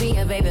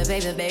baby,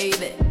 baby,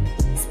 baby.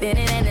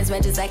 Spinning in his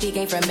red just like he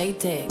came from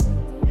Maytag.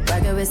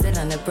 Rocket with it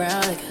on the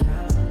brown like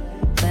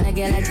when I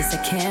get like this, I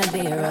can't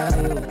be around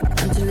you.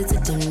 I'm too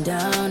little to dim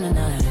down a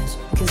notch,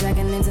 cause I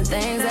can into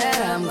things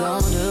that I'm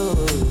gon' do.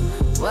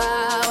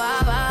 Wow,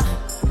 wow, wow.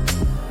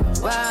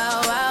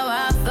 Wow, wow,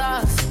 wow,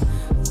 thoughts.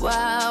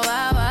 Wow,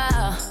 wow,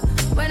 wow.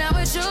 When I'm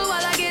with you, all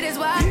I get is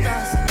wild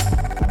thoughts.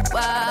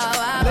 Wow,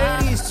 wow, wow.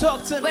 Ladies,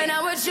 talk to me. When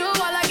I'm with you, all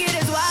I get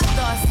is wild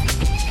thoughts.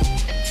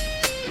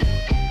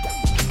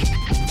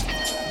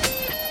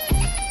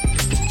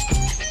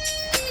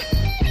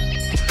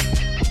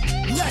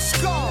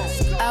 Let's go.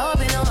 I hope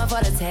you know I'm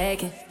for the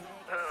taking.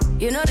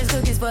 You know this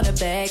cookie's for the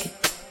bag.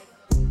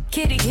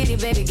 Kitty, kitty,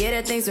 baby, get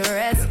her things to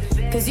rest.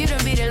 Cause you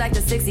done beat it like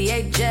the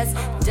 68 Jets.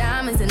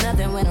 Diamonds are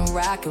nothing when I'm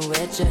rocking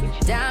with you.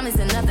 Diamonds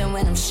are nothing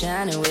when I'm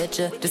shining with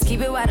you. Just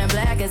keep it white and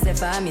black as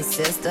if I'm your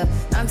sister.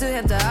 I'm too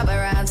hip to hop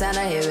around, time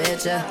to hit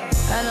with ya.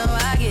 I know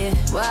I get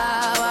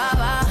wow, wow,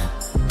 wow.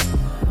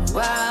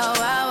 Wow,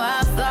 wow,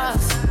 wow,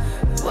 thoughts.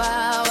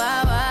 Wow,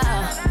 wow,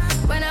 wow.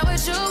 When I'm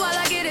with you, all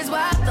I get is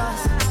wild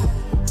thoughts.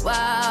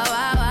 Wow,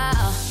 wow,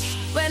 wow.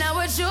 When I'm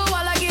with you,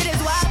 all I get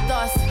is wild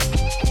thoughts.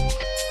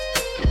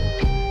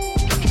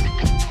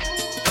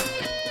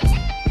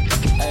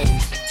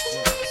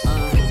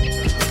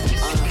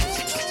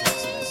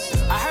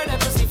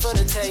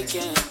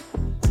 Taken.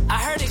 I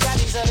heard it got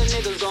these other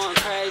niggas going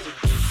crazy.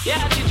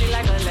 Yeah, I treat you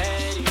like a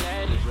lady,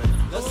 lady.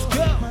 Let's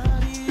go.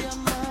 Maria,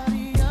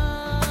 Maria.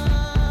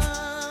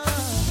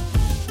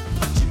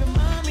 She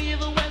remind me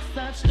of a West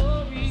Side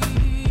Story.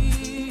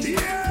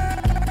 Yeah.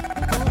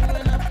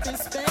 Growing up in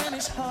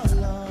Spanish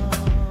Harlem.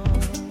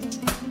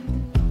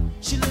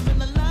 She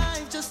living a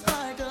life just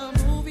like a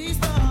movie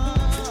star.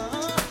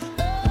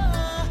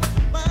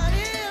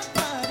 Maria,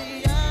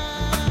 Maria.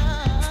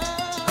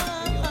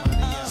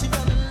 She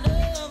fell in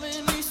love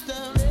in East LA.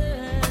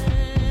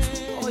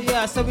 Oh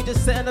yeah, so we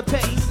just setting the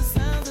pace. The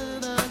sound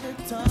of the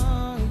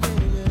guitar,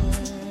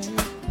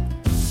 yeah.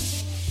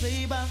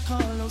 Played by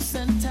Carlos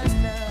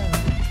Santana.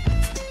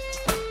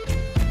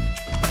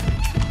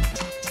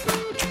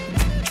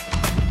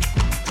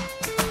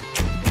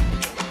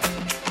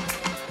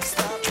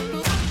 Stop the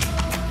loop.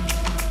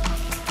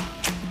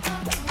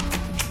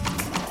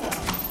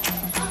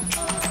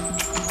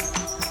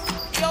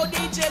 Yo,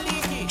 DJ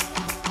Leaky.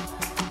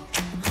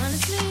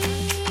 Honestly,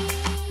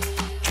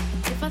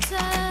 if I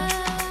tell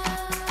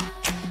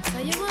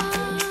you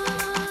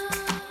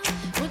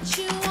what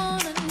you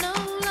wanna know,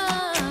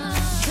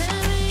 love,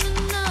 there ain't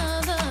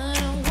another,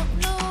 don't want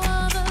no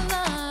other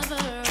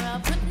lover.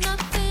 I'll put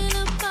nothing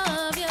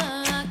above you, I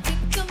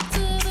kick 'em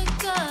to the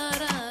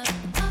gutter.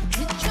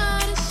 You try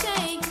to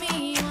shake me,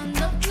 end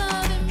up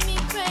loving me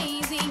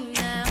crazy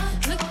now.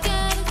 Look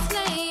at us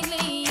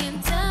lately and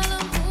tell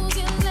 'em who's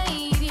your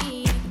lady.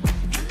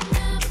 I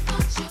never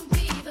thought you'd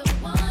be the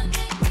one,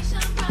 make me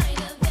shine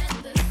brighter than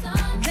the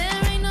sun.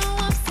 There ain't no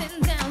ups and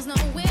downs, no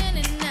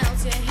winning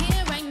outs, you're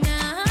here right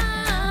now.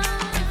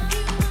 If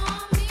you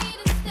want me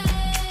to stay,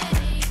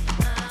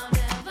 I'll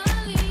never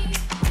leave.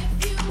 If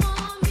you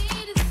want me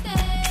to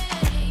stay,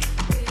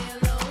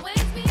 we'll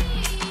always be.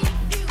 If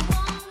you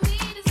want me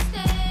to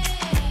stay,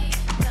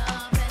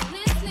 love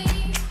endlessly.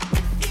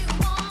 If you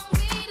want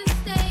me to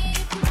stay,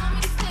 if you want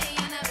me to stay,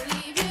 I never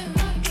leave you.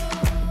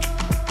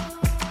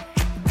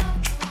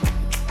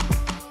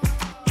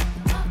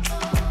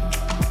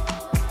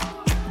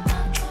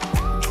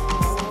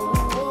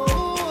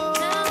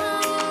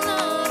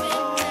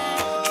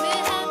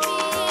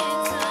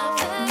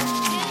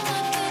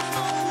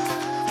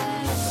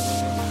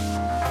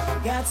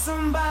 Got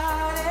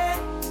somebody,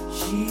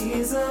 she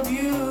is a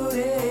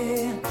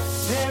beauty,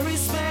 very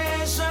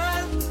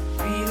special,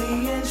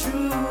 really and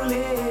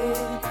truly.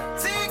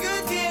 Take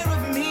good care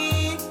of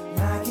me,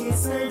 like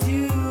it's her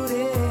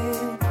duty.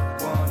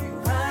 Want you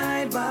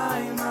right by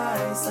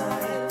my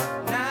side,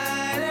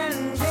 night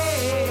and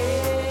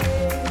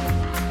day.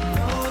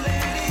 No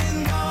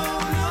letting go,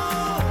 no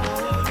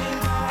holding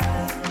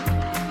back,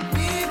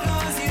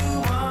 because you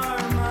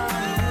are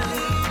my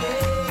lady.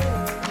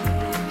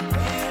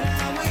 When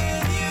I'm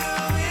with you,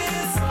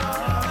 it's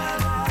all I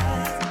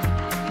like.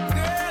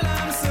 Girl,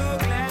 I'm so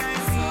glad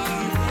we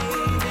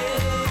made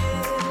it.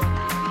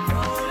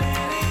 No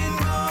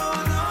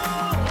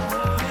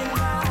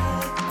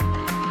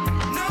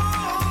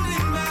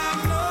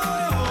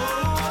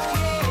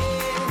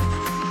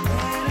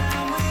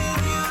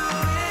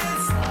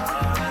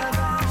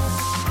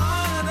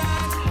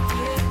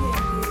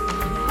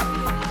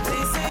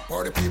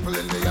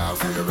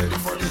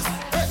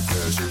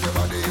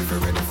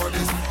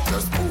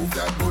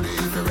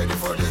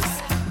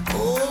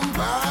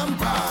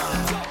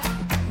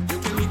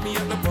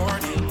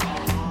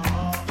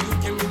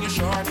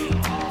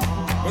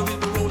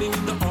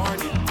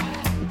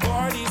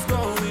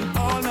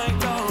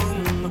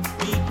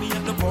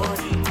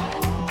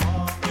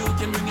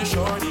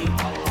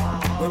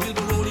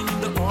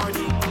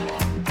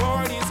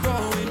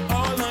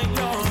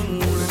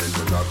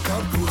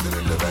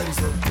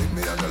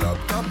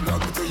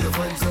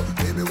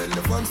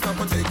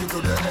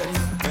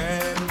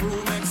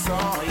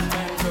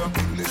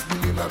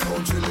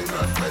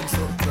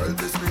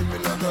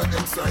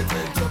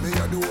excitement. So me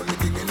are the only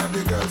thing in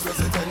the girls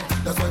resident.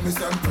 That's why me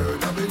stand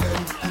firm and me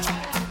lend.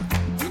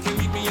 You can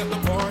meet me at the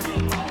party.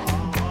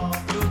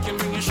 You can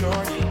bring your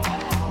shorty.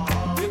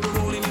 We'll be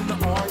rolling in the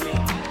party.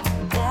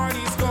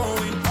 Party's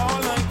going all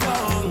night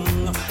long.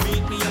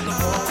 Meet me at the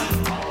party.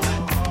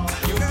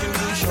 You can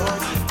bring your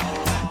shorty.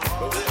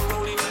 We'll be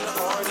rolling in the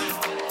party.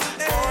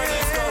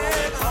 Party's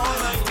going all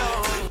night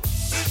long.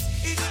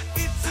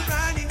 It's a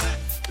party.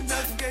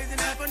 Just in case you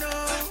never know.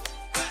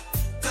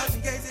 Just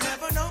in case you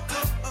never know.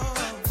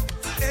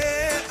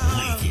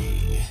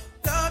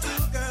 Love you,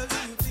 girl. Do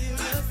you feel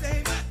the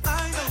same? I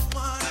don't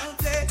wanna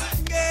play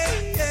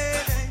games.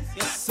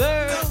 Yes, sir.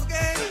 No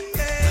games.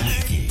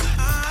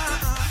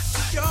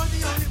 You're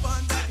the only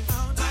one that can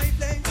count my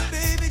flame.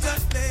 Baby,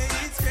 just play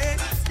it straight.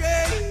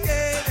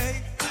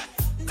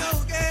 No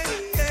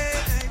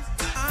games.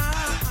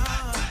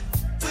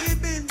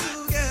 We've been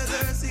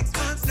together 6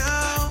 months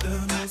now. The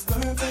most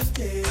perfect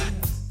days.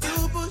 You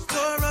pushed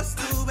for us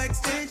to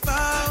exchange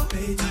vows.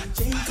 Baby,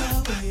 change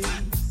our ways.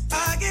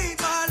 I gave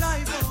my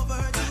life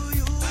over to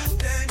you,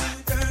 then you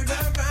turned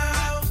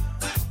around.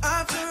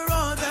 After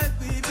all that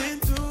we've been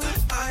through,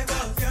 I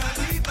was your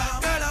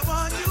rebound. Girl, I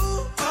want you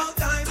all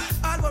time.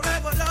 I'll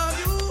forever love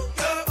you.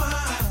 You're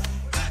mine.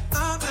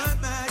 I'm not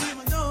mad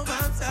even though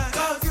I'm sad.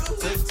 'Cause you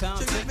Take time,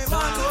 should give take me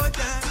one time. more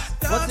chance.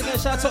 Once again,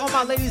 shout out to all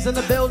my ladies in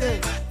the building.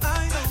 I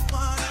don't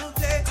wanna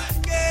play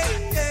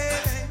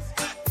games.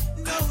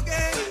 No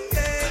games.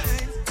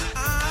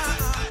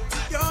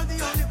 You're the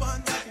only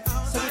one that can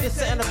count So we my just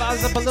setting the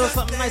vibes up a little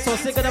something nice on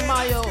Cinco de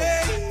Mayo.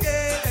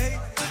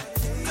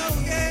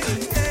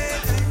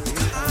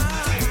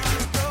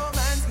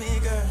 Romance me,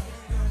 girl.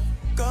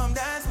 Come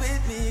dance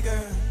with me,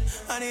 girl.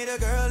 I need a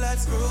girl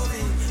that's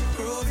groovy.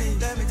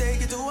 Let me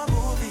take you to a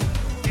movie.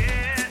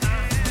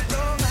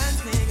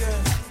 Romance me,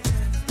 girl.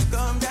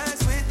 Come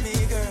dance with me,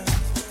 girl.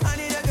 I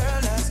need a girl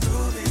that's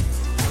groovy.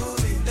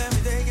 Let me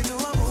take you to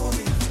a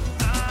movie.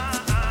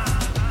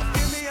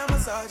 Give me a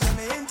massage, let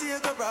me into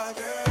your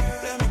garage.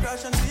 Let me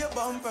crash onto your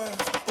bumper.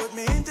 Put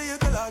me into your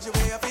collage, the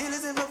way I feel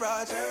is in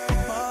mirage.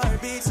 My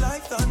heart beats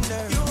like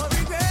thunder. You won't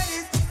regret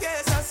it,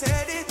 yes I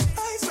said it.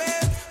 I swear,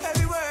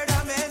 every word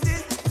I meant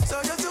it.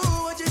 So just do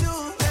what you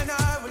do, then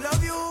I will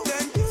love you.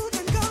 Then you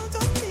can count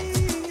on me.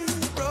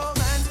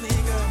 Romance me,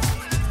 girl.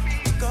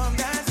 Come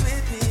dance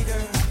with me,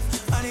 girl.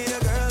 I need a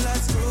girl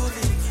that's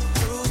groovy.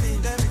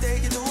 Let me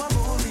take you to a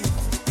movie.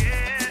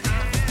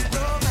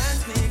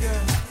 Romance me,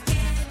 girl.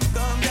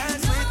 Come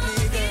dance with me,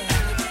 girl.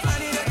 I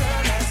need a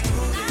girl that's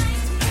groovy.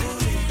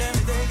 Let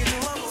me take you to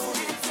a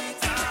movie.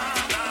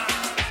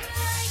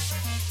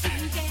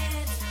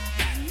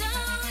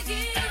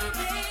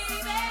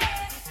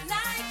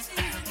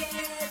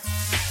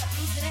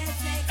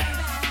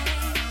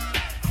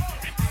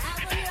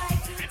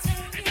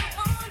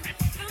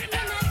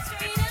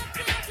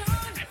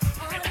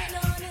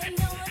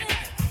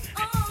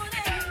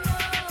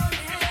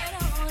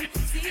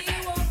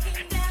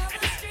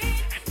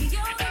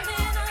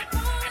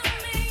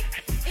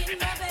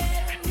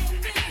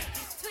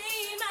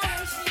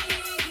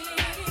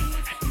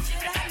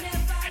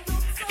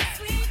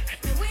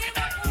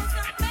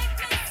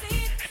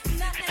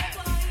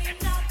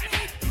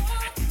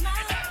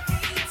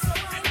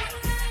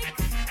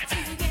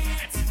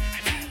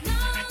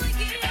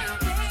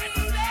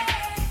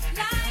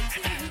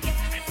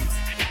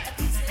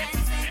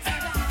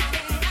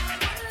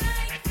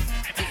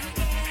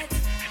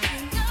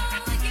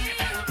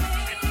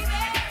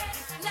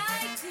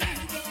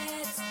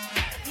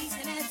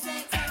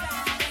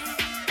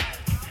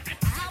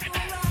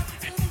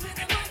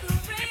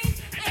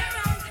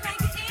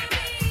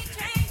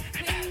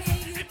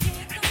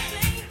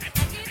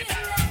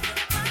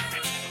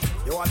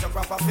 You want a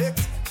proper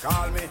fix?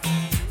 Call me.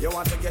 You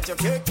want to get your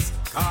kicks?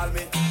 Call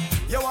me.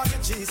 You want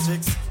your cheese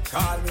sticks?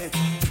 Call me.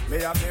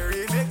 Me have the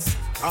remix?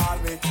 Call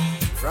me.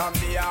 From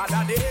the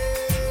other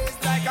days,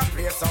 like I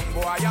play some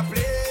boy I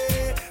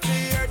play. Me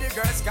hear the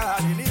girls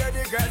calling, hear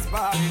the girls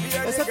bawling,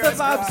 hear Let's the set the girls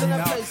vibes in calling that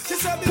out. place. She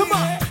said me Come on.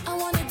 here. I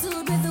want a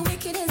dude with the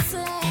wickedest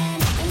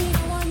slang. I need a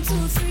 1,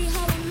 2, 3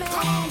 hollow man.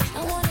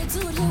 I want a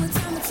dude who would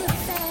time it to the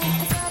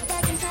fan. I thought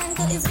that can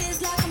tangle his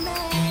biz like a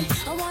man.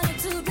 I want a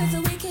dude with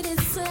the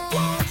wickedest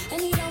slang. I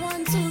need a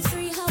 1, 2,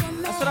 3 hollow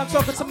man. That's what I'm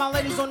talking to my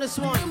ladies on this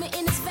one. Do me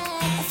in his van.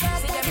 I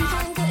thought that can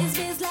tangle his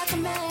biz like a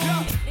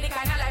man. The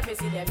kind of life we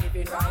see them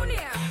living round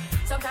here.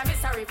 Sometimes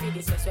it's sorry for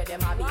this, where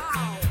them a be.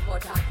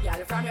 But hot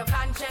girl from your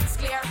conscience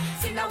clear.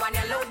 See the one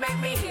you load make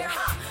me hear.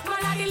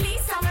 Man, I the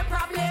least of my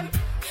problem.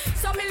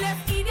 So me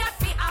left idiot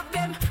fi have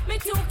them. Me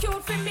too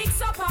cute fi mix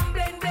up and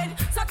blend.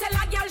 So tell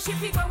a girl she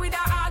fi go with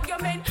her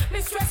argument. Me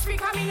stress free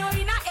 'cause me know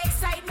in a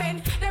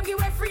excitement. Them give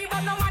away free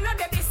but no man no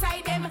dey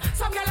beside them.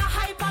 Some girl a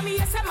hype on me,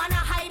 yes a man a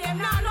hide them.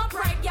 Nah no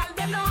pride girl,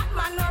 them no hot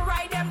man no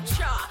ride them.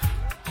 Cha.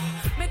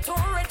 Me too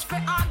rich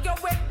fi argue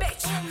with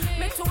bitch.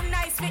 Me too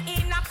nice fi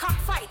in a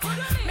cockfight.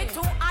 Me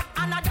too hot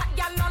and a that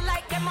girl no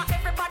like them.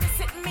 Everybody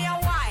sitting me a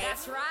while.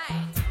 That's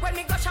right. When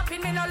me go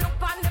shopping, me no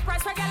look on the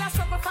price. Where girl a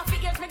struggle for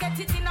figures, me get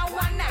it in a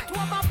one night.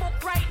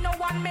 Overbook right, no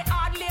one me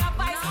hardly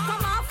advice.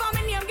 Come on for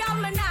me name, girl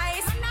me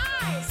nice.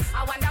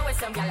 I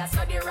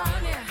study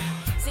round here.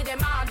 See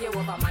them argue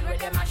over man where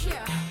them a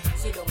share.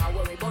 See don't a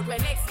worry about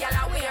when next gal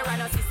a wear.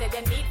 And us say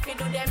them need fi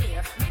do them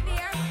here. Me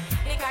dear,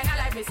 the kind of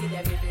life me see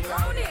them living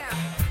round here.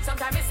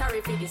 Sometimes it's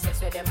sorry for this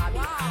where them a be.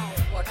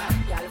 But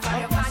gal from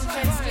your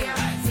conscience clear.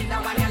 See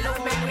now when you look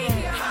make me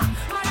here.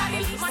 Man a the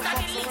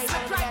least,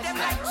 I drive them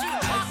like G.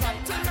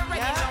 Till me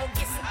ready now,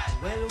 kiss.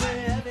 Well,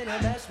 we're having a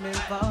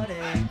bashment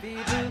party.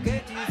 People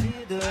get you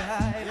feel the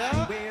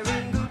hype.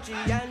 Wearing Gucci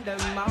and the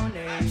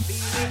money.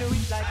 Feeling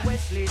rich like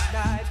Wesley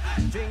Snipes.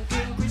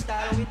 Drinking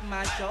crystal with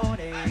my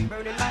shorty.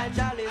 Burning my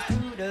chalice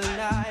through the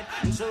night.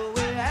 So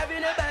we're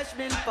having a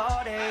bashment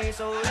party.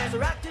 So let's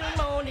rock till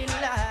morning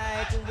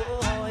light.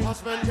 Boy.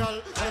 Husband, girl,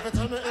 what if you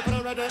tell me if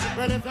you're ready?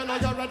 Well, if you know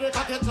you're ready,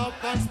 cock it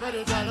up and spread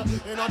it, girl.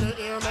 You know the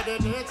ear,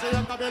 meditate, so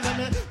you can be let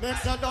me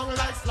mix you down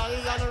like Sly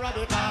and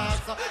Rabbit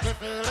Cats. Me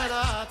feeling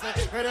hearty,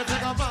 ready to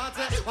go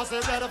party. What's the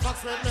red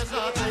fox with me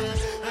shorty?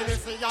 And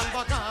it's the young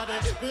Bacardi.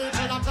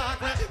 People attack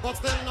me, but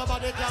still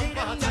nobody can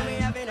party. See, we're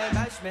having a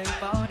bashment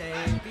party.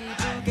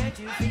 People get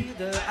you feel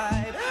the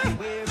hype.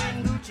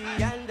 Wearing Gucci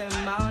and the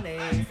money.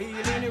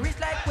 Feeling rich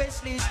like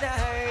Wesley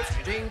Snipes.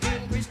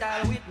 Drinking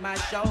crystal with my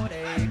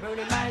shorty.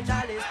 Burning my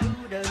chalice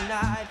through the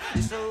night.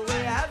 So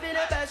we're having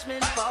a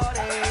bashment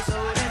party. So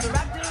let's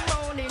rock till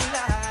morning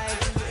light.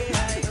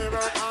 Yeah. We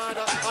work hard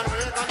and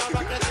we're gonna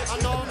rock it. I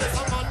know there's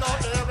someone out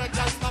there that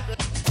can stop it.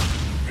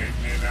 Beat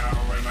me now,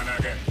 well man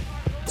again.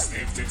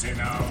 Sniff titty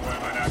now, well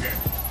man again.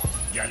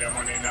 Get your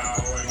money now,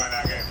 well man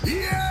again.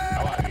 Yeah!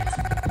 How are it?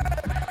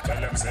 Tell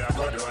them say I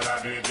go do all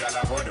I do it, girl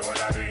I go do all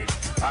I do it.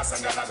 Ask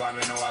them girl I go and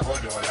me know I go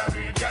do all I do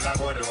it. Girl I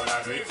go do all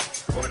I do it,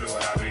 go do all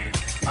I do it.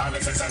 All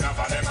the sex enough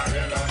for them I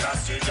real on that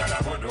street. Girl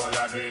I go do all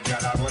I do it,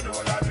 girl I go do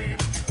all I do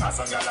it. Ask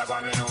them girl I go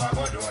and me know I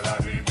go do all I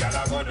do it. Girl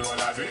I go do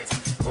all I do it,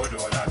 go do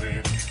all I do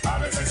it. All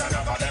the sex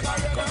enough for them I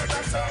real on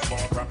that street.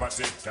 More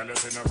property, tell you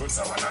see no good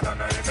so one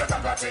another if you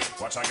got it.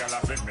 Watch a girl a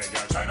flip me,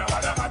 girl try no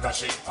other matter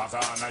shit.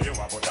 After honor you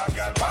a put a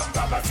girl back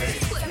property.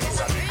 You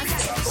say me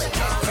kiss up so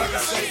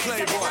now. Say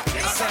playboy,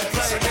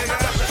 say playboy.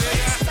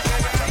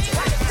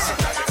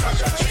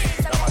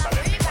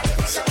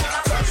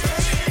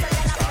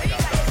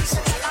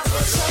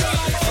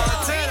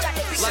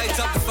 Lights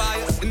up the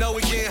fire, you know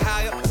we getting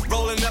higher.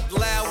 Rolling up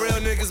loud, real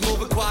niggas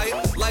moving quiet.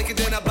 Like it,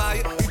 then I buy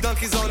it. You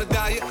donkeys on a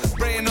diet.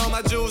 Spraying all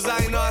my jewels,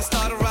 I know I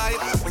start a riot.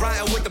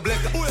 Riding with the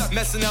blicker,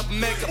 messing up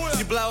makeup.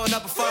 You blowing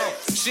up a phone,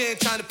 she ain't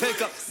trying to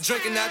pick up.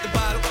 Drinking out the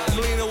bottle,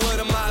 I'm leaning with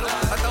a model.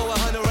 I throw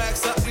 100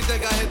 racks up, you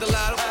think I hit the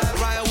lotto.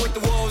 Riding with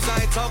the wolves,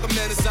 I ain't talking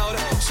Minnesota.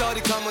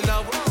 Shorty coming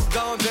over,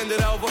 go and bend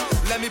it over.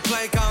 Let me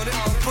plank on it,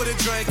 put a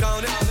drink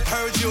on it.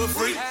 Heard you a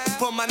freak,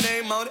 put my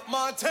name on it.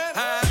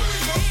 Montana.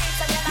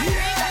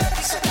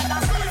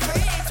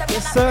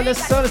 Yes, sir,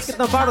 let's get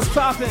the bottles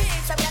popping.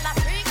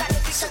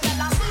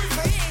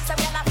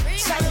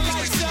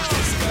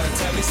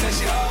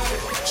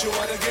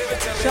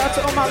 Shout out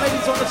to all my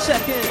ladies on the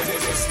check-in.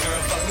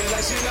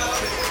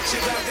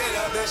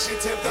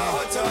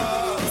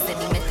 Said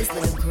he met this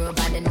little girl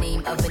by the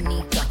name of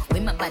Anika.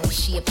 With my body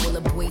shape, all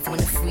the boys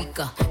wanna freak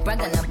her.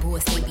 Brag on her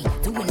boss, they be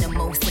doing the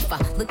most. If I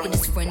look at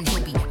his friend,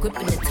 he'll be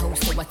gripping the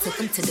toast. So I took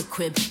him to the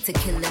crib to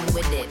kill him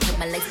with it. Put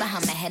my legs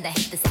behind my head, I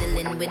hit the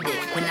ceiling with it.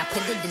 When I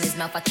put it in his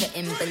mouth, I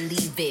couldn't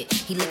believe it.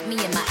 He looked me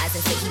in my eyes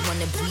and said he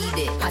wanna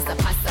breathe it. Pasa,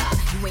 pasa,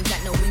 you ain't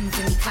got no wings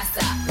in me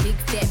casa. Big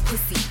fat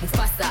pussy,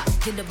 Mufasa.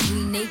 Hit up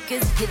Green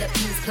Acres, hit up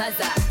King's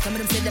Plaza. Some of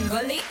them said them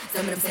gully,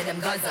 some of them said them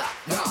Gaza.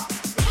 Raw.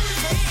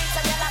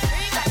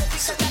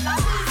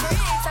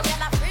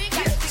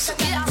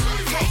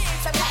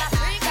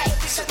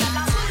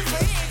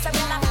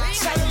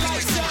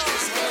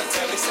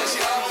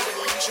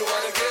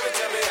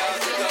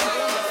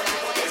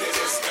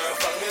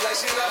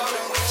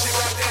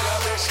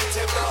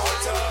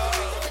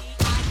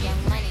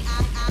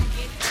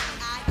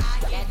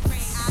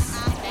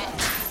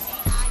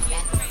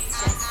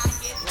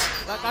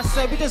 Like I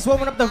said, we just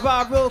warming up the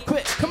vibe real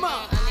quick. Come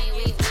on.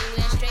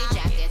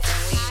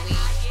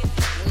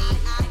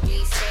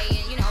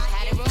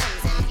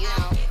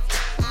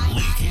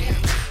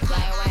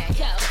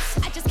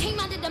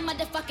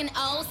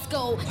 Old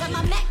school, got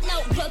my Mac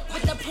notebook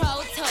with the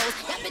Pro Tools.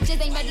 That bitches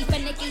ain't ready for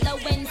Nicki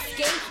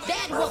Lewinsky.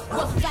 Bad whoop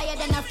whoop, flyer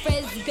than a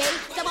frisbee.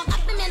 So I'm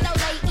up in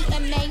Mandalay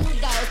eating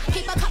mangoes.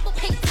 Keep a couple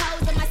pink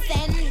toes in my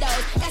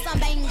sandals. Got some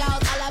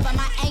bangles all over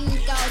my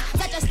ankles.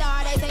 Such a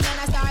star, they singing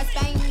a star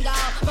spangled. I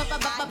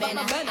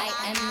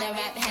am the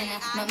rap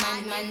henna. My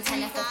man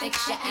Montana, so fix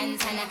your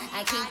antenna.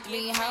 I keep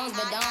 3 hoes,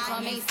 but don't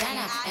call me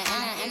Santa.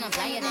 And I'm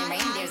flyer than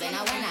reindeers, and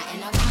I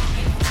winner.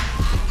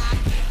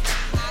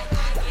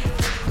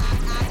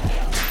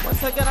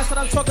 Once again, I said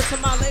I'm talking to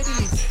my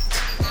ladies.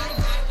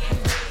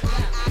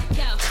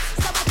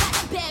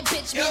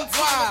 Yo,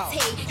 wow.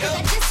 Yo,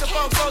 it's a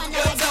phone call.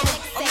 Yo, tell me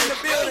I'm in the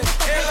building.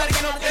 Everybody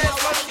get on the dance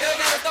floor. Yo,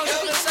 gotta throw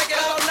the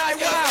second all night.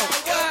 Wow,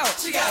 wow.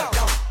 She got it.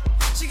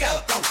 She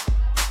got it.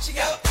 She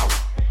got it.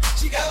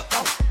 She got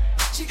it.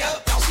 She got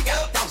it. She got it. She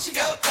got it. She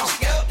got it. She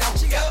got it.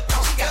 She got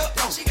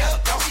it. She got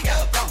it. She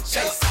got it.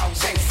 Shake sound,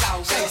 shake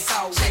sound, shake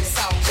sound, shake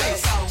sound, shake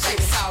sound,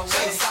 shake sound,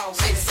 shake sound,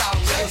 shake sound,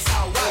 shake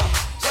sound,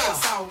 shake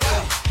sound.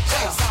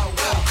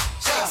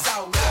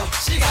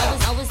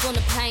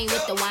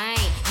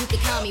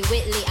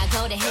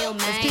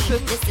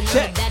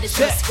 baddest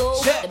in the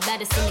school, the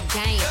baddest in the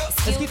game.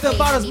 Let's keep the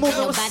bottles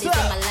moving. What's up?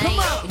 Come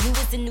on. When you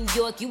was in New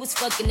York, you was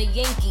fucking a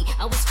Yankee.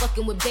 I was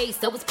fucking with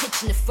bass, I was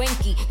pitching to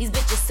Frankie. These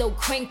bitches so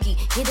cranky,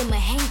 get him a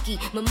hanky.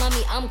 My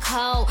mommy, I'm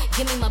cold,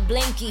 give me my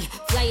blankie.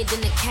 Flyer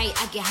than a kite,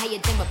 I get higher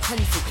than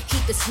Rapunzel.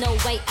 Keep the snow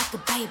white, I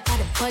could buy it by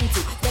the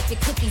bundle. Left your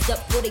cookies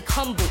up before they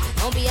crumble.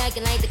 Don't be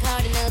acting like the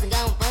Cardinals and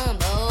gon'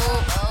 fumble.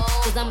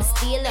 Cause I'm a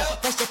stealer,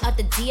 fresh up out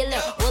the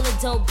dealer. All the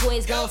dope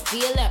boys gon'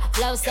 feel her.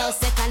 Flow so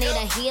sick, I need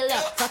a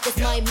healer. Fuck is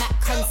my Mac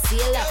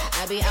concealer.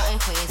 I be out in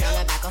Queens on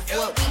the back of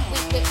 4 week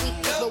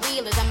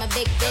wheelers. I'm a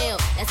big deal.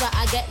 That's why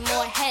I get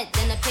more head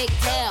than a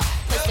pigtail.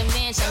 Put the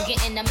mansion,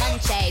 getting the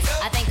munchies.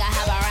 I think I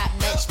have a rap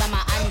bitch for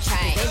my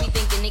entree. They be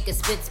thinking they can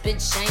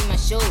spit, shame my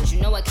shoes.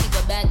 You know I keep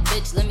a bad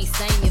bitch, let me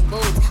sing your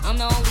boots. I'm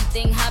the only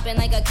thing hopping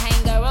like a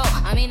kangaroo.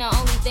 I mean the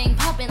only thing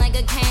popping like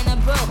a can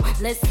of brew.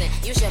 Listen,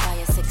 you should buy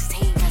a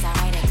 16 cause I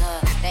write it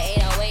good. The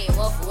 808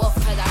 woof woof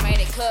cause I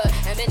write it good.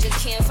 And bitches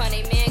can't find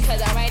a man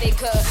cause I write it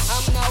good.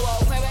 I'm no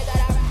old where I got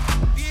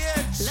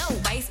low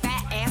waist,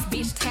 fat ass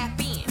bitch, tap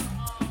in.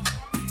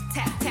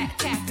 Tap, tap,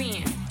 tap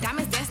in.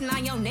 Diamonds dancing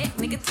on your neck,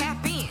 nigga,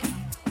 tap in.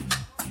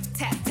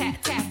 Tap,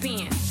 tap, tap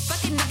in.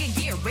 Fucking nigga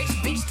get rich,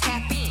 bitch,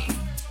 tap in.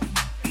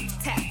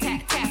 Tap,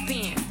 tap, tap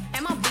in.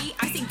 MLB,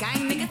 icy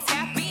gang, nigga,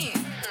 tap in.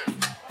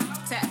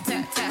 Tap,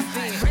 tap, tap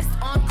in. Wrist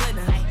on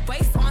glitter,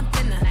 waist on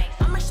thinner.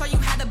 I'ma show you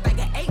how to bag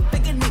an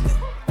 8-figure nigga.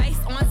 Face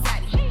on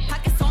zaddy,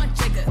 pockets on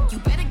jigger. You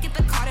better get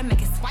the card and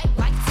make it swipe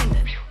like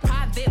Tinder.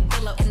 Private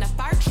villa in the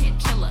fire shit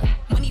chiller.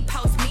 When he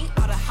post me,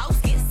 all the house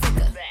get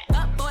sicker.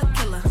 Up boy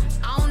killer,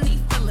 I don't need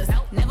fillers.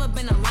 Never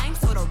been a lame,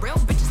 so the real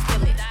bitches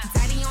feel it.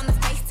 Daddy on the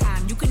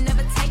FaceTime, you can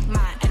never take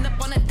mine. End up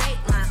on a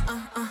dateline,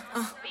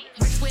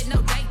 Rich with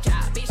no day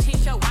job, bitch,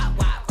 hit your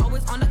wop.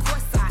 Always on the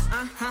court side,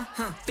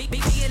 Big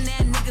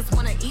billionaire niggas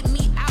wanna eat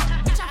me out.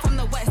 Bitch, I'm from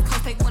the West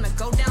Coast, they wanna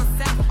go down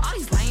south. All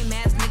these lame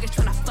ass niggas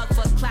tryna fuck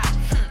for clout.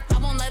 I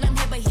won't let him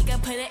hit, but he can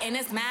put it in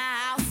his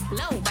mouth.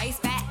 Low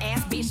waist, fat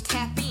ass bitch,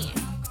 tap in.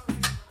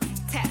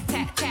 Tap,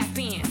 tap, tap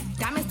in.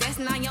 Diamonds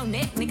dancing on your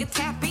neck, nigga,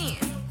 tap in.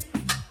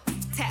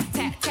 Tap,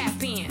 tap,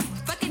 tap in.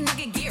 Fucking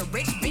nigga get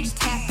rich, bitch,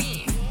 tap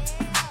in.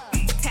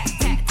 Tap,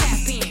 tap,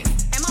 tap in.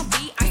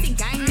 MLB, icy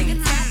gang,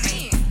 nigga, tap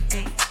in.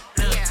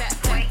 Tap,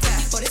 tap,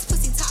 tap. For this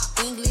pussy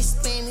top, English,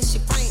 Spanish,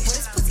 and French. For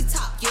this pussy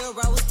top,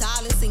 euros,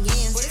 dollars, and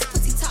yens. For this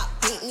pussy top,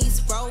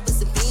 Bentleys,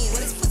 Rovers, and Benz.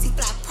 For this pussy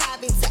fly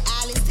private to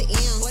Alice to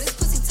M. For this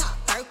pussy top,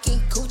 Birkin,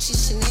 Gucci,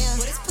 Chanel.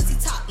 For this pussy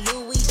top,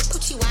 Louis,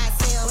 Gucci,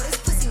 YSL. For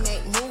this pussy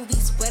make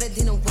movies wetter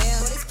than a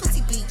whale. For this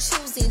pussy be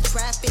choosing,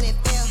 trapping, and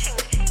fail.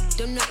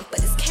 Don't nothing but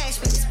it's cash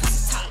when it's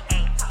pussy top.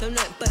 Don't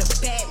nothing but a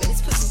bad man,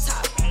 it's pussy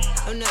top.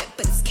 Don't nothing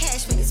but it's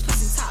cash when it's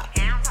pussy top.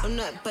 Don't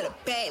nothing but a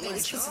bad man,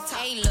 it's pussy top.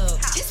 Hey, look,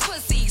 this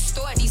pussy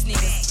extort these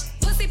niggas.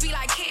 Pussy be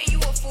like, can you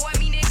afford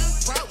me,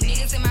 nigga? Broke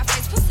niggas in my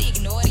face, pussy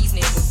ignore these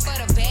niggas. For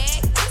the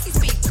bag, pussy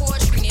speak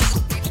poetry,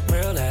 nigga.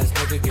 Real ass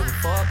nigga give a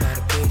fuck about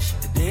a bitch.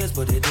 It is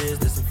what it is,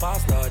 this some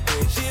 5-star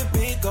dick. She a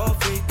big gold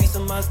freak, it's a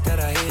must that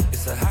I hit.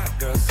 It's a hot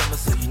girl summer,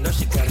 so you know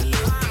she got it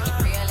lit.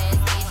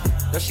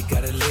 Know she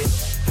got it lit.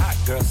 Hot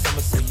girl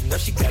summer, so you know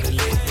she got it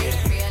lit.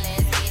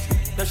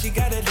 Yeah. Know she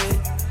got it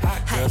lit.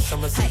 Hot girl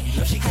summer, so you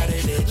know she got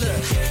it lit.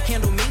 Look,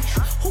 handle me?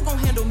 Who gon'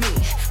 handle me?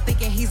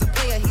 Thinking he's a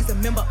player, he's a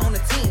member on the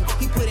team.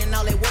 He put in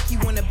all that work, he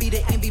wanna be the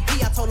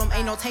MVP. I told him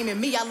ain't no taming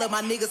me, I love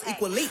my niggas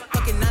equally.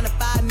 Fucking 9 to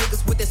 5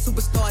 niggas with that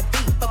superstar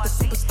beat. Fuck the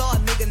superstar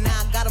nigga, now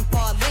I got him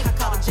far link. I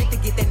called a Jake to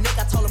get that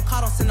nigga, I told him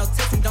call, don't send no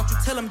text. And don't you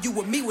tell him you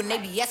with me when they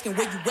be asking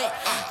where you at.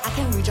 I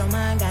can't read your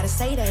mind, gotta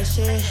say that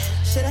shit.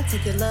 Should I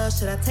take your love,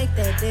 should I take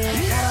that dick?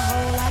 Got a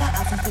whole lot of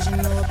options cause you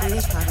know a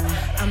bitch poppin'.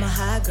 I'm a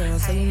high girl,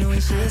 so you know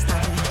when she is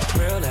stopping.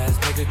 Real ass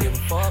nigga give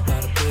a fuck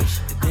about a bitch.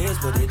 It is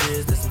what it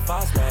is, this some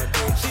 5-star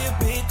dick. She a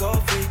big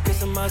gold freak,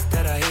 it's a must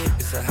that I hit.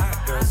 It's a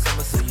hot girl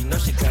summer, so you know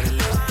she got it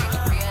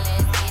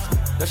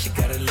lit. Know she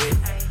got it lit.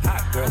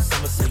 Hot girl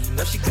summer, so you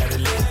know she got it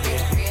lit.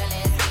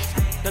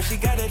 Yeah. Know she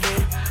got it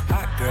lit.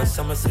 Hot girl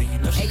summer, so you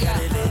know she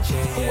got it lit.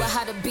 Yeah. Who a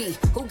how to be?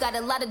 Who got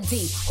a lot of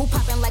D? Who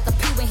poppin' like a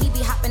P when he be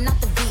hopping out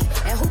the V?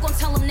 And who gon'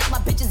 tell him that my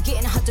bitch is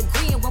getting her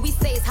degree? And when we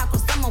say it's hot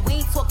girl summer, we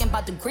ain't talking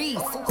about degrees.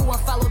 Who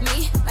won't follow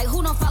me? Like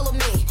who don't follow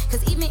me?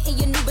 Cause even in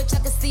your new bitch, I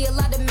can see a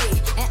lot of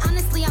me. And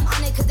honestly, I'm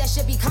on it cause that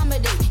shit be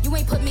comedy. You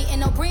ain't put me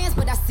in no brands,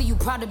 but I see you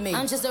proud of me.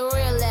 I'm just a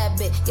real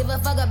ass bitch. Give a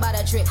fuck about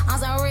a trick. I'm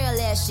some real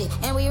ass shit.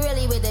 And we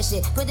really with the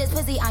shit. Put this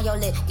pussy on your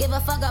lip. Give a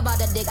fuck about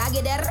the dick. I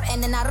get that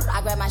and then I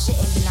grab my shit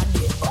and then I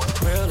dip.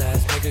 Real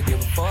ass nigga give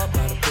a fuck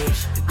about a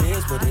bitch. It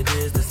is what it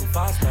is, this some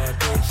 5-star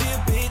dick. She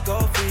a big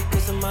gold freak,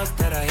 it's a must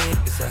that I hit.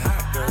 It's a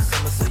hot girl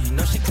summer, so you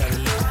know she got it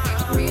lit.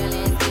 Real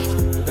ass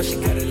bitch. Know she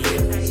got it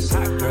lit.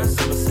 Hot girl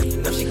summer, so you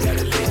know she got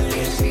it lit.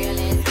 Yeah. Real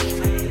ass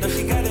bitch. Know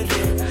she got it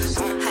lit.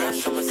 Hot girl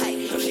summer, so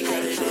you know she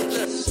got it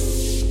lit.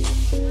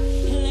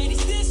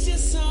 Ladies, this your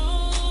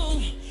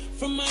song.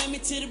 From Miami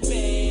to the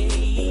Bay.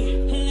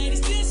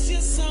 Ladies, this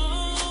your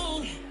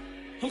song.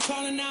 I'm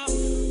calling out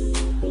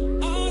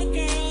all the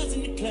girls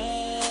in the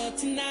club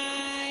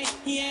tonight.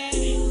 Yeah.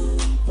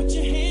 Put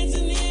your hands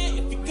in the air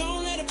if you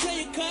gon' let her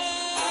play your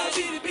card.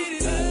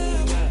 Beat it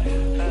up.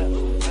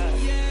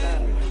 Yeah.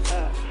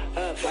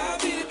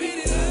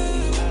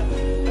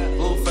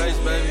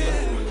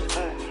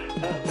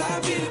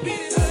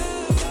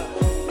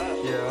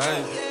 Yeah, I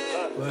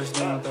bust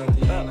down,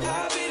 Tatiana.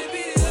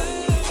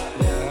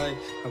 Yeah,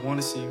 I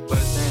wanna see you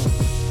bust down.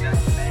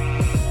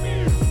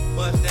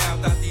 Bust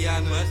down,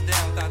 Tatiana. Bust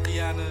down,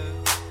 Tatiana.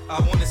 I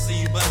wanna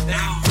see you bust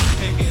down.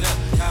 Pick it up,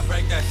 now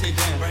break that shit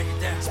down. Break it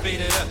down, speed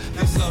it up,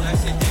 now slow that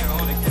shit down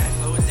on the gas.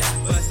 Slow it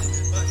down, bust it,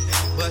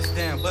 bust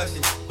down, bust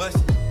it, bust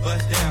it,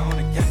 bust down on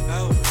the gas.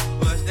 Oh,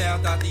 bust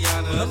down,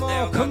 Tatiana. Come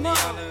on, come on.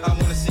 I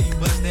wanna see you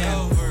bust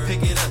down.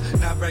 Pick it up,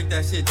 now break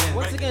that shit down.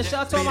 Once again,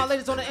 shout out to all my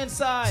ladies on the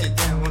inside. Sit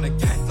down on the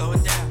gas, slow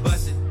it down,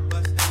 bust it,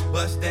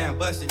 bust down,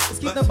 bust it. Let's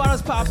keep them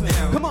bottles popping.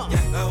 Come on.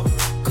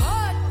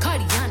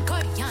 Cardiana,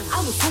 I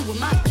was cool with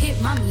my kid,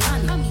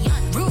 Mamiana.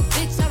 Real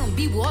bitch, I don't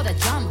be with all that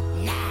drama.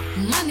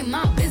 Money,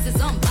 my business,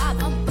 I'm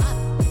bobbing.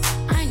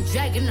 I ain't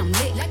dragging, I'm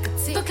lit like a tick.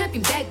 Still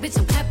clapping back, bitch,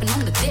 I'm clapping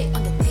on the dick.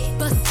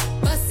 Bust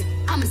it,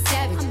 I'm a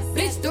savage.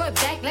 Bitch, throw it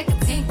back like a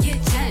 10-year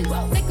challenge.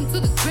 Take him to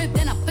the crib,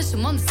 then I push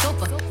him on the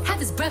sofa. Have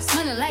his breath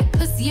smelling like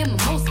pussy and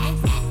mimosa.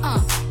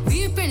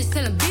 We ain't finished,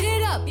 tell him beat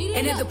it up.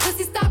 And if the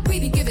pussy stop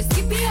breathing, give it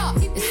CPR.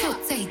 It's so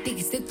tight, think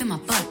he slipped in my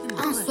butt.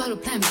 I don't swallow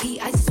plan B,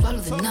 I just swallow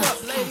the nut.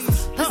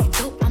 Pussy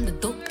dope, I'm the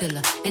dope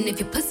dealer. And if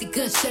your pussy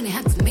good, shouldn't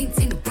have to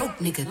maintain a broke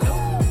nigga.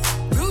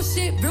 Real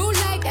shit, real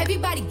life,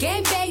 everybody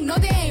gang bang. No,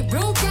 they ain't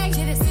real right.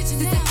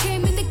 Since I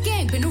came in the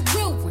game, been a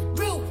real one.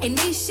 And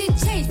ain't shit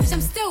changed, bitch,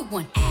 I'm still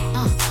one.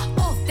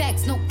 All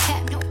facts, no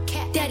cap.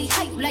 Daddy,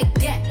 how you like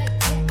that?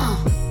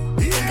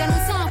 Ain't got no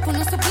time for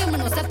no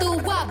subliminals. After a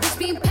while, bitch,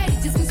 being petty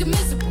just means you're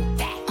miserable.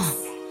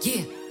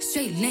 Yeah,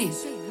 straight lane.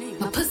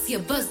 My pussy a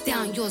bust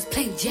down, yours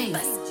plain Jane.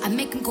 I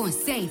make him go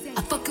insane.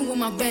 I fucking with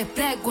my red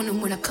flag on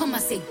him. When I come, I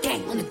say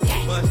gang on the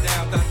gang. Bust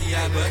down,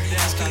 Tatiana. Bust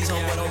down,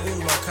 Tatiana. I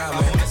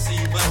wanna see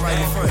you bust right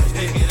in front.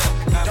 Pick it up,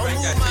 now break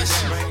that shit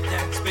down. Break it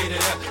down, speed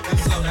it up, and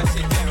slow that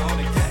shit down on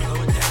the gang.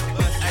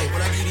 Hey,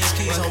 when I give these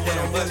keys on what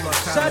I'm with my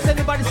car. Shout out to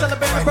anybody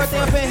celebrating a birthday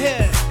up in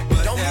here.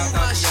 Don't move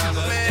my shit,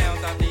 man.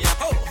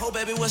 Ho,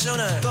 baby, what's your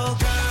name? Go,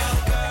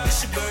 girl,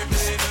 it's your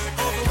birthday.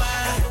 Over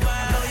wide,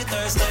 I know you're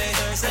Thursday.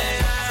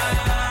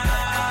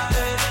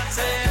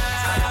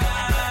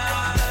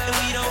 And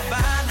we don't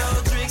buy no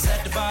drinks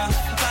at the bar.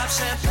 Pop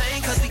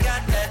champagne, cause we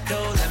got that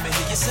dough. Let me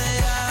hear you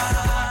say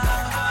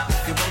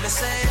you wanna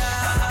say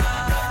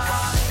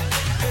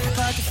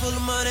Pocket full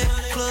of money,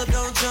 club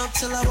don't jump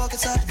till I walk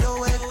inside the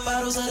doorway.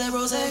 Bottles of that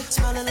rosé,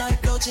 smelling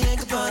like Dolce &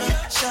 Gabbana.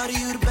 Shout to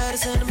you the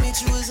baddest, and to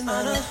meet you is an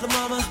honor. La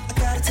mama, I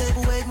got a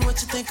table waiting,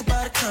 what you think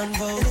about a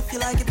convo? And if you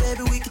like it,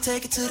 baby, we can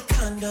take it to the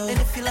condo. And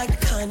if you like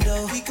the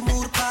condo, we can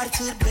move the party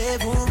to the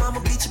bedroom. I'ma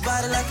beat your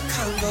body like a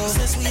Congo.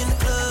 Since we in the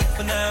club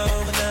for now,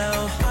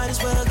 might as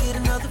well get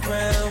another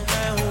round.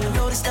 I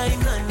know this ain't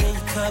nothing in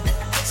your cup,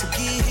 so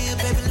get here,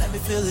 baby, let me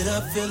fill it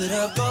up.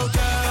 Go,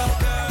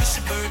 girl, it's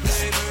your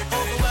birthday.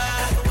 Over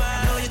wide, I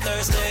know you're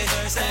Thursday.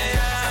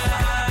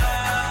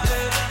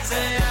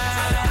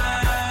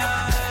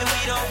 And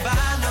we don't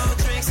buy no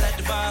drinks at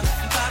the bar.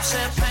 Pop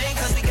champagne,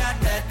 cause we got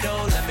that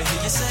dough. Let me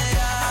hear you say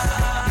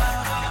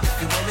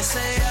you want me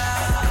say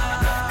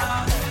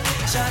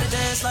Try to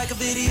dance like a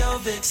video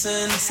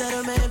vixen. Said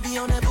her man be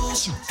on that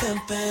bullshit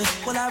pimpin'.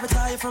 Will I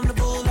retire from the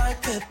bull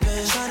like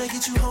Pippin? Tryna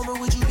get you home or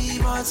would you be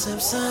Mark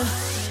Simpson?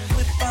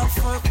 Whip out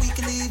front, we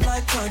can leave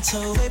like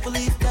pronto. Maple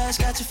leaf dash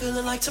got you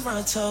feeling like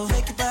Toronto.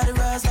 Make your body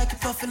rise like you're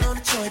puffin' on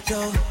a joint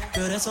though.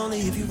 Girl, that's only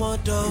if you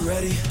want though. You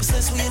ready? But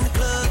since we in the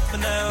club for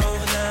now,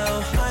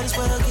 might as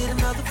well get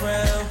another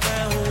round.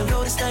 I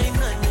know this ain't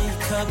nothing in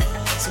your cup,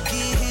 so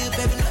get here,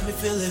 baby, let me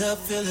fill it up.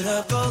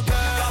 Go,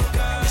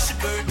 girl, it's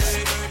your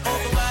birthday.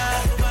 Over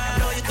wide, I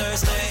know you're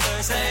Thursday.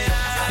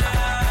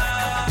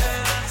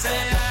 And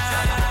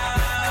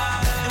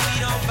we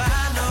don't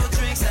buy no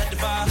drinks at the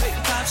bar.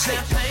 Pop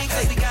champagne,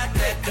 cause we got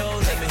that dough.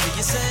 Let me hear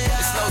you say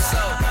it's low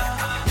slow.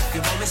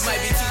 You want me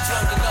might be too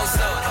drunk to know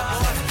so.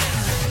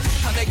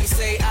 I make you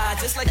say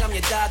just like I'm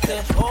your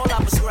doctor. All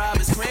I prescribe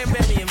is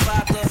cranberry and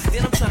vodka.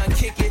 Then I'm trying to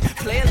kick it,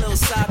 play a little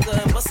soccer,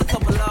 and bust a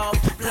couple off.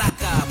 Block.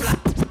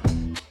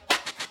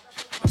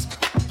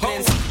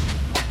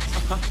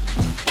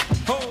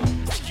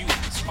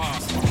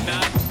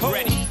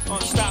 Ready,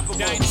 unstoppable,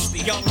 dynasty,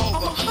 young over.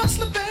 I'm a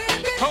hustler,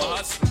 baby.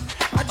 I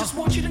just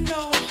want you to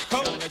know.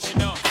 Let you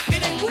know.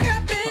 It ain't where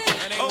I've been,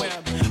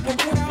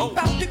 but where I'm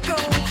about to go.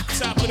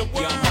 Top of the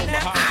world.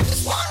 Now I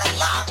just wanna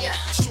love you.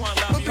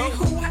 But be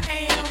who I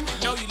am.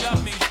 Know you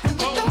love me. And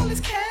with all this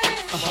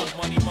cash, more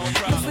money, more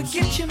problems. Don't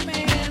forget your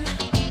man.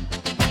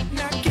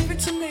 Now give it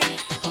to me.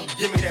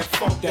 Give me that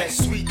funk, that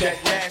sweet,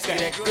 that nasty,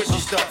 that gushy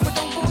stuff. But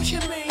don't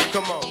bullshit me.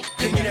 Come on,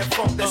 give me that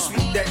funk, that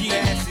sweet, that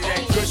nasty,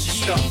 that gushy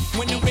stuff.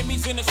 When the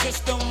Remy's in the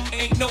system,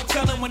 ain't no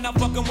telling when I'm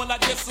fucking will I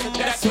diss them.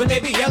 That's when they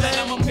be yelling.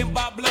 I'm a pimp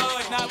by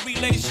blood, not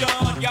relation.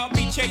 Y'all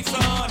be chasing,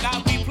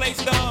 I'll be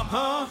placed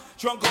huh?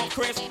 Drunk on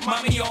Chris,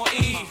 mommy on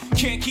E.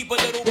 Can't keep a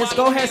little. Let's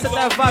go ahead, set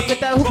that vibe, get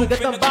that hookah, get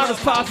them bottles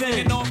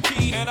poppin'.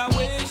 And I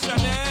wish I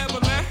never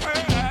met her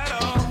at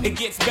all. It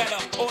gets better,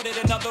 ordered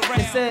another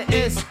round. It said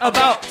it's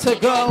about to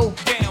go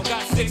down.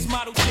 Got 6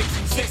 model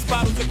chicks, 6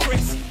 bottles of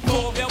Chris.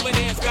 4 velvet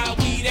ass, got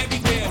weed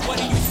everywhere. What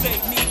do you say?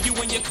 Me, you,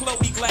 and your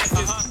Chloe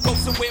glasses. Go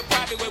somewhere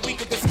private where we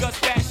can discuss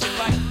fashion.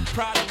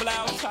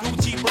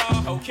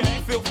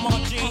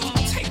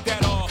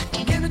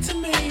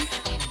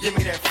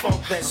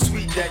 that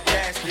sweet, that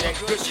nasty, that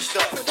gushy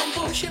stuff. Don't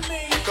bullshit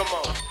me. Come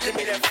on, give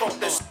me that funk,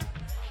 that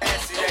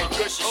nasty, that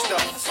gushy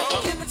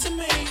stuff. Give it to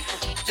me.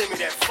 Give me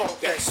that funk,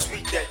 that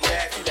sweet, that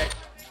nasty, that.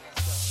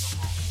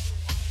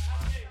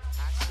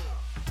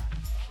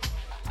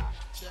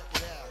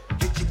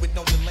 Hit you with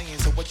no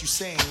delays of what you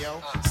saying,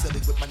 yo. Silly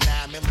with my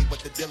 9 milli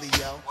with the dilly,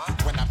 yo.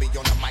 When I be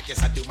on the mic,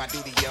 yes, I do my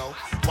duty, yo.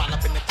 While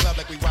up in the club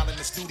like we while in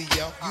the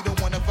studio. You don't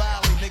wanna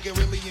violate, nigga,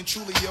 really and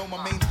truly, yo. My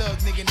main thug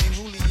nigga named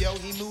Julio,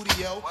 he moody,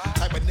 yo.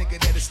 Type of nigga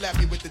that'll slap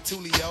you with the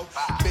tulio.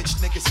 Bitch,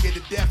 nigga scared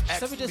to death, act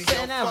So we just yo.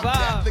 saying that Fuck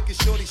that, vibe. look at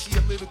shorty, she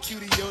a little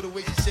cutie, yo. The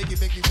way she shake it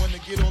make me wanna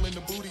get all in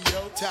the booty,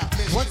 yo. Top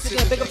bitch, Once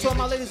again, big up to all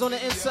my ladies on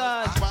the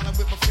inside. Wildin'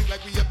 with my freak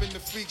like we up in the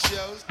freak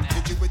shows.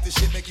 Hit you with the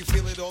shit, make you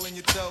feel it all in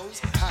your toes.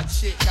 Hot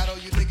shit, got all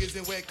you niggas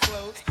in wet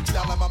clothes.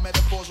 Style like my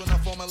metaphors when I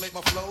formulate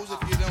my flows.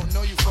 If you don't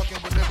know, you fucking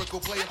with lyrical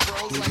player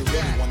pros. Do you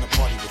really wanna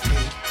party with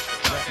me?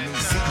 Let me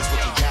see just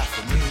what you got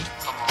for me.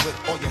 Put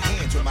all your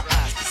hands where my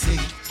eyes can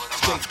see.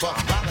 Straight buck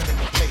violent in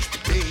the place to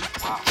be.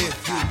 If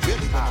you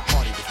really wanna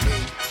party with me,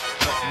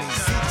 let me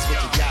see just what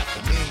you got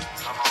for me.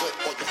 Put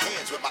all your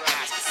hands where my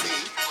eyes can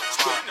see.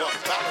 Straight buck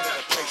violent in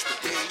the place to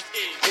be.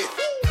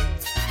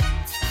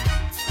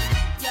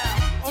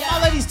 All my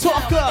ladies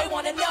talk up. They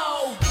wanna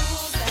know.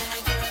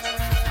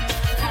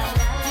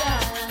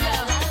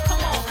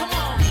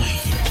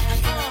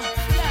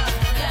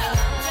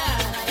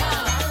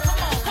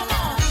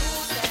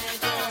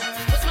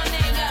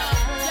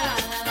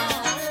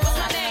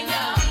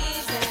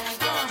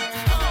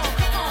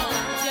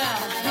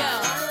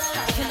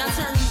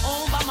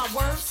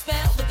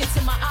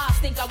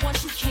 I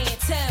want you can't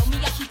tell me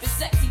I keep it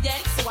sexy,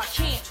 daddy, so I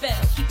can't fail.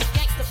 Keep it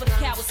gangster for the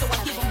cowards, so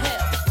I give them hell.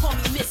 Call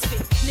me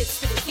misfit,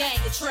 lips for the gang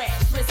of trash.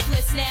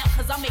 Riskless now,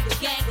 cause I make a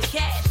gang of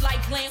cash.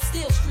 Like glam,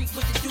 still street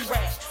with the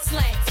do-rag.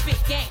 Slang,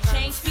 spit, gang,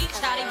 change speech,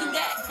 how they do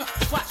that?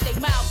 Watch they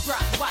mouths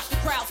drop, watch the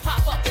crowds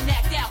pop up and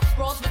act out.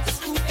 Brawls with the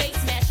screw face,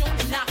 smash on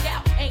and knock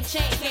out. Ain't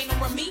chain, game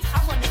over me, I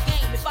run the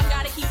game. If I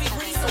gotta keep it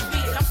gritty, so be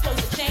it. I'm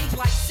supposed to change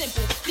like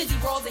simple. Dizzy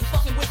rolls ain't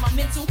fucking with my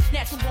mental.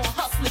 Natural born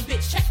hustling,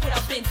 bitch, check what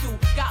I've been through.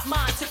 Got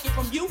mine, took it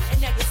from you,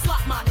 and now you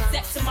slot mine.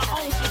 Except to my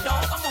own shit,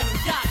 dog. I'm on the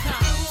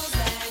 .com.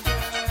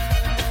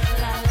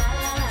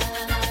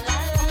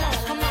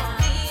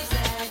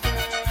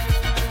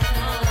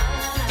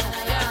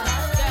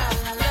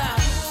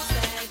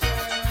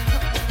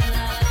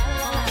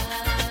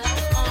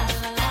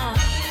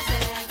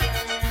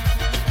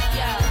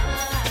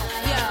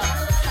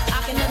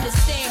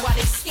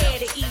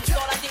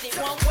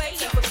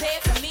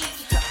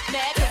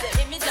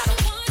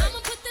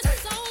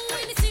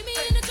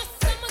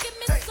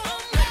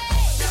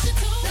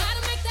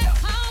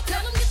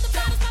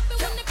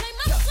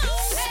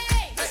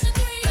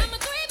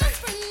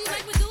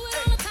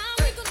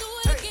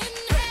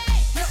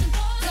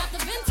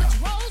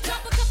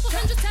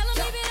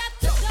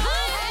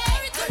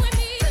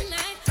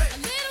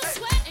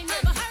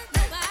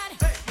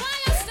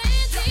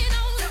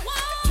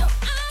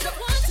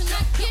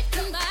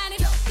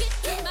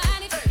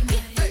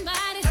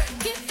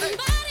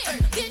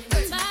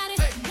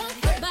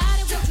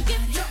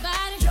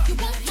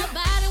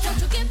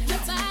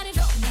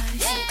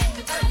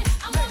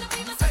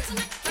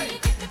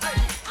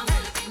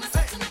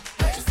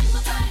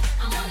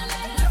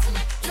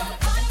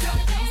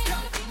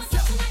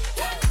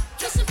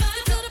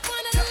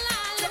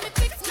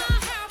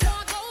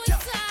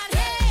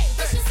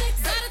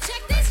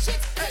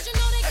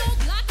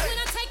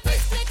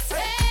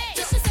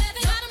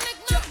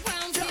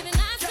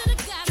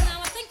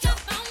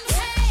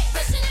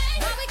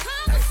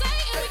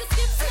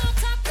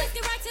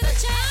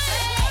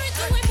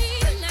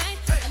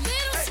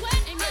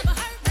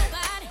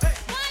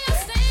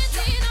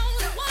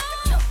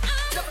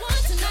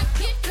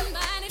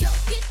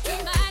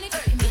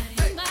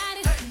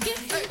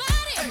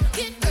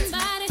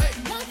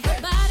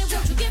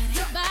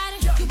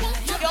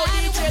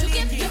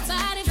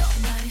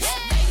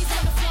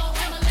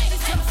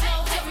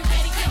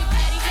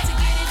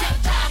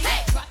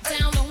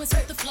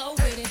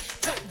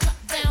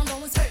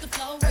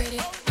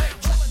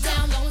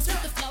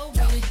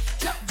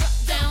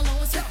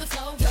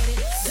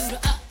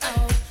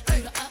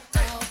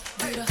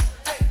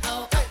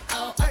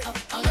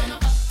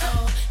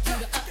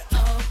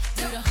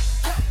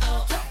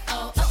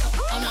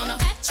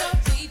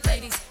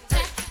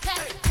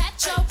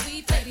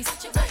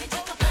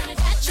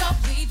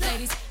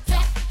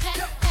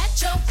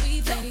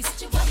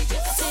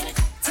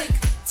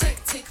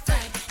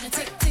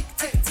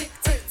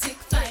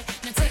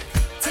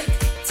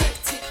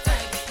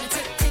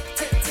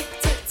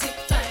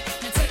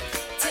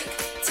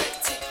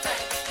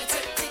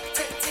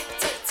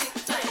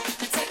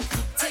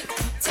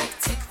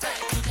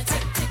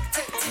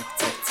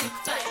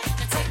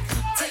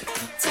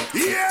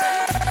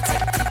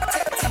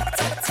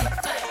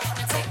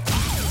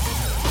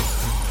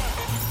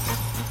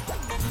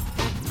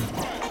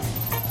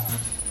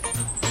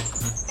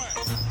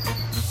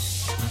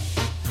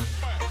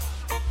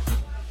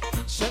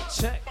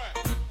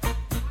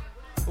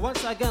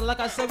 Once again,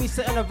 like I said, we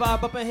setting a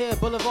vibe up in here.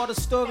 Boulevard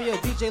Astoria,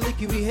 DJ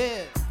Leaky, we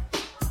here.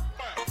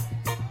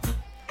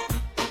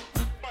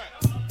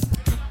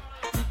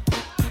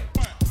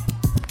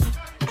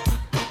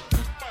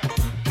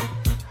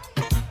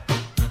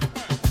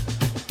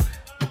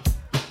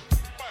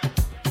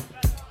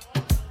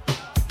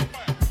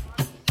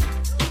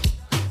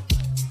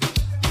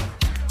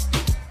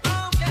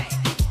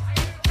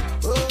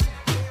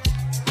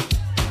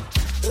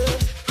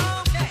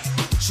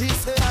 She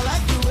said, I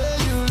like the way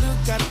you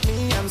look at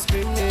me, I'm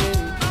screaming.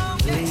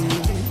 Baby.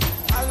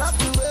 I love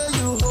the way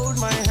you hold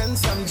my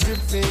hands, I'm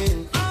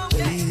dripping.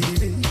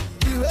 Baby.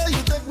 The way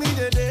you take me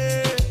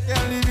today,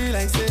 can't leave me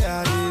like say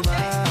I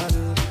demand.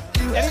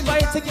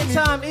 Everybody take your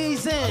time,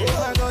 ease in. Oh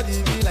my God,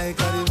 you be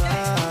like I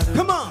demand.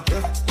 Come on.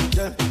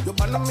 Yeah, you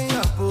burn me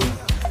up, oh.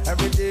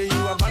 Every day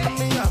you are burning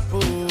me up,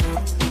 oh.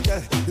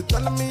 Yeah, you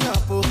turn me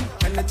up, oh.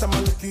 Anytime I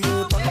look at you,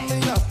 you turn me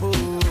up,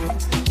 oh.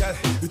 Yeah,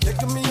 you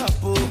taking me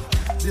up, oh.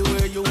 The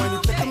way you when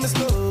you taking me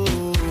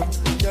slow,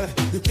 yeah,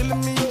 you killing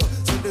me, oh.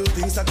 So the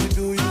things that you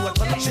do, you are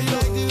telling me. She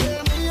like the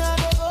way me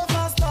and I go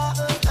faster.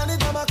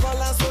 Anytime I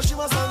call her, so she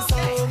must answer.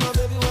 Oh my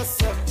baby,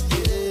 what's up,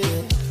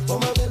 yeah. Oh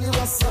my baby,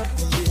 what's up,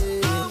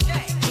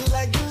 yeah. She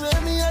like the way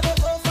me and I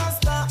go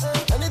faster.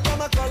 Anytime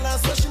I call her,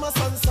 so she must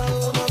answer.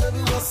 Oh my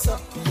baby, what's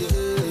up,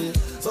 yeah.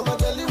 So my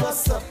girlie,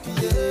 what's up,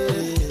 yeah.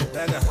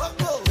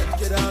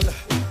 Take it down,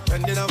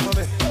 bend it down for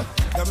me.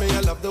 Tell me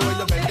I love the way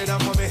you bend it down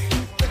for me.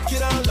 Take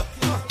it down.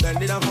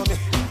 Bend it down for me.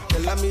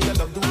 Tell me I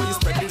love the way you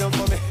spread it down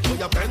for me. Oh,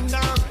 you bend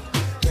down,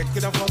 take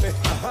it down for me.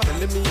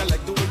 Telling me I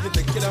like the way you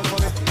take it down for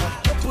me.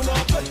 Open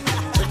up, take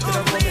it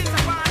down for me.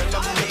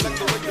 Tell me I like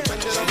the way you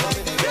bend it down for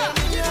me.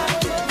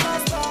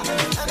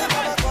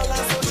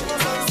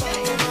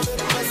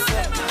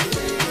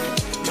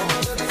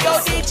 Yo,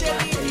 DJ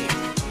Lady.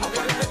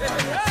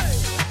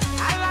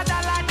 I la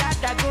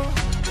go.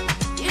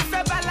 If a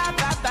bala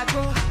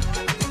go.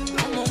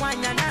 No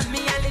one na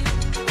me ali.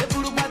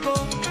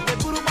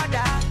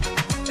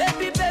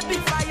 Baby,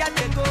 fire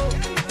they go.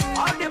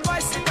 All the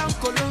boys sit down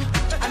colo,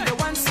 and they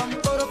want some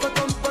toro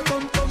tom.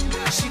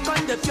 She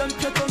con the pion.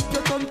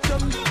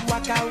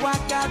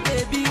 Waka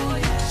baby,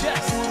 uru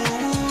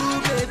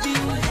baby,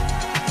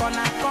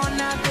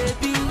 corner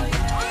baby.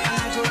 And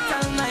I go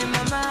tell my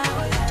mama,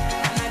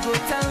 and I go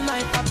tell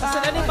my papa.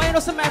 Said anybody know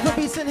some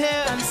Afrobeats in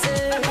here? And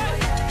say,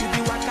 you be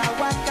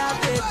waka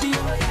baby,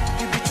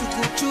 you be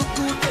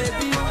chuku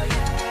baby,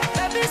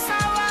 baby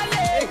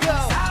sawale,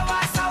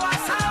 sawa.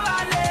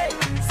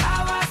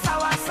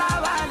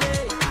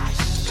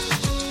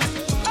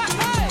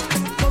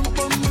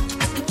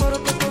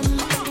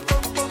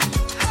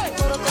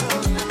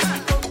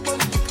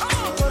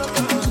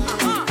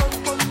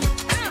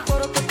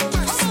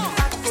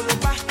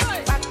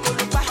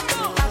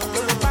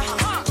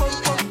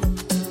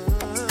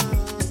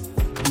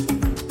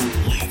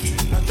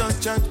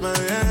 Charge my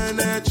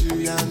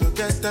energy, I no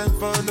get time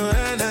for no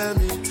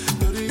enemy.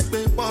 No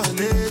replay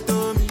to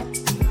me.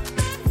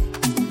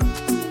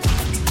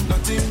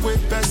 Nothing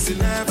with person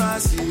never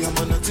see. I'm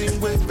on nothing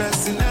with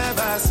person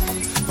never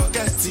see.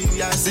 Forget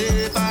it, I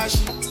say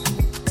bashi.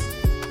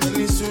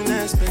 When it's soon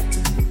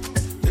expected,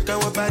 they can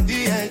walk by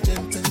the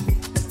agent.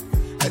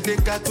 I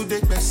take her to the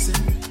person.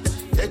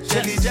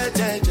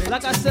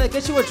 Like I said,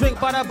 get you a drink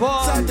by that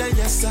bar.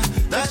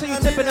 Make sure you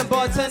tipping them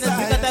bartenders.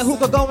 We got that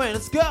hookah going.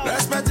 Let's go.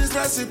 Respect is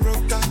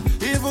reciprocal,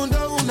 even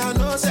though I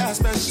know say I'm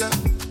special.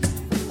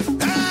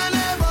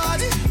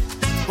 Anybody,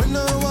 we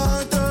no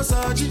want to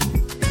search it.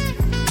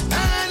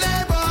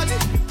 Anybody,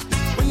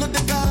 we no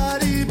the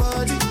carry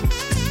body.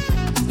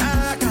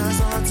 I can't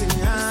something.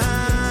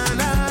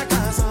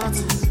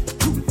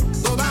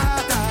 Go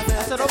back.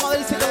 I said, all my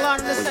ladies take a line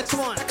in this next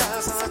one.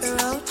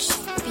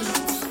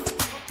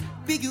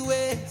 Big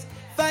ways,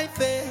 5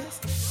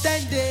 face,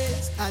 10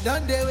 days. I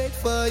don't dare wait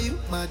for you,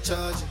 my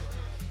charge.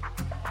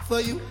 For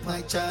you,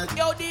 my charge.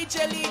 Yo,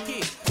 DJ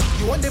Leaky.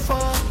 You want the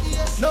phone?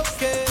 No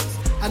case.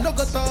 I no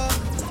go talk.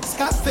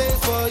 Scarface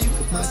for you,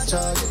 my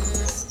charge.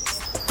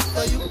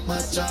 For you,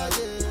 my charge.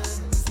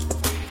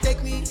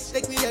 Take me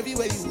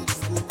everywhere you want to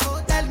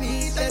go. Tell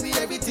me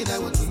everything I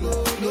want to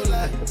know. No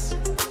lies.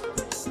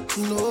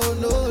 No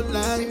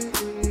lie.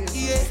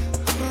 Yeah.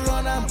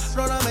 Run am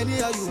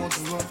anyhow you want to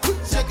run.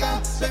 Check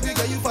out, baby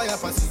girl, you fire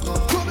fast, it's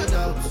gone.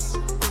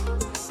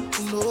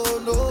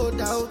 No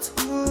doubt.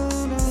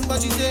 But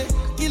you say,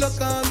 kilo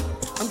come,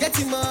 I'm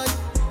getting money,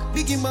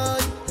 biggie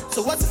money.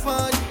 So what's the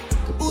fun?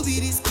 Who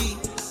be risky?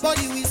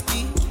 Body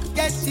whiskey,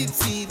 get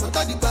tipsy, but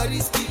all the bar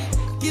risky.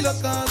 Kilo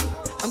come,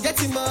 I'm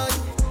getting money,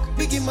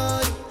 biggie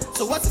money.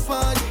 So what's the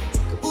fun?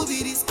 Who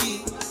be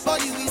risky?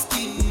 Body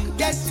whiskey,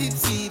 get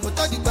tipsy, but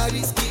all the bar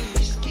risky.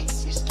 Whiskey,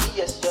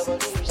 yes, your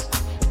body risky.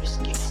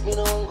 Me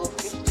no go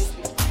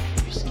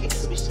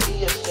 50-50. Whiskey,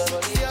 yes,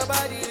 your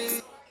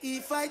body.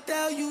 If I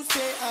tell you,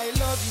 say I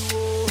love you,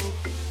 oh.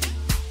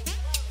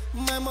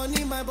 My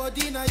money, my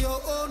body, now your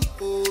own,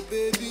 oh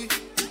baby.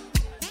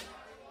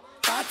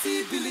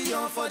 30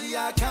 billion for the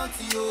account,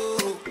 yo.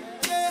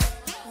 Yeah,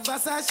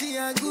 Versace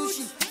and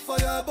Gucci for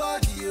your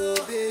body, oh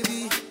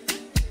baby.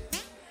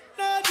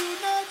 No do.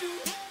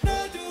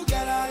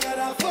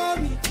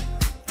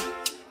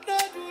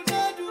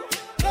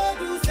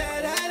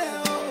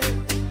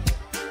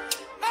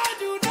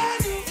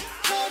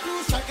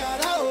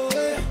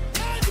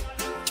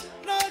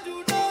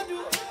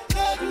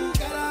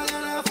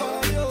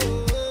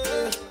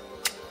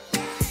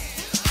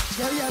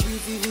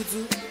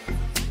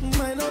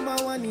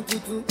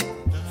 tutu.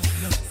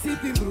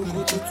 Sipping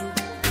bruku tutu.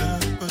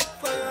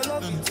 For your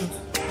love tutu.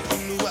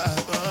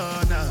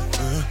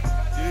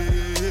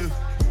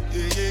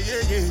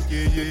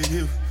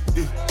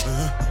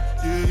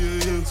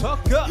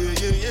 Talk up.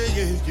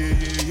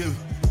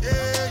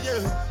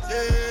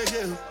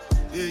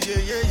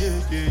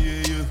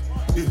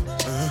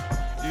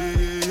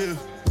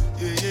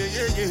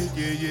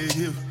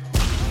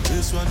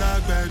 This one I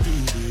gotta do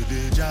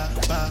the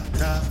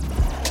jabata.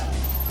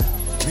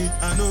 Me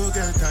I no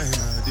get time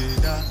I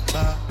did da.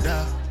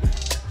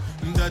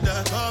 Dada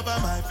cover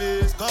my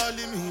face,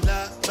 calling me la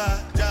ba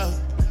da.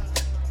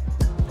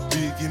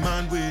 Biggie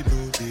man we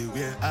know they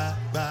wear a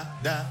ba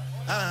da.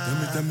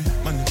 Tell me,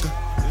 my nigga,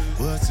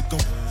 what's it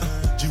gon'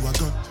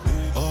 G-Wagon,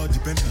 all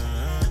depend.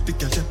 The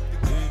cash,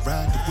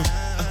 ride the whip.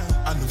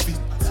 I no feet,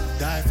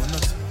 die for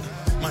nothing.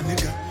 My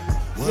nigga.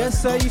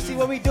 Yes, sir, you see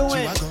what we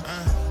doing?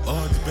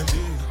 All depend.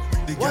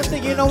 One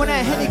thing you know when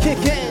that Henny kick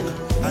in.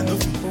 I know.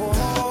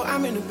 Oh,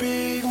 I'm in a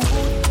big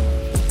mood.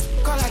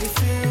 Call I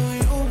feel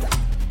you.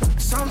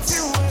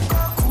 Something will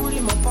go cool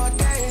in my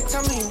body.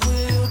 Tell me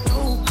will do.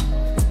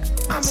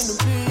 I'm in a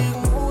big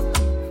mood.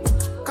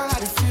 Call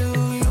I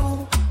feel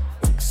you.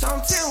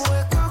 Something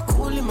will go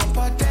cool in my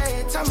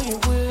body. Tell me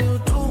will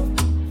do.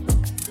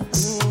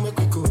 Make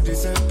we go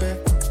December.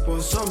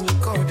 But some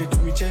liquor they do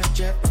me check.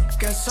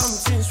 Get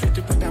something sweet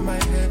to put on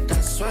my head.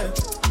 That's why.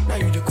 Now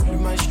you the cool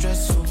my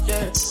stress. So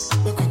yeah.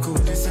 Make we go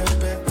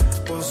December.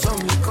 But some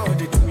liquor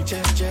they do me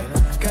check.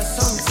 Get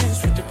something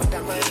sweet to put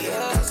on my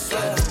head. That's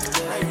why.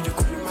 Now you the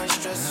cool my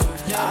stress. So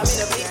yeah. I'm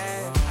in a big.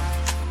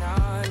 I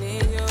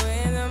need you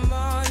in the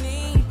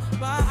morning,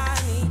 but I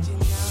need you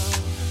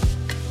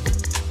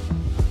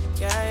now.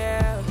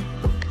 Yeah.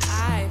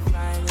 I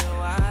find you,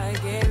 I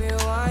give you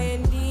all you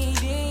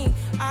need.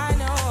 I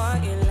know what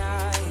you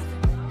like.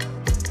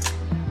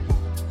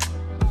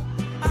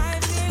 I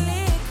feel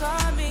it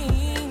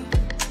coming.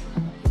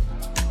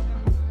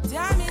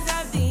 Time is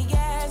of the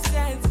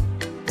essence.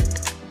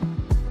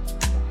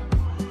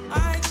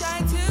 I try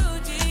to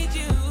teach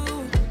you,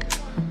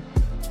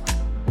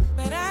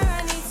 but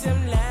I need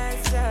some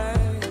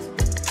lessons.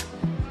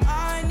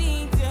 I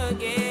need to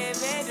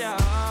give it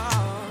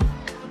all.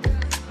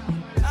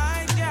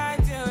 I try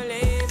to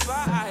live,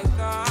 but I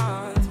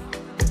can't.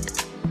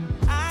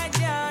 I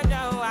don't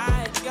know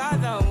why you're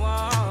the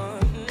one.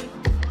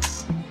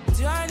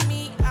 Turn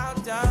me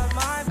out of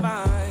my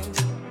mind.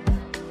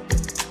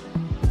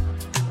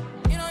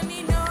 You don't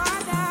need no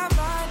other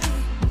body.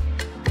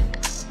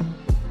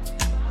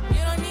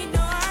 You don't need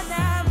no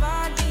other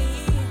body.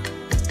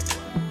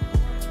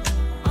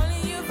 Only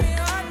you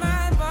feel on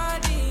my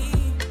body.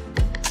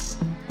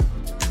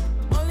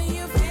 Only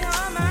you feel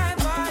on my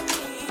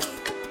body.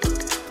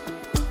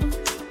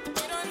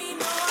 You don't need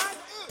no other.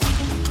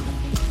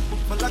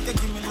 But like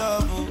give me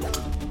love, oh.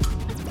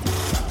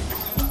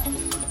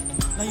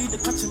 Now you the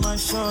catch my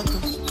shot, oh.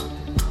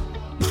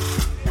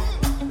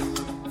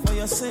 For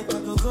your sake, I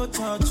go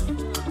touch you.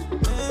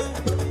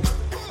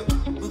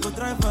 We go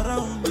drive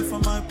around me for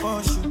my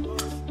Porsche.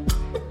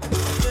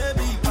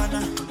 Baby,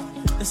 pana,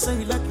 they say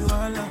you like you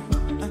all.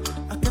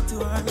 I get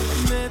you all.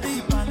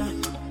 Baby, pana,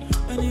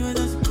 anywhere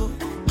that you go,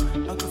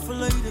 I can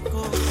follow you to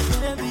go.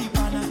 Baby,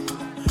 pana,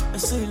 they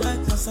say you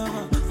like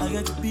cassava. I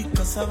get to big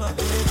cassava.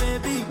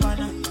 Baby,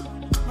 pana,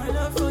 my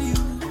love for you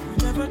will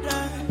never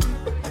die.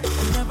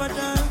 Will never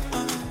die.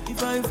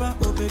 If I ever,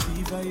 oh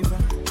baby, if I ever,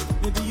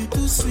 baby you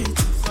too sweet,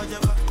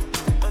 forever.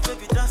 My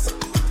baby dancing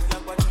to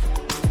your body.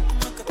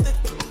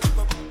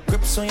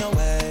 Grips on your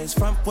ways,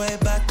 front way,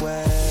 back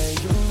way.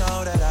 You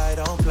know that I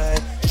don't play.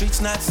 Streets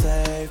not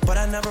safe, but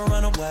I never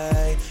run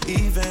away,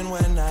 even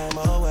when I'm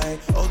away.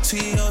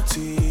 OT,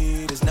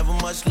 OT, there's never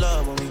much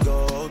love when we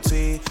go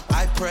OT.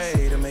 I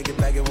pray to make it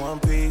back in one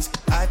piece.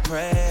 I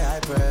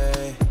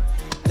pray.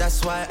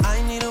 That's why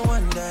I need a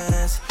one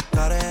dance.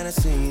 Got a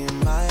Hennessy in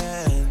my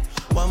hand.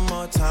 One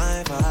more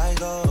time before I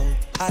go.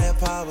 Higher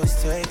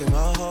powers taking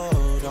a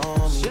hold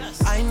on me.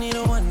 I need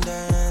a one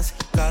dance.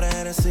 Got a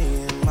Hennessy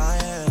in my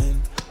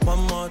hand.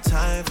 One more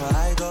time before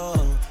I go.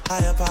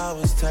 Higher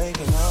powers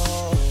taking a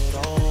hold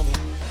on me.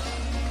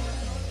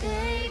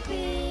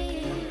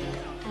 Baby,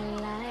 I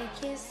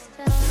like your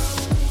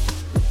style.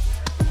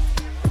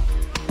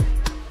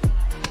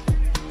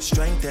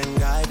 Strength and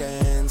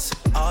guidance,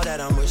 all that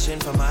I'm wishing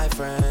for my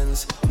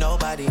friends.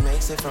 Nobody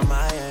makes it from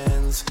my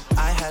ends.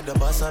 I had to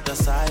bust up the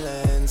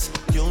silence.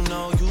 You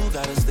know you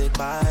gotta stick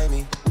by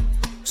me.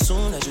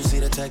 Soon as you see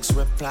the text,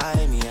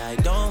 reply me. I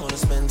don't wanna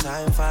spend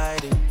time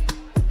fighting.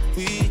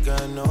 We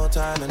got no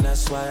time and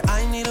that's why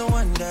I need a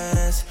one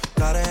dance.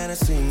 Got a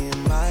Hennessy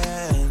in my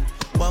hand.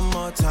 One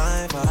more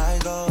time before I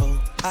go.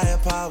 Higher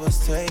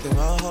powers taking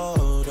a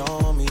hold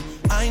on me.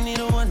 I need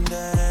a one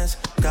dance.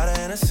 Got a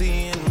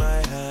Hennessy in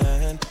my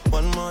hand.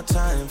 One more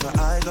time before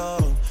I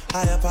go.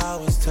 Higher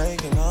powers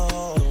taking a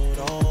hold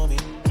on me.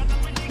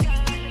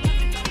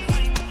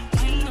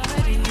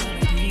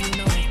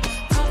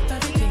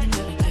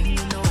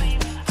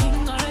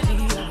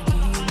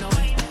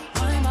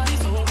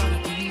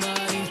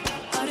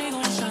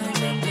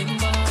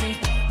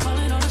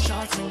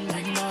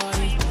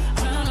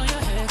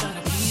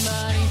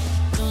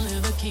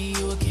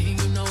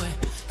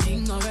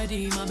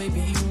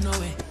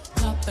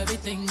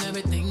 everything,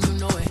 you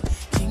know it.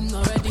 King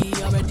already,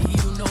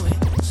 you know it.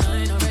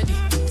 Shine already,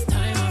 it's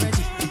time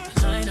already.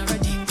 The line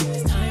already,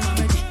 it's time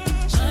already.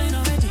 Shine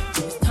already,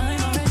 it's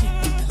time already.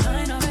 The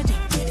line already,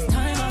 it's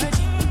time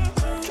already.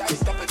 Try to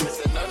stop it, me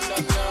say no, no,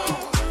 no.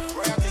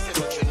 Royalty say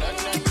don't you, no,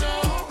 no, no.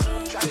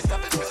 Try to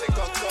stop it, me say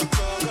go, go,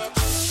 go, go.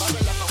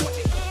 Babylon, what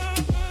it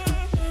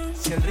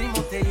Si el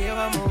ritmo te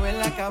lleva a mover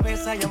la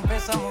cabeza, ya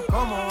empezamos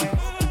como es.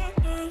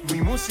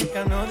 Mi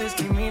música no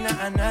discrimina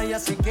a nadie,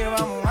 así que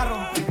vamos a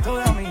romper.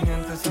 Toda mi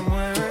gente se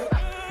mueve,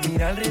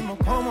 mira el ritmo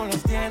como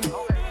los tiene.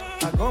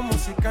 Hago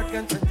música que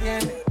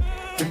entretiene.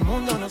 El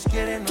mundo nos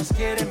quiere,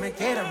 me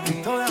quiere a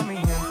mí. Toda mi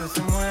gente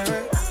se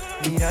mueve,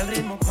 mira el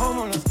ritmo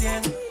como los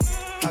tiene.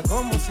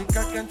 Hago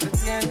música que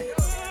entretiene.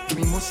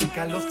 Mi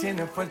música los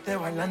tiene fuerte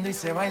bailando y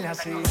se baila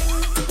así.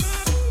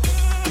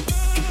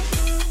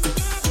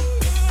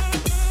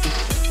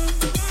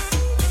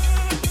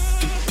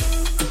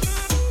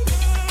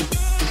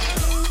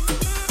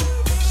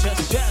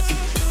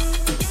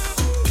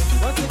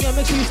 Once again,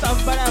 make sure you stop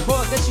by that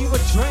bar, get you a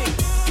drink.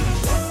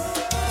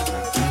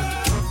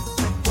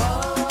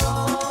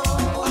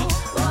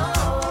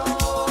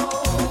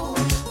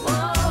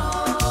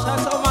 Shout out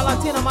to all my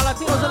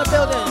Latinos in the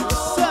building.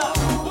 What's up?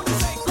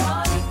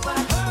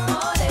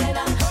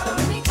 Morena,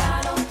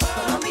 dominicano,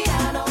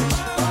 colombiano,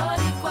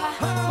 boricua,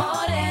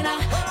 morena,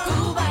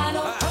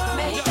 cubano,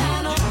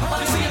 mexicano.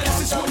 See, this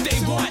is what they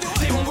want.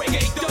 They want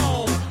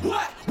reggaeton.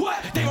 What?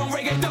 They want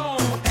reggaeton.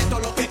 Esto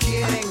es lo que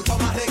quieren,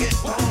 toma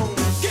reggaetón.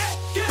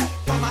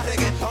 Toma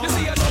reggaetón. You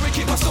see, I know we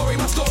keep my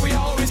story. I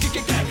always kick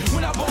it back.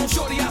 When I bone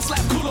shorty, I slap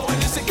culo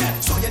and this again.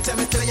 Soy el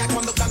tema estrella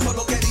cuando canto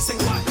lo que dicen.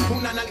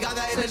 Una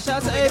nalgada en el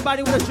Shout out to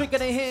everybody with a drink in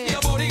their hand. Yeah,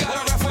 booty got a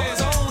rap for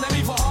his own. Let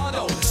me for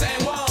Ardo, San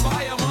Juan,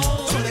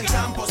 Bayamón. Soy del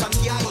campo,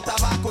 Santiago,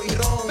 tabaco y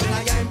ron.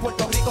 Allá en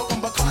Puerto Rico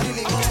con Bacardi y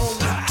limón.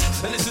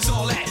 And this is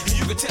all that.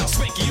 You can tell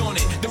Spanky on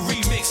it. The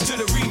remix to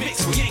the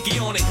remix with Yankee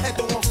on it.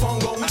 Esto es un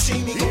fongo, un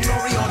chimi con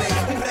Nori on it.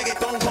 Un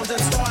reggaetón con Zen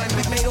Star and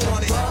Big Mato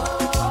on it.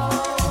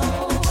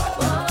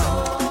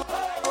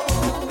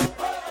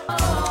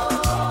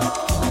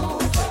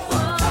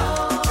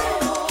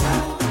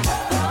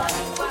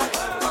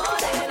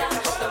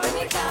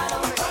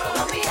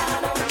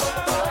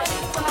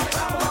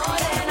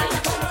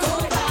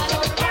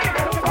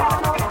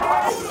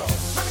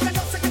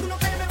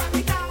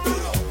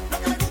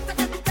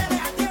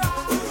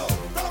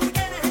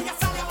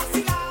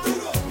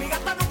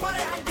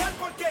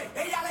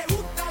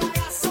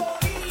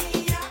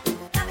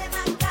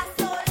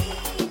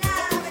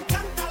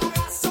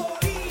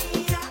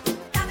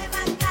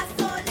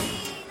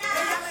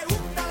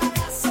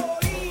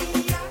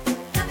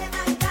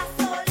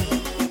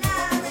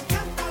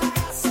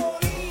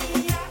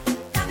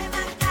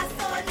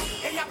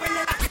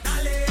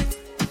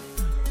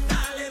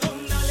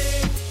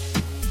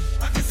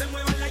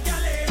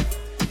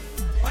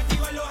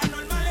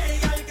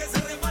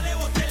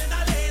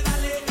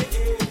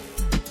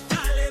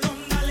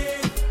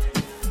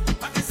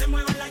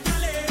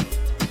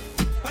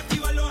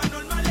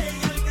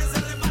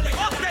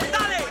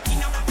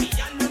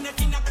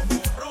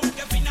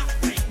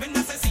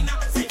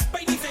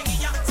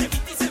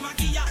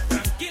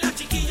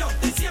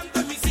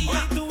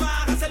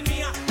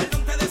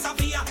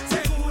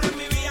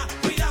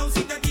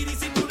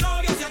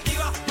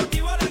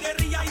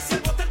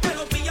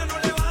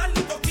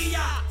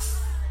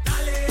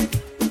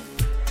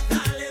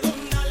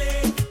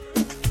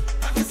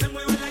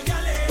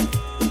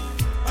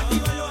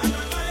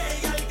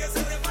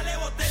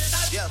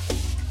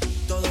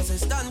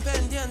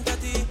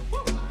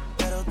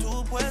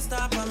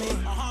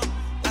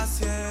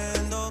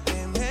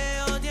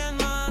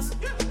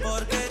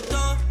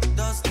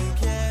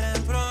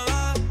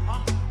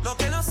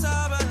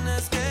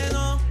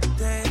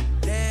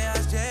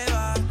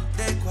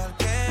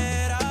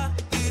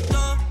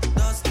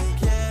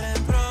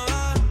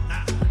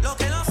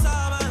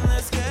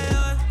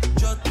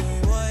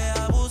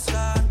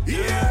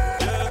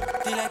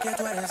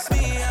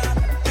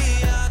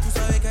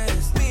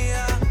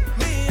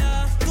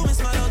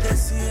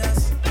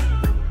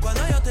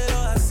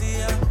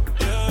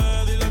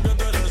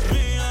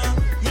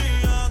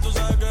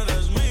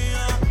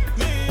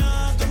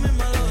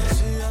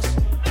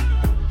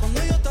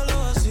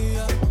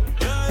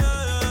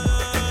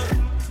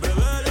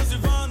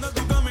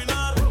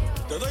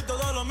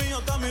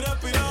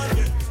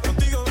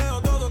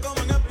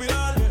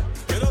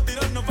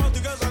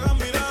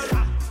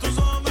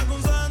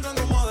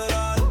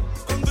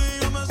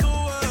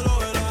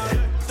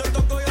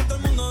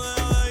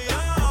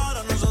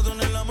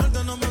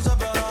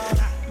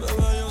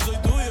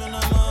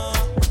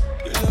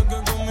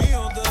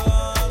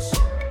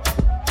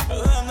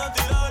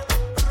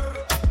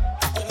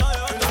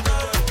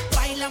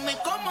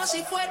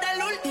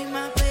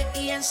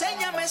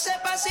 enséñame ese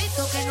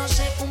pasito que no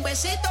sé, un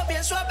besito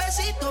bien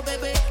suavecito,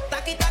 bebé.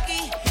 Taqui,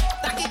 taqui,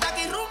 taqui,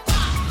 taqui, rumba.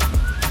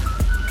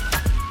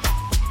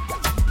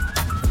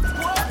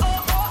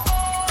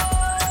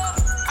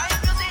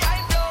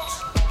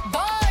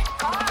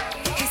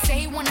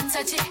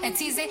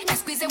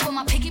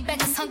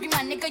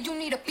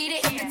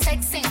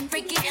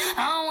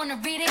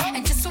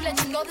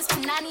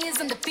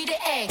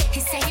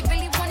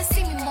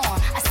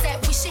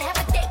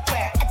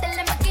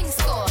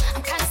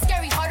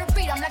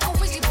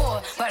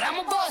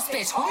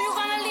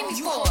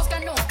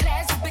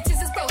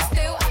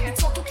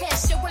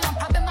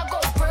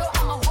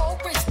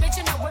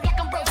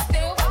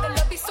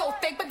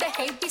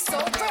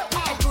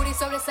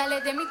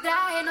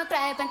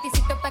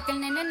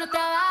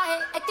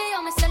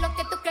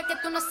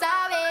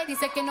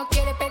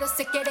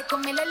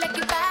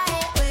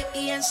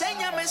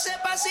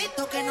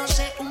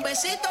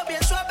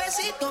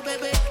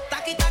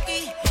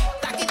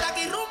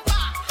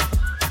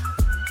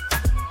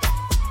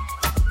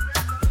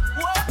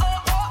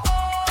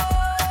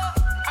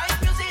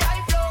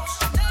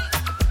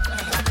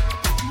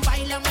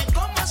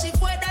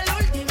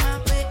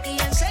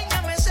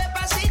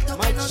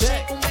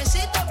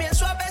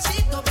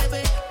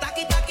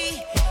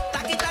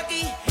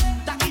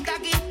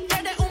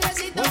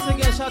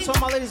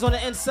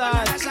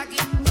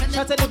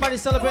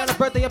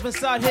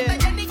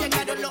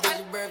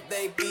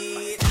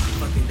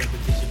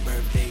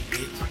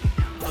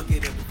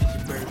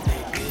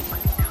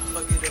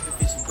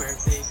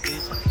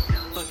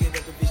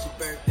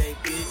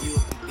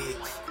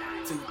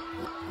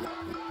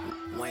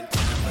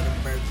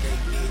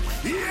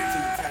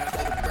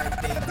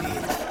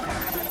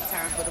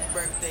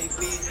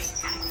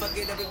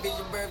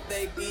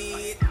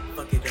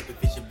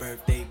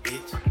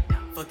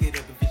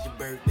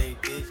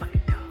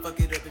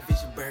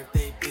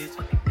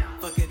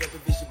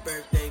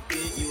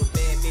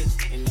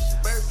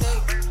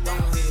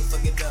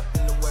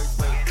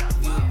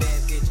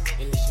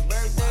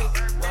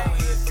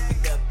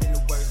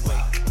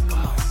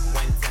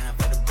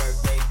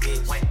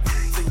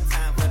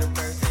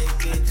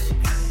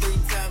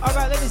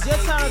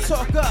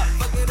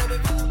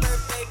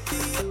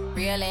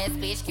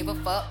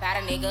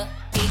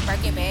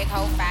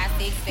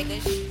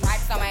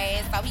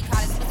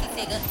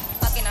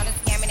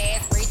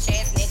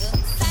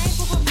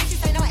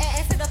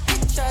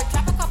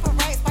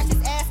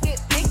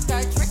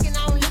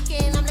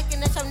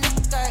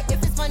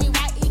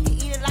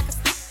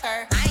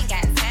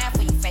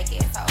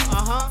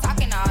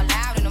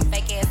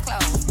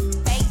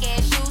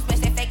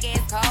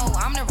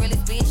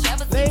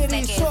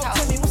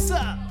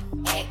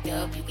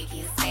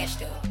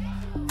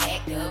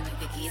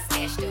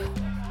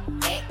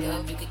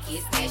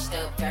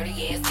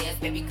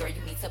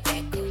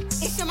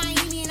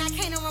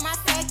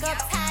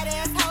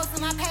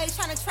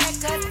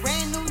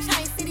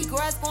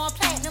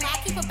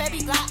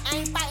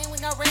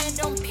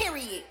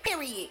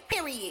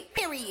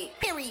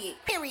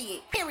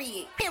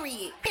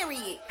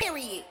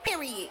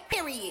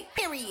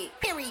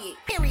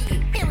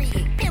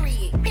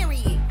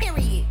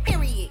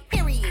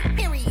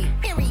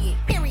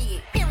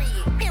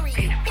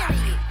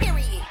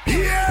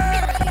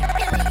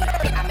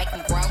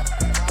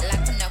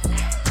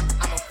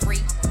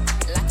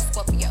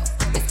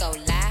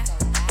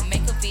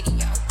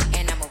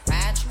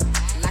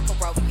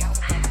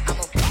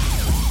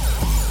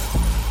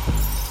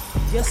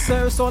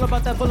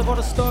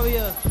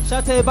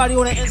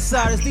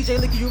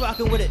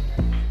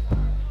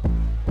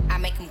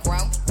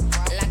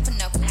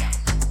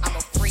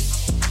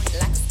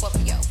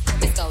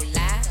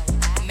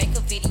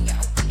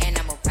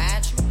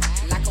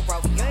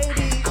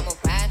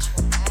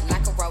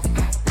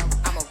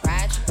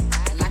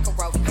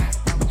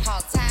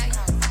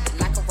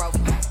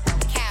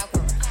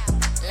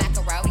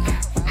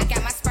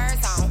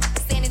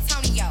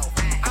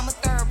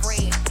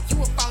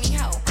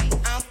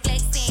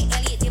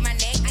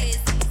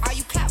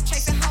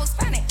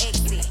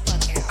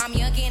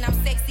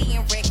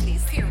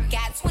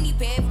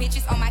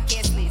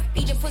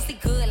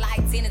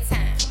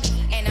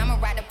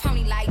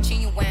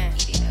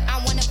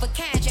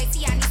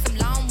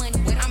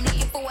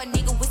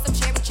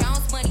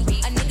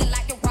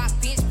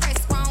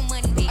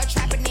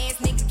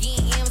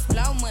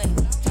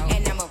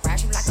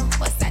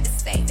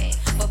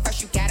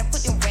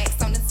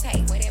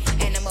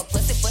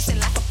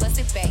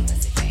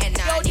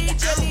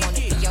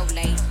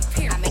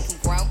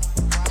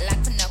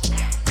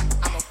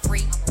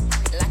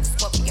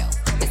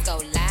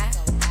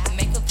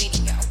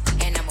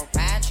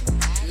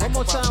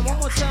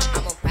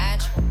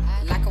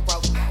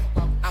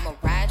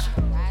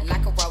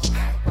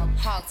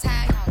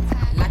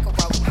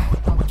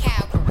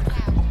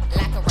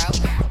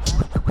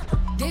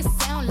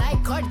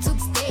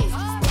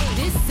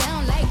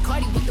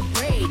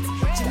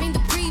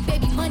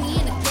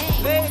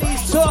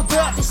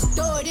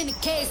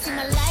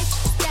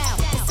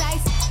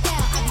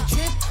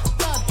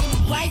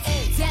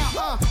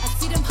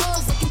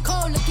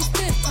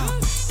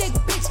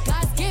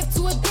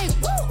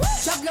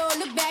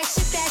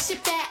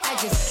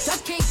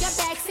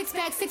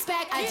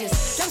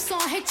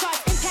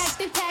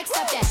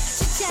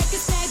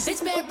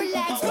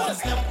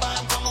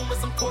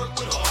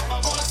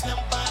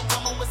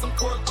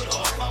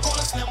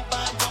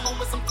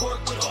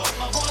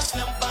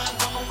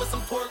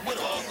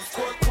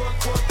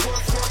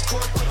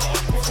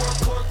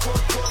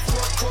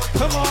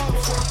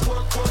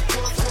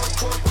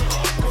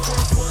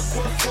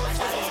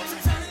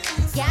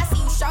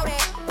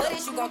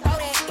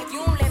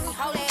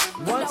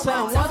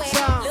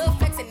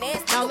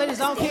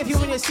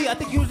 see, I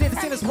think you need to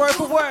sing this word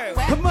for word.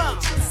 Come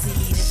on.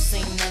 See, this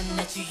ain't nothing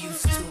that you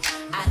used to.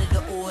 Out of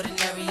the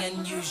ordinary,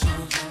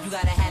 unusual. You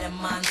gotta have a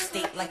mind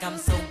state like I'm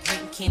so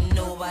great. Can't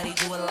nobody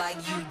do it like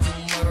you do.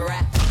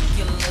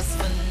 Miraculous,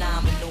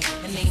 phenomenal.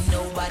 And ain't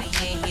nobody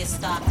in here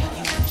stopping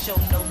you. Show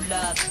no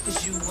love,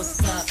 cause you was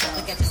up.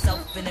 Look at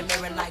yourself in the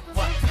mirror like,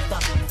 what the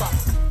fuck?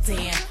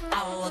 Damn,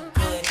 I look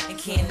good. And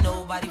can't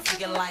nobody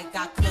figure like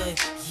I could.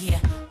 Yeah,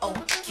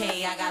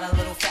 okay, I got a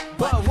little fat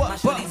butt. My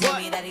shorty told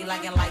me that he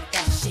liking like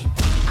that shit.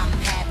 I'm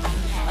happy,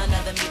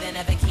 another me that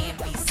never can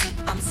be. See,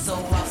 I'm so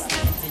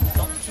outstanding.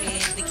 Don't care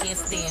if they can't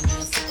stand me.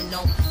 I'm sitting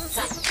on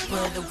top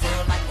of the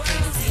world like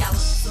crazy. I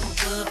look too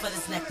good for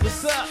this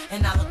necklace.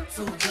 And I look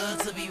too good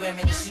to be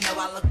wearing this. You know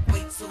I look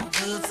way too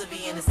good to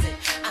be innocent.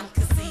 I'm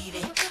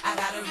conceited, I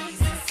got a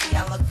reason. See,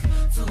 I look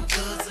too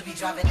good to be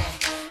driving that.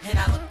 And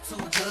I look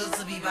too good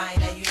to be buying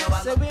that. You know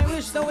I look way too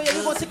good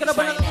to be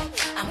trying that.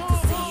 I'm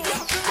conceited,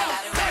 I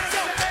got a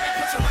reason.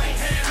 Put your right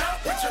hand up,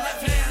 put your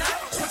left hand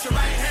up. Put your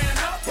right hand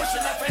up, put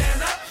your left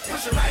hand up.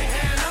 Put your right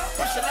hand up,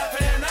 put your left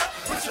hand up.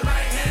 Put your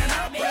right hand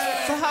up.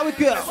 So how we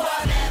go?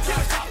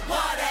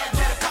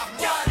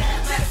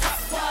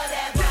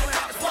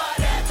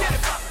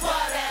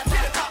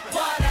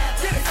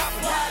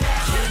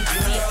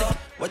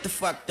 What the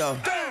fuck though?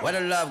 Where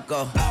the love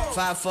go?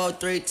 5, 4,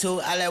 3,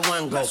 2, I let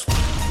one go.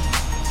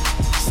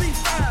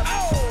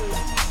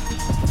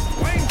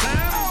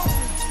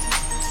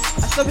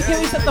 So we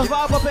can set the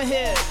vibe up in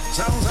here.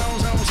 Zone.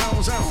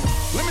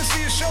 Let me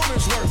see your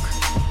shoulders work.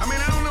 I mean,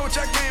 I don't know what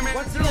y'all came in.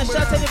 Once again, shout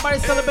out to anybody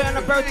celebrating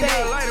a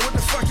birthday. What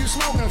the fuck you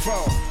smoking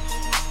for?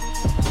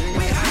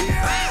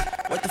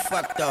 What the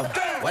fuck though?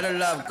 Where the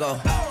love go?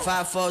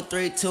 5, 4,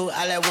 3, 2,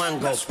 I let one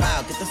go.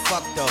 Wow, get the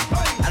fuck though.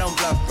 I don't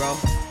bluff, bro.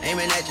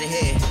 Aiming at your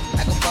head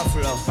like a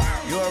buffalo.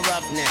 You a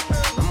roughneck,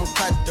 I'm a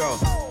cutthroat.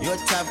 You a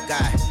tough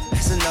guy.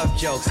 That's enough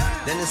jokes.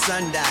 Then the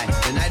sun died.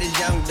 The night is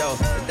young though.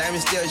 The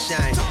diamond still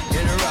shine.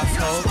 In a rough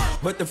hole.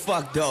 What the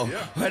fuck though?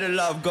 Where the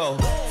love go?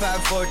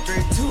 5, 4, 3,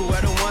 2,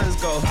 where the ones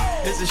go?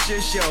 It's a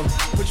shit show.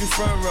 Put you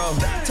front row.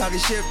 Talking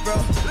shit, bro.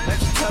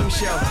 Let your tongue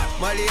show.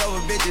 Money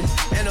over bitches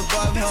and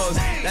above hoes.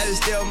 That is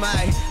still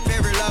my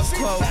favorite love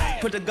quote.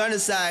 Put the gun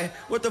aside.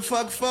 What the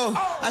fuck for?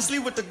 I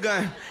sleep with the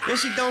gun. And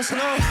she don't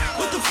snow.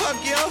 What the fuck,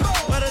 yo?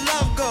 Where the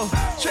love go?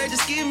 Trade the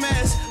ski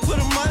mask for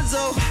the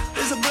muzzle.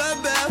 It's a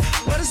bloodbath.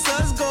 Where the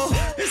suns go?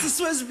 It's a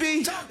Swiss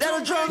beat.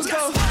 That'll drums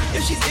go.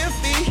 If she's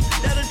iffy,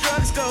 that'll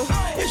drugs go.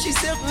 If she's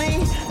simply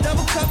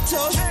double cup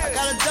toast, I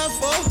got a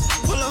duffel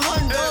full of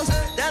hundos.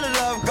 That'll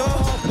love go.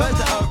 Where's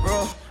the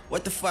uproar?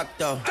 What the fuck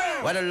though?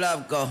 Where the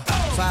love go?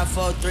 5,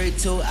 4, 3,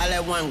 2, I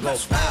let one go.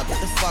 Wow, what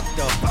the fuck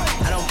though?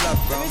 I don't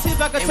bluff, bro. Let me see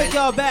if I can take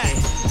y'all back.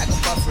 I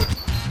can buffer.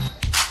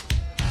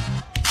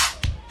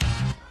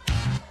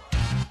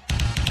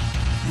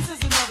 This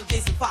is another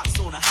Jason Fox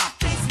on a hot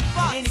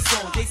song. Any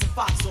song, Jason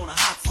Fox on a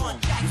hot song.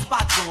 You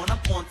spot on, I'm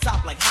on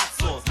top like hot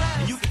sauce.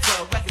 And you can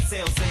tell record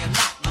sales say I'm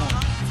not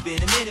wrong. It's been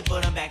a minute,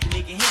 but I'm back to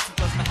making hits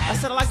because my ass.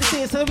 I said I like to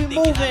see it, so we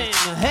moving.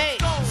 Hey.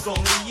 So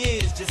many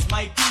years just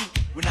might be.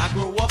 When I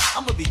grow up,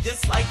 I'ma be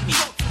just like me.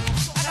 I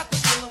got the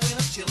feeling when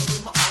I'm chilling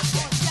with my arms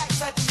jack. The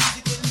type of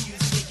music when the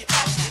music make it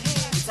all happy.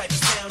 The type of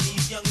sound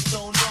these youngins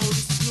don't know.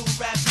 This is new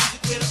rap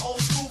music where the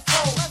old school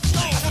flow.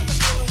 I got the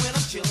feeling when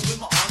I'm chilling with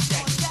my arms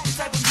jack. The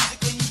type of music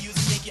when you use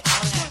it make it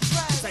all happy.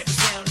 The type of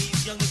sound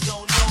these youngins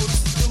don't know.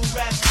 This is new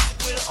rap music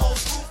where the old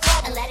school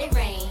flow. I let it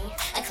rain,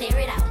 I clear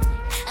it out.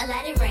 I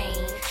let it rain,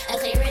 I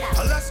clear it out.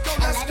 Let's go.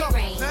 I let it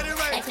rain,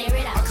 I clear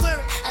it out.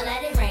 I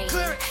let it rain,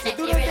 I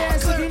clear it out.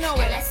 Now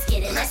let's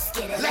get it, let's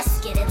get it, let's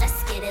get it,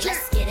 let's get it,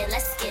 let's get it,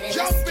 let's get it,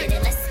 let's get it,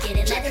 let's get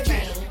it. Let it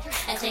rain,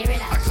 I clear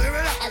it out.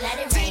 I let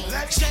it rain,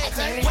 I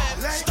clear it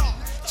out.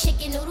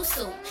 Chicken noodle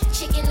soup,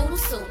 chicken noodle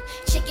soup,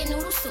 chicken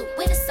noodle soup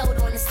with a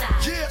soda on the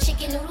side.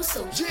 Chicken noodle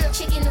soup,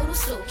 chicken noodle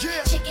soup,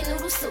 chicken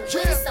noodle soup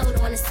with a soda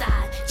on the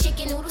side.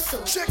 Chicken noodle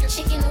soup,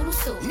 chicken noodle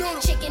soup,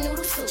 chicken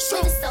noodle soup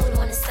with a soda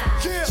on the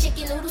side.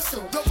 Chicken noodle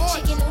soup,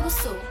 chicken noodle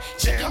soup,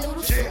 chicken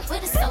noodle soup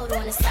with a soda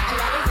on the side. I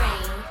let it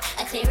rain,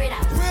 I clear it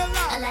out.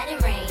 I let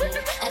it rain,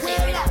 I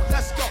clear it out.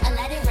 I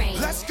let it rain,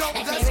 I clear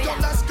it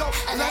out.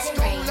 I let it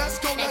rain, I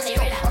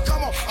clear it out.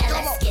 And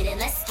let's get it,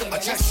 let's get it,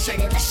 let's get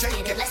it, let's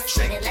get it, let's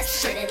get it,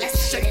 let's get it.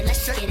 Let's get it,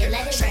 let's get it,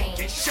 let it rain,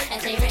 I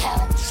clear it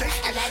out.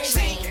 I let it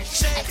rain,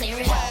 I clear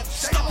it out.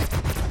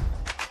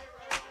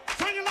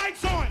 Turn your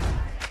lights on.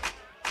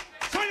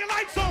 Turn your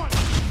lights on.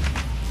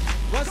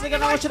 Once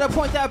again, I want you to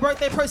point that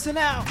birthday person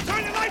out.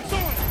 Turn your lights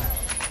on.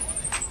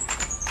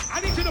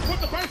 I need you to put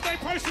the birthday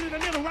person in the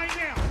middle right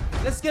now.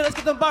 Let's get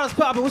them bottles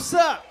popping. What's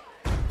up?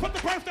 Put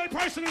the birthday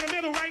person in the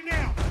middle right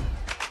now.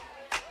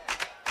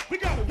 We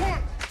go 1,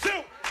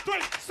 2,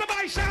 3.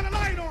 Somebody shine a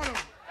light on him.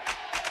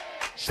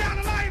 Shine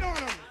a light on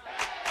him.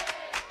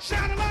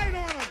 Shine a light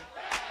on him.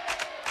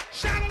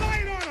 Shine a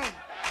light on him.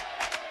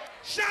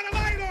 Shine a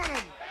light on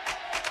him.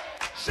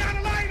 Shine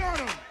a light on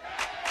him.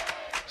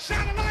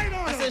 Shine a light on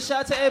him. I said shout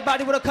out to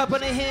everybody with a cup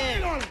in their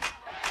hand.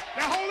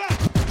 Now hold up.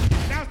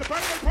 Now's the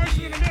birthday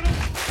person in the middle.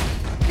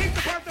 Keep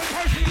the birthday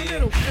person in the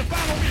middle and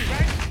follow me,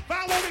 right?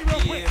 Follow me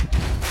real quick.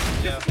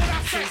 This is what I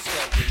say.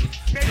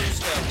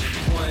 Two-step with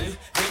me. One,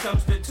 here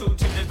comes the 2 to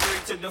the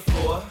 3 to the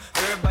 4.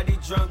 Everybody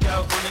drunk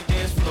out on the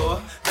dance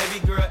floor. Baby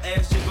girl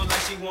ass jiggle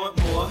like she want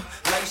more.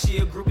 Like she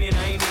a groupie and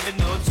I ain't even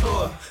no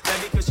tour.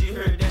 Maybe cause she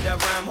heard that I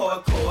rhyme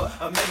hardcore.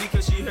 Or maybe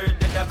cause she heard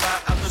that I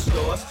buy out the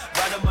stores.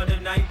 Bottom of the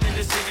ninth in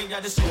the city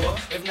got the score.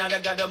 If not, I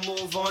gotta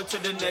move on to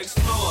the next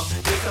floor.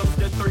 Here comes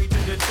the 3 to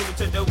the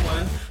 2 to the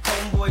 1.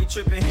 Homeboy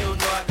tripping, he don't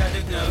know I got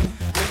the gun.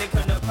 When it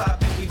come to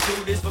poppin', we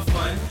do this for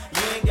fun.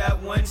 You ain't got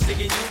one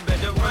sticking, you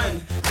better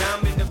run. Now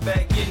I'm in the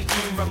back getting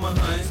from my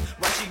huns.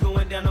 While she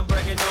going down, I'm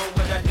bragging on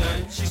what I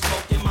done. She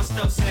smoking my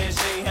stuff, saying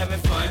she ain't having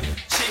fun.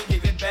 She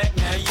give it back,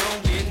 now you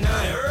don't get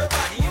none.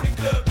 Everybody in the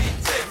club get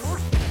tips.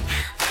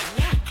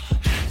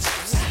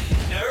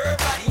 Now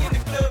everybody in the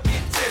club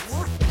get tips.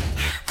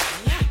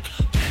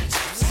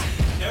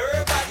 Now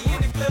everybody in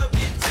the club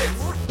get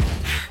tips.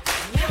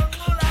 Now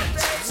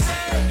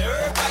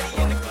everybody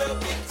in the club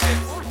get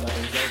tips.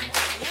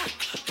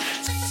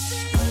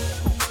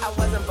 I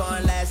wasn't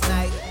born last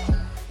night.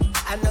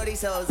 I know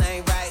these hoes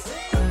ain't right.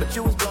 But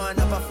you was blowing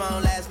up her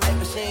phone last night.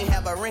 But she ain't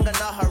have a ring or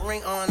not her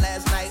ring on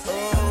last night.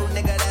 Ooh,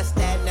 nigga, that's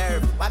that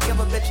nerve. Why give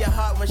a bitch your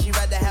heart when she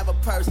rather have a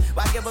purse?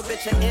 Why give a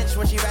bitch an inch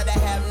when she rather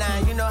have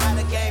 9? You know how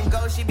the game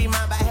goes, she be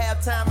mine by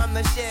halftime. I'm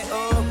the shit,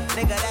 ooh,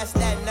 nigga, that's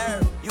that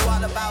nerve. You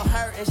all about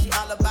her and she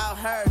all about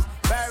hers.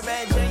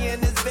 Birdman Jr.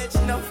 and this bitch,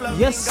 no flow.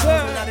 Yes,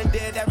 sir.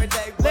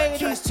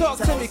 Ladies, talk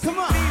to me, come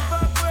on.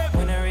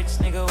 When a rich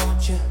nigga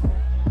want you.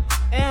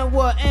 And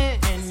what?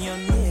 And your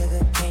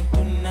nigga can't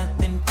do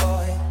nothing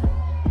for you.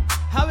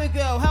 How we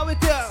go? How we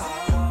go?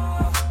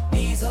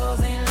 These hoes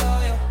ain't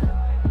loyal.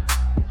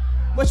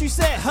 What you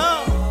said,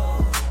 huh?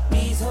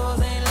 These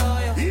hoes ain't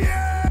loyal.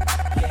 Yeah.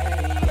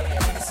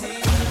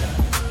 See,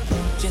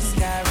 just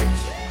got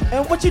rich.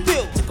 And what you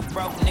do? Took a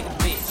broke nigga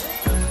bitch.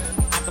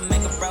 I can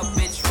make a broke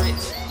bitch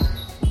rich.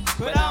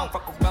 But I don't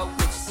fuck with broke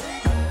bitches.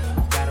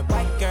 Got a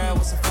white girl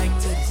with some fake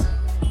titties.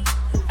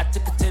 I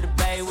took her to the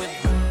bay with me.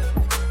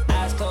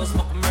 Eyes closed,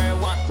 smoking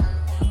marijuana.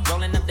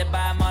 Rolling up that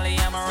by Molly,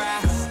 I'm a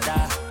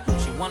rasta.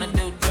 She wanna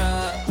do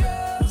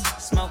drugs,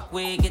 smoke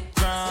weed, get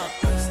drunk.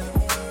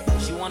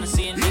 She wanna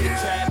see a nigga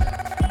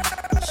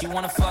trap. She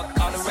wanna fuck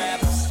all the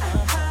rappers.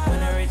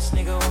 When a rich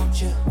nigga want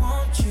you,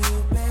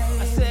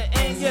 babe. I said,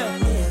 and yeah.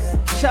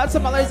 Shout out to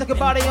my ladies that can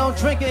buy their own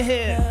drink in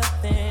here.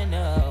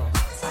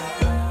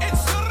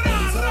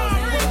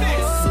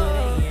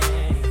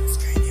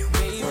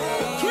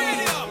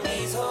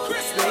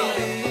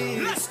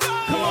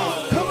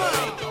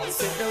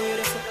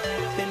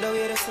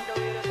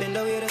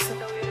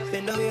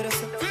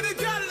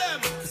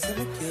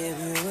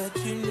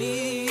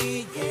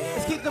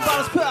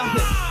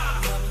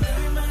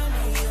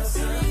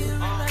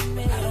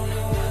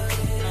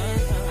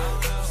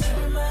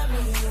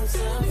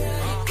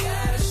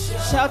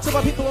 Shout out to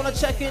my people on the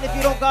check-in. If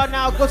you don't got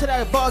now, go to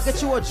that bar,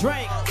 get you a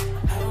drink.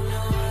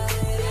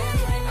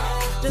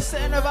 Just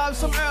setting the vibe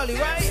some early,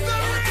 right?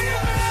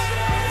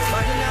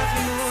 Nobody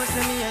nothing know,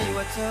 say me and you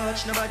a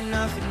touch. Nobody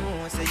nothing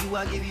know, say you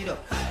a give it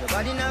up.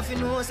 Nobody nothing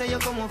know, say you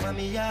come over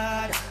me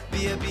yard.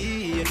 Baby,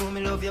 you know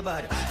me love your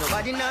body.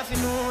 Nobody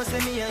nothing know, say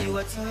me and you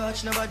a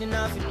touch. Nobody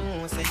nothing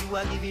know, say you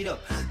a give it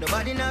up.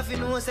 Nobody nothing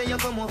know, say you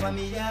come over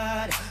me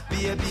yard.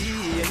 Baby,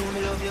 you know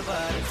me love your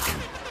body.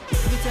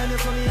 Every time you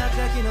come, you act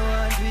like you know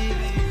what to do.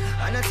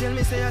 And I tell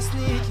me, say you a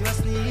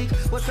sneak.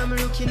 What I'm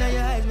looking at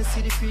your eyes, me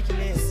see the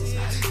freakiness.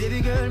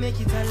 Baby girl, make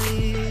it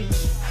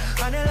unleash.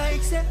 And I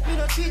like say, me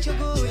no treat you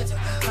good.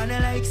 And I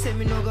like say,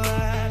 me no go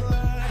hard.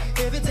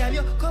 Every time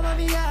you come on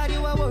me yard,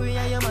 you a worry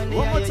and your man.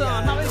 One more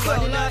time, how we go?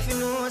 Nobody nothing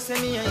know, say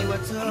me and you a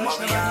touch.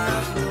 Nobody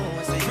nothing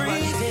know, say you a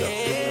give it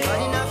up.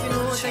 Nobody nothing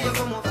know, say you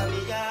come over me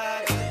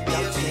yard.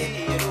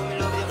 Baby, you know me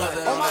love your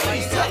body. Oh my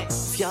God.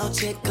 If your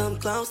chick come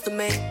close to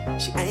me,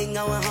 she ain't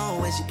going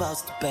home when she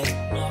supposed to pay.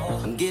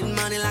 I'm getting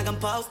money like I'm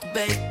supposed to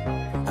pay.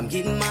 I'm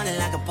getting money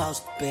like I'm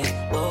supposed to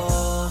pay.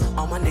 Oh,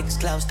 all my niggas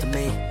close to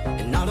me,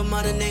 and all the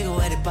mother niggas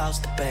where they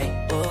supposed to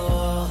pay.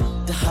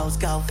 Oh, the hoes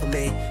go for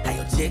me. How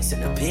your chicks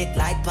in the pit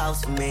like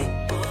post for me.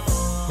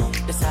 Oh,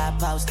 that's how I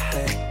supposed to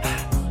pay.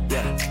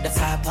 Yeah, that's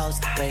how I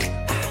supposed to pay.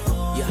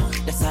 Yeah,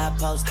 that's how I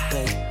supposed to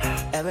pay.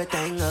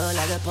 Everything look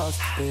like it's supposed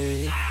to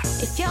be.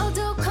 If your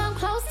dude come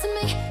close to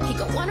me, he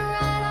gon' wanna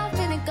ride off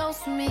and it goes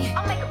for me.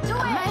 I'll make him do it.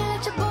 I might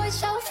let your boy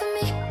show for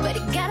me, but he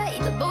gotta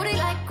eat the booty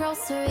like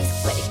groceries.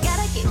 But he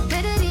gotta get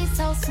rid of these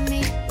hoes for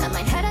me. I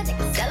might have that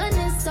nigga selling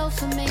his soul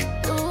for me.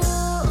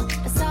 Ooh,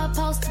 that's how it's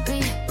supposed to be.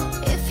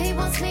 If he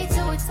wants me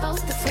to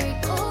expose the freak.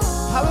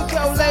 Ooh, how we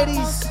go, ladies?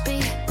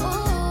 Ooh,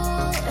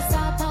 that's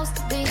how it's supposed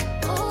to be.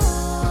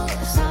 Ooh,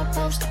 that's how it's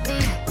supposed to be.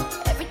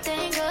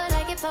 Everything good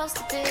like it's supposed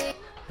to be.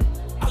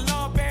 I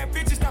love bad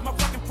bitches, that's my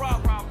fucking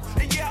problem.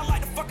 And yeah, I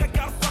like the fuck, I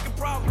got a fucking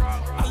problem.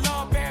 I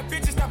love bad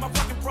bitches, that's my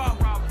fucking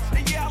problem.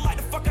 And yeah, I like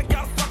the fuck, I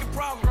got a fucking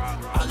problem.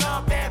 I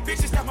love bad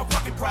bitches, that's my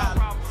fucking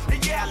problem.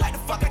 And yeah, I like the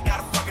fuck, I got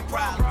a fucking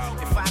problem.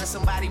 And finding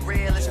somebody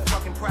real is a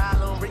fucking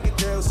problem. Bring your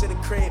girls to the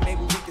crib,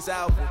 maybe we can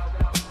album.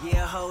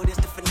 Yeah, ho, this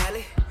the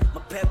finale.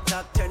 My pep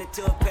talk turned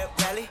into a pep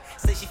rally.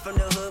 Say she from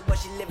the hood, but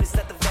she live in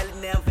South Valley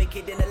now.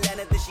 Vacate in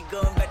Atlanta, then she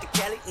going back to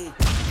Cali.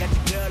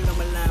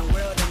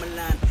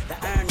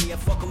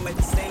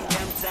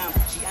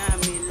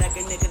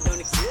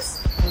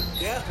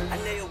 yeah. I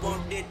know you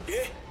want it,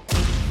 yeah.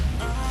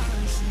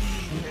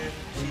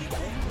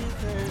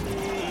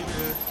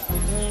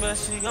 But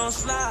she gon'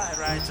 slide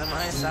right to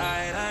my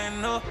side.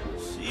 I know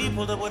she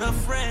pulled up with her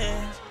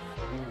friends.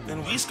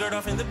 Then we skirt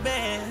off in the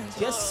Benz.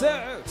 Yes,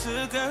 sir.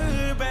 Took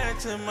her back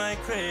to my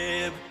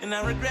crib, and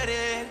I regret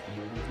it.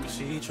 Cause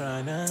she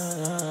tryna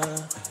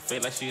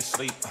feel like she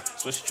asleep.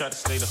 So she tried to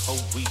stay the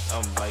whole week.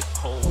 I'm like,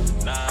 oh,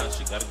 nah,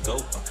 she gotta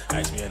go.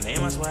 Ask me her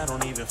name, I swear I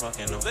don't even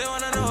fucking know. They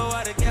wanna know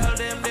why the girl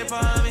them dip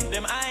on me.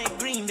 Them I ain't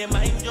green, them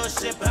I ain't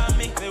just ship on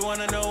me. They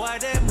wanna know why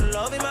them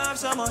love him off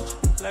so much.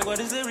 Like, what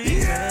is the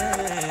reason?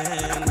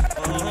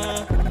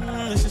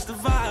 It's just the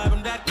vibe,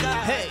 I'm that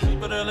guy. Hey. She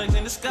put her legs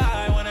in the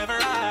sky whenever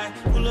I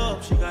pull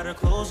up. She got her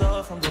clothes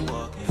off from the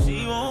walk, and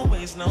she won't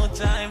waste no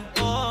time.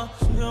 Oh,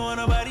 she don't want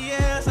nobody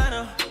else, I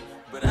know.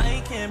 But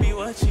I can't be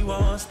what she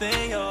wants.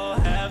 They all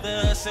have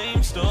the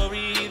same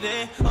story.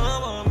 They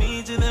all want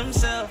me to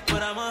themselves,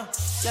 but I'm a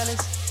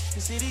jealous. The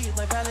city is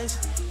my palace.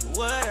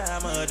 What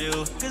I'ma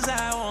do? Cause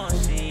I want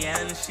she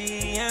and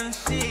she and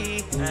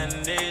she, and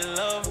they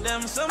love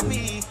them some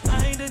me.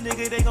 I ain't the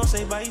nigga they gon'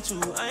 say bye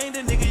to. I ain't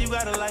the nigga you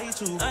gotta lie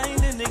to. I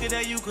ain't the nigga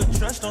that you could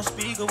trust on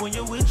speaker when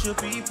you're with your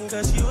people.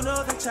 Cause you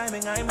know the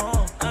timing I'm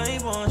on. I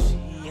want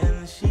she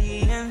and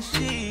she and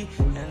she,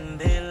 and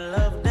they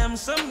love them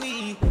some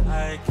me.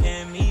 I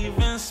can't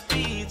even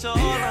speak to all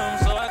them,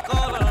 so I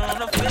call her on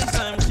the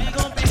FaceTime. She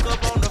gon' pick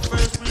up on the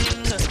first ring.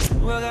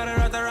 We got her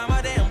right around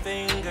my damn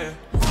finger.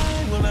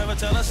 We'll never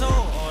tell us so.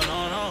 Oh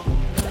no no,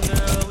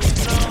 girl we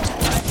know.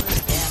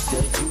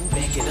 After you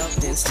back it up,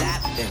 then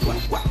stop. Then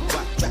what,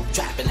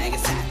 drop it like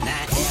it's hot.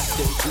 Now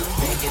after you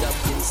back it up,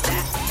 then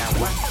stop. Now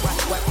what,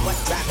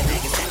 drop it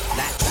like it's hot.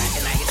 Not drop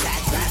it like it's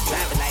hot,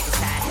 drop it like it's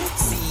hot.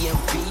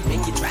 CMB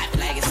make you drop it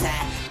like it's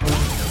hot.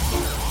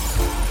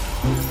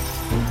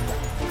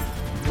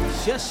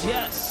 Yes,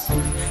 yes.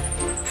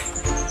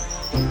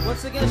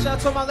 Once again, shout out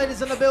to my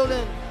ladies in the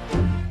building.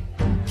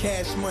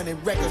 Cash Money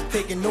Records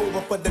taking over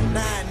for the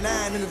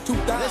 99 in the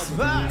 2000.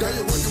 Girl,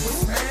 you're working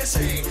with some ass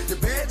hand. The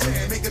bad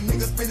jam, make a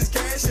nigga spend his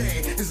cash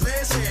hand. His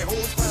last hand,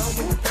 holds pound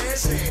with the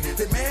passion.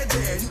 The mad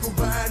jam, you can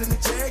ride in the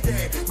jag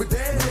hand. With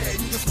that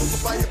hand, you can smoke up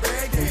by your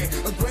bag hand.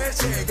 A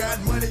grass hand, got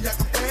money, I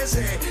can flash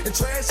hand. And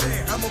trash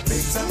hand, I'm a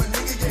big time a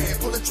nigga,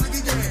 yeah. Pull a trigger,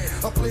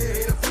 yeah. A player,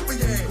 hit a flipper,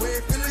 yeah. Where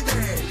it feel it,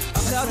 yeah.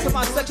 Shout out to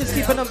my sections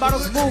keeping them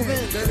bottles moving.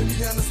 Let it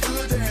be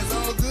understood, yeah. It's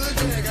all good,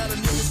 yeah. Got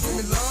a nigga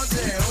screaming long,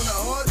 yeah. On the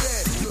hard,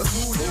 yeah. A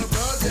smooth down,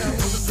 broad, yeah.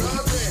 On the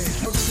dog,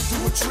 yeah. I'm gonna do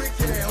a trick,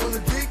 yeah. On the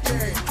dick,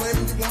 yeah.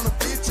 Claiming you want a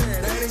bitch, yeah.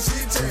 That ain't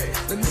shit, yeah.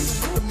 The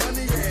niggas with the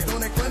money, yeah.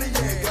 Don't act funny,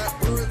 yeah. Got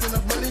birds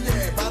enough money,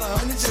 yeah. About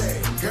 100,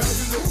 yeah. Girl,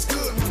 you look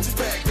good, won't you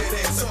back that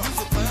ass up? You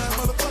a fine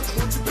motherfucker,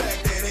 won't you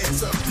back that ass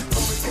up?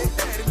 Always get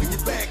daddy when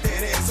you back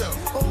that ass up.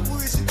 Oh,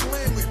 who is you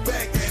playing with?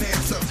 Back that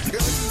ass up.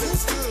 Girl, you look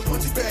good,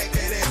 won't you back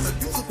that ass up?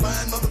 You a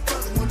fine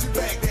motherfucker, won't you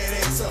back that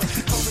ass up?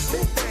 Always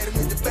get daddy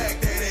when you back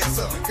that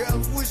ass up. Girl,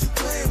 who is you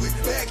playing with?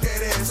 Back that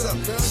ass up.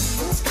 Girl, you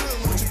look good,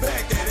 won't you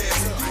back that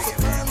ass up? You a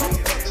fine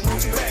motherfucker,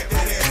 won't you back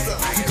that ass up?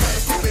 You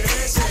gotta keep it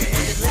ass, yeah.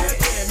 Make it laugh,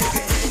 yeah. Make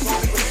it ain't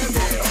on the damn,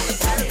 yeah. On the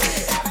damn,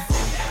 yeah.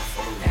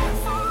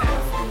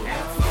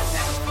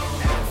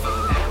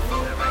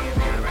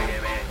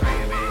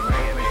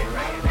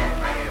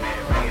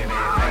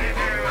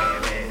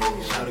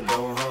 Shout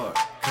going hard,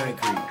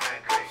 concrete.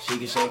 She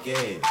can shake your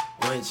head,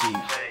 one cheek,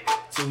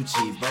 two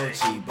cheeks,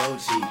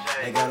 both cheeks.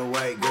 I got a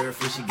white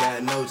girlfriend, she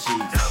got no cheeks.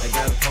 I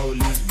got a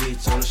police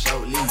bitch on a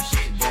short leash. She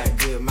got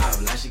good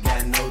mouth, like she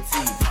got no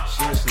teeth.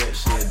 She a slut,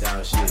 she a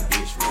dog, she a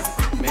bitch with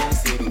it. Man,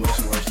 see the way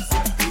she works, she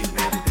said the bitch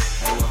with it.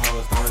 Hey, with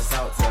hoes throwing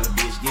salt, tell the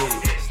bitch get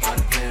it.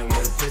 Started playing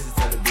with a pussy,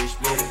 tell the bitch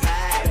split it.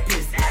 The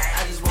pussy,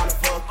 I just wanna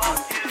fuck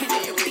you. And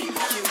then you leave,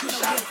 you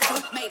shot the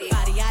fuck, made it.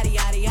 Body yaddy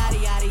yaddy yaddy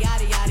yaddy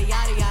yaddy yaddy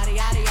yaddy yaddy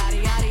yaddy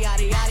yaddy yaddy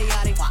yaddy yaddy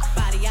yaddy.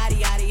 Body yaddy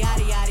yaddy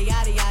yaddy yaddy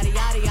yaddy yaddy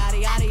yaddy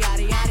yaddy yaddy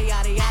yaddy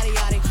yaddy yaddy yaddy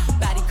yaddy.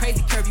 Body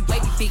crazy curvy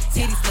wavy big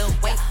titties little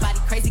waist. Body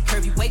crazy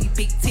curvy wavy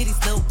big titties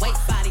little waist.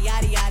 Body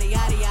yaddy yaddy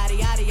yaddy yaddy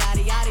yaddy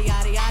yaddy yaddy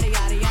yaddy yaddy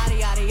yaddy yaddy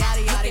yaddy yaddy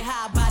yaddy. Look at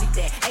how I body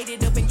that, ate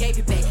it up and gave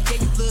it back.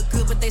 Yeah, you look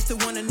good, but they still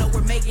wanna know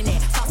we're making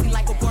that. Saucy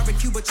like a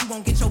barbecue, but you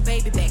won't get your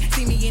baby back.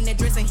 See me in that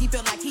dress and he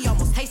felt like he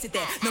almost tasted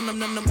that. Num num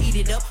num num, eat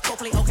it up. Go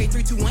play okay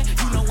 3, 2, 1.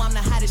 You know I'm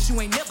the hottest. You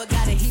ain't never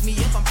gotta heat me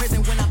up. I'm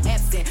present when I'm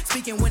absent,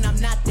 speaking when I'm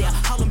not there.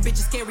 Call them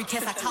bitches scary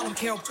cats, I call them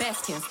Carol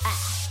Baskins.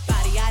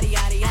 Body yaddy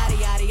yaddy yaddy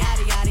yaddy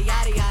yaddy yaddy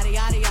yaddy yaddy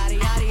yaddy yaddy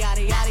yaddy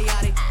yaddy yaddy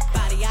yaddy.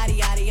 Body yaddy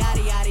yaddy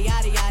yaddy yaddy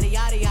yaddy yaddy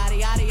yaddy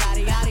yaddy yaddy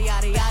yaddy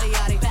yaddy yaddy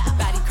yaddy yaddy.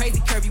 Body crazy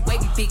curvy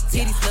wavy big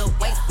titties little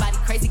waist. Body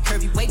crazy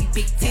curvy wavy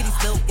big titties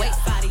little waist.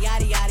 Body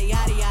yaddy yaddy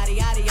yaddy yaddy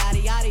yaddy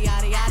yaddy yaddy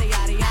yaddy yaddy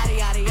yaddy yaddy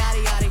yaddy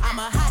yaddy yaddy. I'm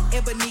a hot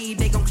ebony,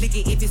 they gon' click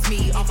it if it's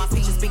me. All my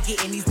features been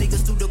getting these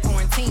niggas through the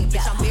quarantine.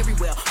 Bitch, I'm very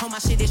well on my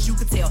shit as you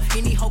could tell.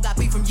 Any hoe got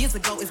beef from years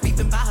ago is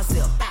beefing by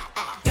herself.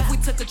 If we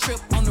took a trip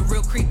on the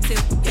real creep tip,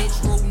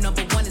 bitch, rule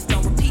number 1 is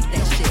don't repeat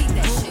that shit.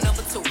 Rule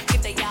number 2,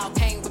 if they all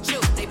came with you,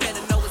 they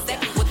better know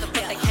exactly what the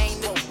fuck they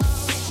came to.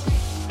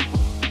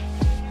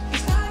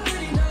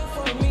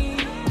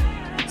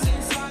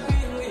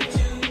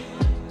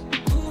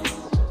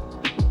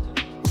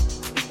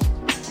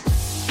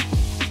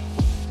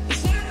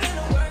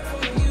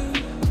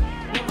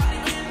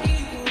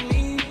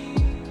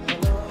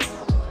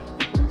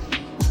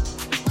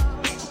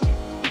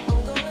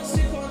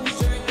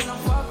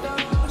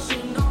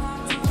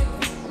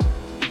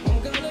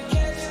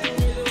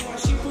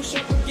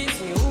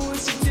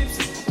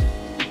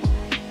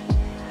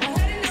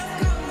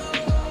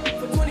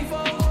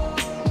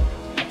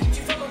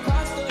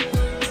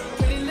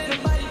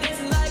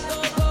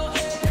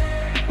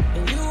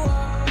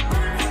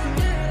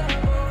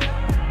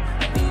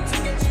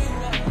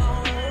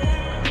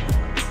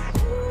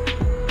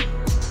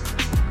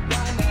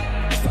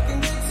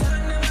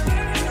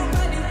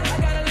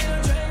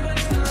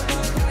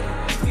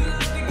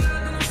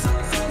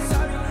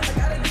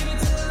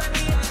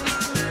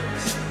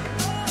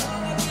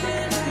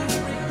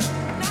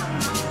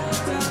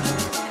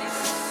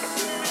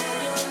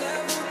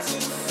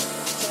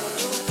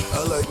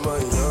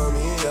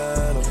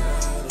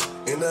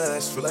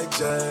 feel like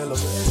jello.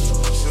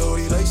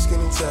 Shorty like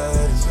skinny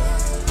tatties.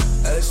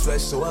 Ass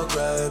fresh, so I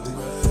grabbed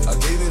it. I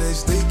gave it a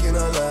stick and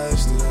I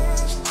lashed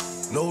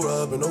it. No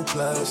rubber, no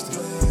plastic.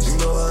 You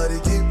know how to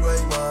get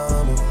right,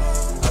 mama.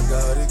 I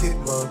gotta get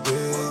my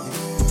baby.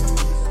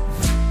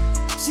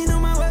 She know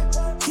my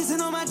work, kissing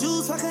on my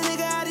juice, fuck a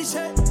nigga out his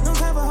shirt. No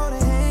time for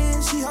holding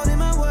hands, she holding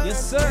my word.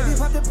 Yes, sir. Baby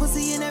pop the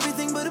pussy and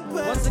everything but a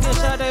bird. Once again,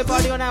 shout out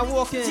everybody on that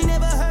walking. She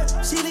never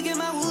hurt, she look at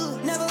my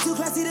wood, never too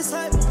classy to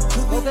slurp.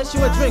 Go get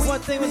you a drink, one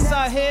thing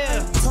inside here.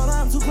 Told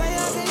her I'm too play,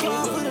 I can't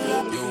go for the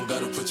love. You don't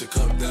gotta put your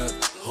cup down.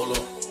 Hold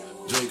on,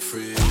 Drake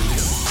free.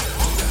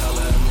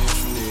 Holla at me if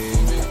you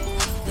need me.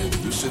 Baby,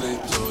 you should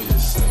enjoy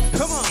yourself.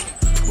 Come on.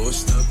 Boy,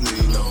 stop me,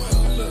 no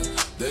help. Look,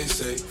 they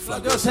say fly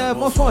girls have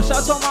more fun. Shout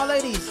out to all my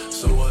ladies.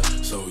 So what?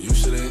 So you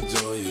should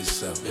enjoy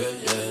yourself. Yeah,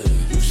 yeah.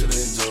 You should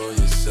enjoy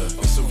yourself.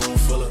 It's a room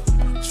full of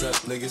trap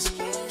niggas,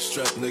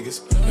 strap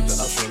niggas. If the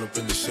ops run up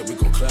in the shit, we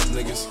gon' clap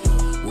niggas.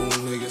 Wound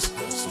niggas,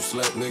 some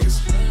slap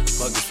niggas.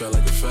 Pockets fat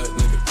like a fat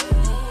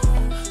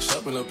nigga.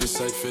 Shopping up your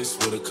sight face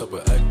with a couple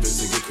actors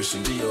to get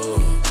Christian Dior.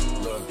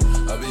 Look,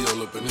 I be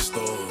all up in the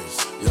stores.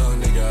 Young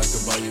nigga, I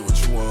can buy you what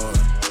you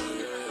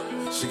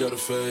want. She got a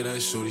fade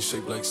ass shorty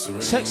shaped like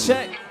Serena. Check,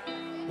 check.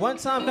 One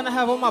time, gonna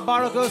have all my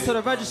bottle girls to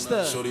the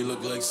register. Shorty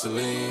look like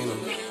Selena.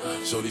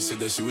 Shorty said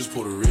that she was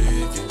Puerto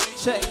Rican.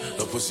 Check.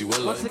 Her pussy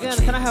wet Once like again,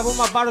 a can I have all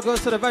my bottle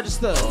girls to the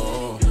register?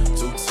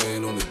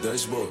 210 on the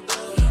dashboard.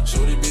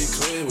 Shorty be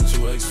clear what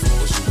you ask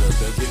for. She got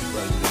that get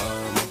right,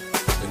 mama.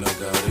 And I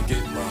gotta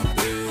get my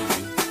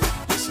baby.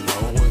 Listen,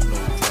 I don't want no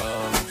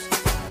problems.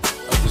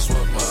 I just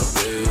want my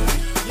baby.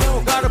 You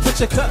don't gotta put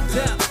your cup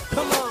down.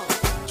 Come on.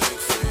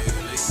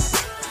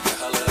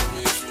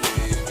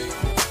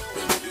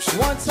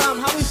 One time,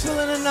 how we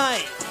feeling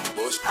tonight?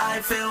 I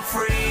feel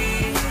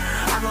free.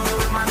 I'm rolling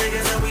with my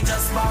niggas and we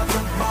just bought the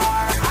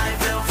bar. I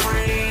feel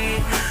free.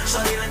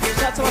 Shout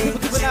out to my people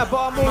keeping that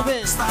ball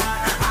moving.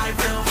 I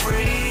feel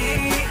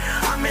free.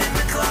 I'm in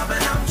the club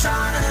and I'm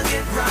trying to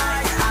get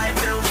right. I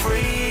feel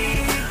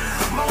free.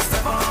 Most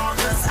of all,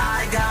 cause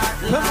I got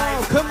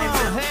life. Come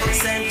on, hey.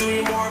 Send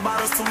 3 more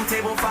bottles to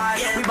table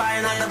 5. We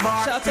buying at the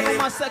bar. Shout out to all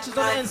my sections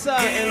on the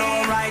inside. Getting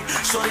alright.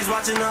 Shorty's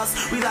watching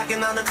us. We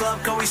locking on the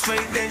club cause we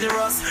straight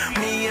dangerous.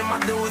 Me and my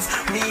dudes,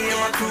 me and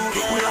my crew.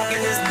 We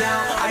locking this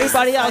down.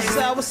 Everybody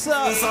outside, what's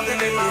up? Something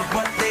in my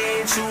butt,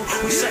 they ain't true.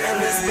 We shutting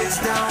this bitch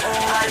down.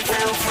 Oh, I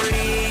feel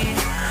free.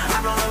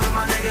 I'm rolling with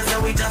my niggas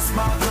and we just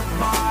bought the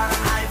bar.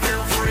 I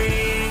feel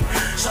free.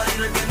 Shorty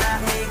looking at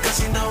me cause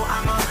she know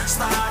I'm a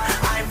star.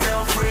 I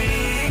feel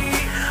free.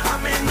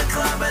 I'm in the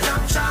club and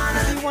I'm trying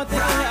to one thing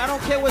in here, I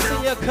don't care what's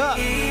in your cup.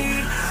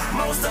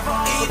 Most of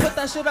all, so put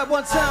that shit up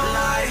one time.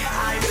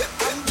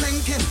 I'm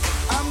drinking,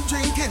 I'm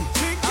drinking,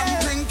 I'm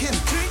drinking,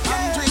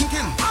 I'm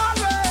drinking.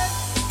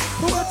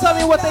 Who will tell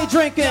me what they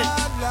drinking?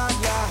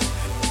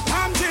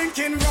 I'm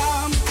drinking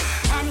rum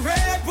and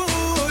Red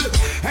Bull,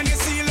 and you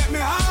see, let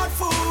me heart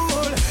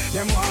full.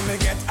 Them want me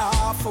get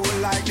awful,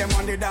 like them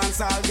on the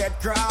dance, I'll get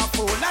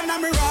grappled. And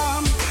I'm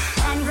rum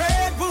and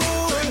Red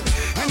Bull,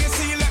 and you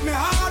see, let me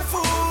heart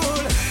full.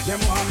 Them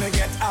want me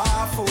get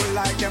awful,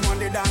 like them on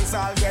the dance,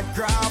 I'll get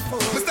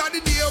grappled. We start the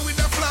day with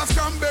a flask,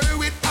 cranberry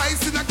with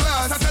ice in a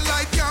glass. As a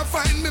light can't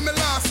find me, me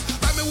lost.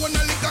 Buy me one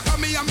liquor, cause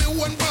me and me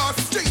one boss.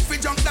 Drink for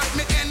junk that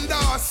me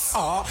endorse.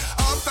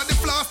 After the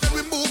flask, then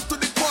we move to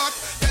the quart.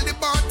 Tell the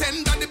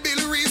bartender the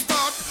bill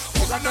restart.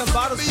 Got the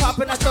bottles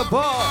popping at the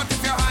bar.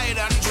 If you hide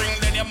and drink,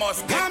 then you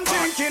must get I'm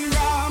drinking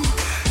rum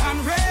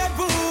and Red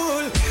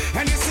Bull,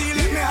 and you see,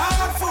 let me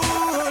heart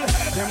full.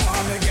 Them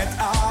want me get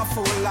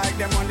awful, like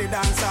them on the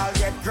dance, I'll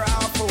get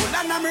grappled.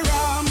 And I'm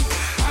rum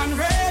and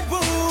Red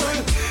Bull,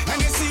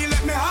 and you see,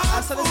 let me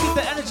heart full. So let's keep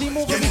the energy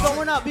moving, be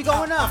going up, be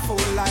going up. Full,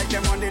 like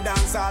them on the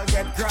dance, I'll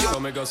get grappled. So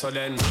me go so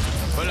then,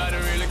 well I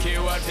don't really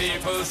care what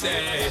people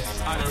say.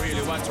 I don't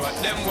really watch what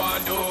them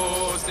want do.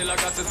 Still I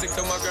got to stick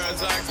to my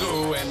girls like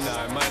glue, and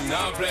I might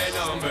not play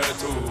number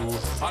 2.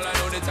 All I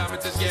know the time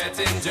it is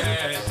getting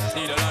jet.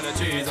 Need a lot of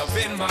cheese up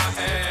in my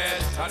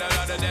head, and a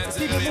lot of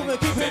dancing keep it moving,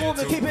 keep it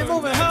moving, keep it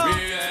moving, huh?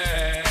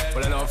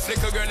 Well, I know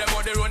flicker girl, them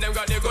on the road, them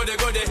got the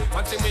goody.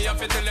 One thing me have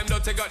to tell them,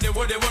 don't they got the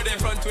woody.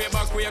 Front way,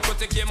 back way, cut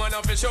the came on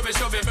off and shove it.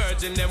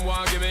 Virgin, them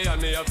want give me,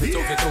 and me have to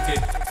took it.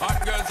 Hot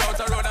girls out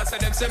the road, I say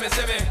them see me.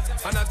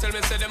 And I tell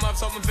me, say them have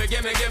something for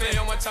gimme.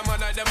 How much time I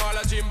night, them all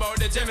a dream about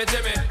the Jimmy.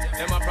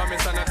 Them a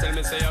promise, and I tell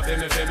me, say you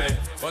feel me.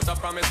 But a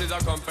promise is a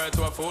compared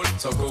to a fool,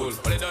 so cool.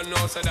 But they don't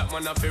know, say that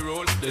man have to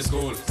rule the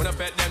school. When I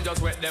pet them,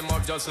 just wet them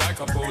up just like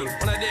a pool.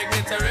 When I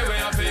dignitary way,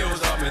 I feel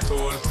use up my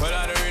tool. But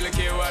I don't really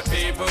care what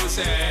people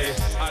say.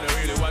 I don't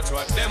really watch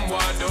what them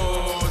want do.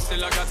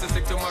 Still I got to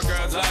stick to my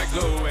girls like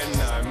glue, and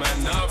I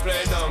might not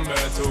play number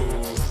 2.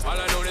 All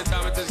I know this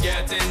time it is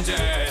getting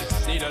jet.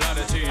 Need a lot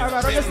of cheese.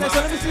 Alright, on this next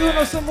one, let me see who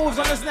knows some moves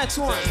on this next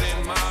one.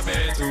 In my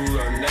bed to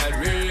run that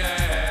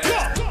relay.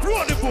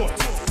 Roll the boat,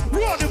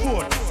 roll the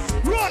boat,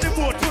 roll the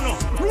boat, you know,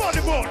 roll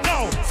the boat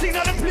now.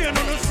 Signal the plane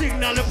on the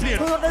signal the plane.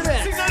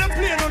 Signal the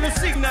plane on the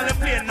signal the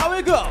plane. How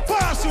we go?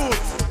 Parachute,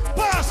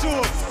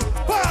 parachute,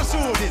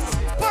 parachute it.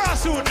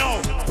 Parachute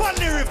now, pon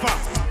the river,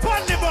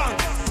 pon the bank,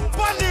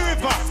 Pon the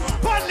river,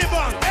 pon the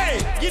bank. Hey,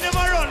 give them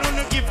a run,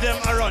 wanna give them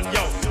a run,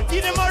 yo.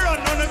 Give them a run,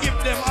 wanna give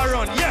them a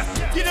run, yeah.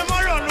 Give them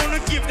a run, wanna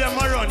give them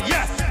a run,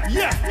 yeah.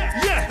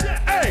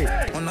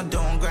 Hey. Wanna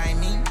don't grind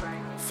me.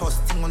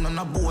 First thing on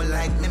a bowl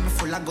like me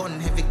full of gun,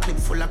 heavy clip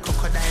full of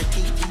crocodile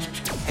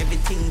teeth.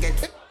 Everything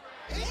get.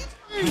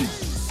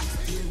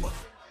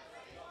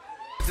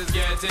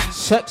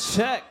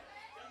 Check.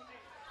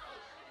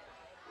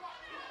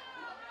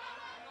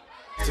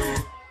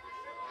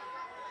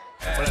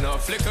 Well, I know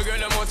flicker girl,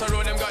 them out the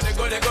road, them got the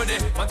goody.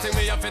 One thing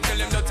me have to tell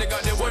them that they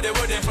got the woody.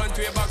 Front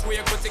way, back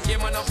way, put the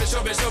came on off the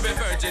shove.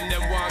 Virgin,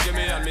 them want give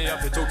me and me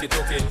have to took it.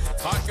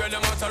 Hot girl,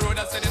 them out the road,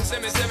 I say them see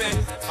me.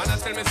 And I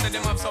tell me, say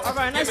them have something.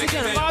 Alright, nice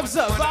again, vibes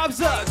up. I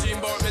dream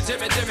about me,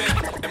 Jimmy.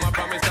 Them a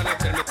promise and I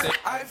tell me, say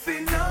I've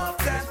seen enough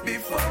dance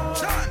before,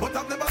 but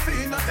I've never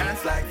seen a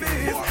dance like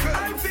this.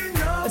 I've seen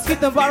enough. Let's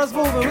get them bottles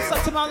moving. What's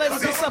up to my ladies?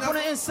 What's up on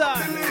the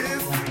inside?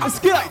 Let's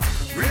get up.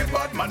 Real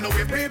bad man, no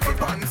we people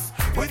pants.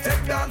 We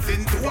take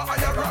dancing to a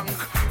higher rank.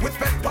 We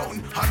spend pound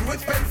and we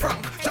spend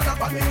franc. Shut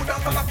up and you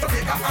dance like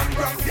Jamaica and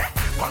Grand. Yeah,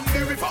 on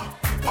the river,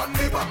 on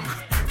the bank.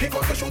 Kick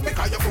out the shoot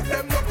because you put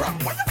them no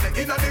prank. What you say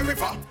in the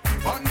river,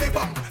 on the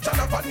bank. Shut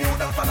up and you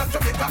dance like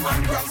Jamaica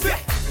and Grand. Yeah,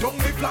 down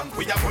the flank,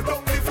 we a go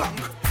down the flank.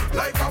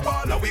 Like a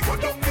baller, we go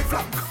down the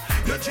flank.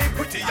 You're cheap,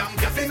 pretty young,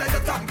 just in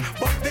your tank.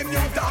 But the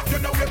new dance,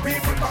 you know we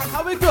people man.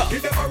 How we go?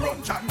 Give them a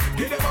run, Chan.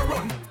 Give them a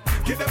run.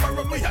 Give them a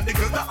run, we and the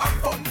girls that have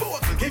fun.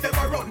 Both, give them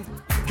a run.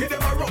 Give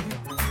them a run.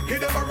 Give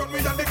them a run, we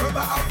and the girls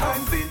that have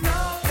fun. I've seen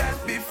enough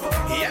dance before.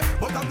 Yeah,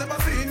 but I've never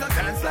seen a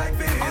dance like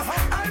this.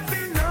 I've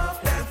seen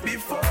enough dance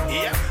before.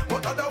 Yeah,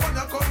 but other one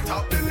you come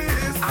top the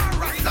list.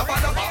 Alright, now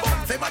bother about.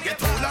 Say my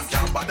get old and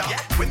can't bother.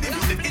 When the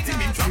music hit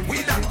him in trap,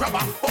 weed and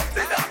grabber. But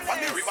they dance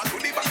on the river to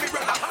the back, me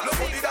brother. Look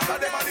how the dance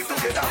and them and it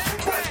together.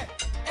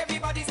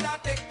 Everybody start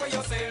take for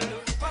yourself.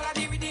 Follow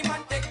the rhythm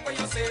and take for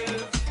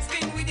yourself.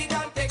 Spin with it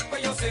and take for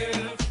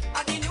yourself.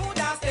 And the new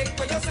dance take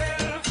for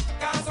yourself.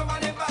 Cause some of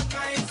them bad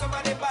mind, some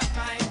of them bad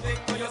mind. Take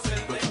for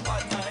yourself, them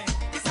bad mind.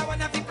 This a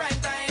one of the prime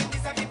time,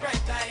 this a the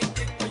prime time.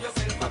 Take for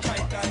yourself a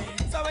prime time.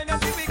 So when you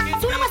see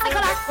wicked,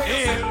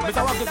 Hey,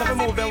 Mr. Watkins, have to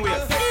move them way.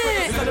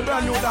 This is the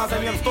brand new dance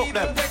and we have stuck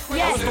them.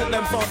 I will stuck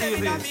them so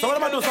easy. So what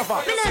am I do so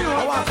far?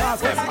 I want to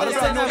ask them. I just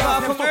brand new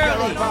dance, them stuck them,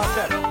 run past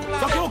them.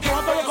 So you want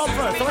to come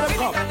first, so when them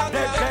come,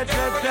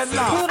 dead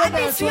now.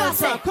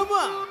 Come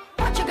on.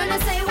 What you gonna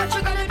say, what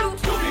you gonna do?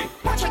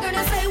 What you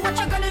gonna say, what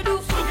you gonna do?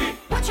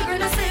 What you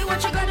gonna say,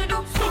 what you gonna do?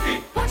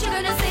 What you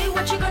gonna say,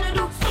 what you gonna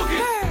do?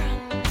 Girl,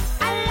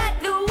 I like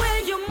the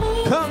way you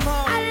move. Come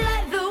on. I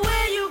like the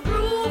way you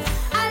groove.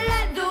 I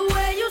like the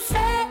way you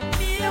set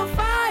me on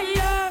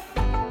fire.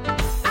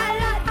 I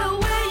like the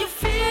way you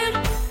feel.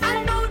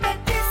 I know that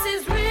this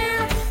is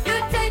real.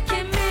 You're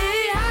taking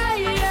me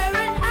higher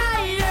and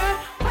higher.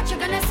 What you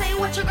gonna say,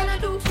 what you gonna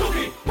do?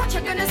 What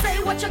you gonna say,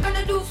 what you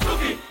gonna do?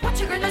 What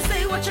you gonna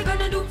say, what you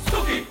gonna do?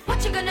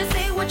 What you gonna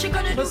say, what you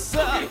gonna do? What's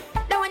up?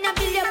 That when you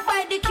build your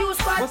by the Q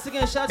spot. Once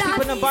again, shout out to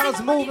keeping them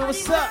bottles moving.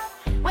 What's up?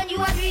 When you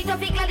agree to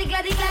be glad.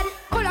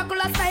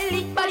 Cola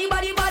style, body.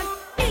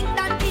 Ding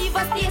dong,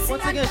 diva, Stacy.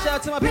 Once again, shout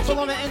out to my people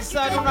on the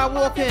inside when I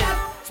walk in.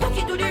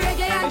 Stooky to the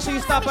reggae. Make sure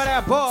you stop by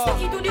that bar.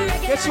 Stooky to the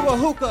reggae. Get you a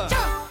hookah.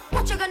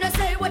 What you gonna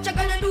say, what you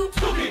gonna do?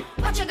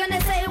 What you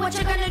gonna say, what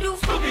you gonna do?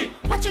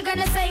 What you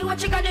gonna say,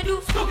 what you gonna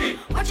do?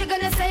 What you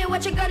gonna say,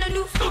 what you gonna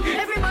do?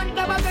 Every man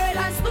grab a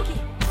girl and Snooki.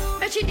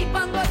 Make she dip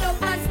and go down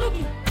and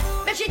Snooki.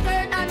 Make she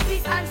turn and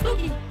twist and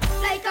Snooki.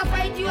 Like a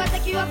fight, you a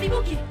take you off the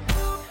bookie.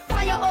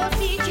 Fire old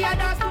CG a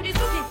dance to the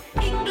Snooki.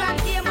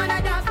 England game and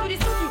a dance to the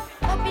Snooki.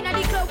 Up in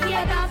the club we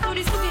a dance to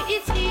the Snooki.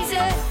 It's easy.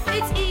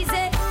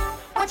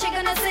 What you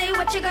gonna say,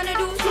 what you gonna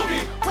do?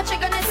 What you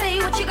gonna say,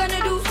 what you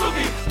gonna do?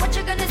 What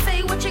you gonna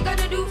say, what you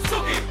gonna do?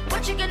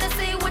 What you gonna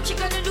say, what you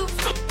gonna do?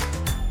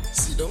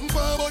 Sit down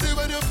for body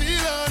when you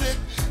feel on it.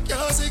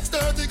 Can't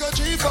 6:30, got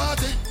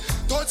 3:40.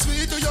 Touch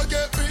sweet till you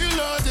get real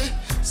naughty.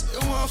 Say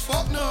you want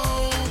fuck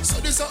now. So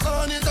this a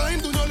honey time,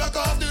 do not lock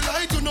off the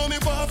light. You know me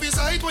pop his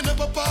sight when you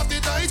pop off the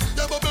tight.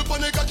 Your bubble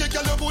pon the cocky,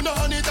 girl you put on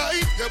honey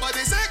tight. Your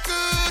body say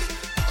good,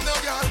 no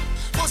girl.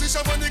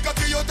 Position pon the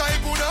cocky, you tight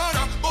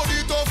banana.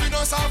 Body tough, you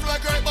know soft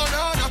like ripe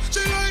banana.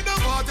 She like the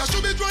water, she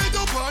be dry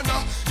to panda.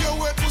 Your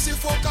wet pussy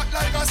fuck hot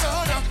like a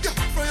sauna. Yeah,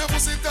 from your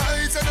pussy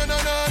tight, say na.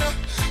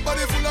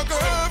 Body full of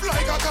curve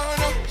like a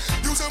corner.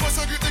 You say what's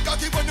a grip the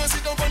cocky when you sit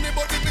down on the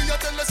body. Me you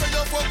tell her say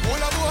you fuck all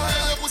a boy.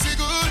 Your pussy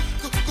good.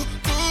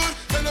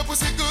 Tell your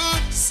pussy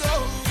good, so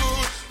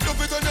good.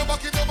 Love it on your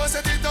back it up and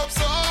set it up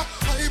so.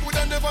 I would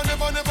never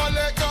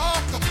let go.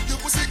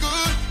 Your pussy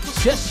good.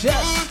 Yes.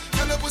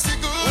 Tell your pussy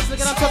good. Once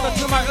again, I'm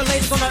talking to my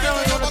ladies on the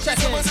early on the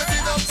check-in.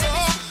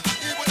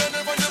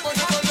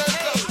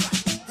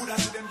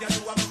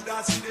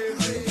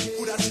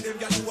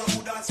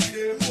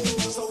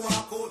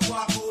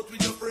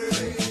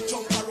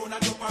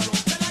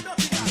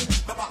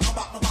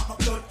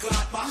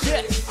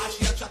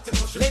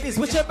 Ladies,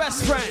 what's your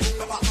best friend?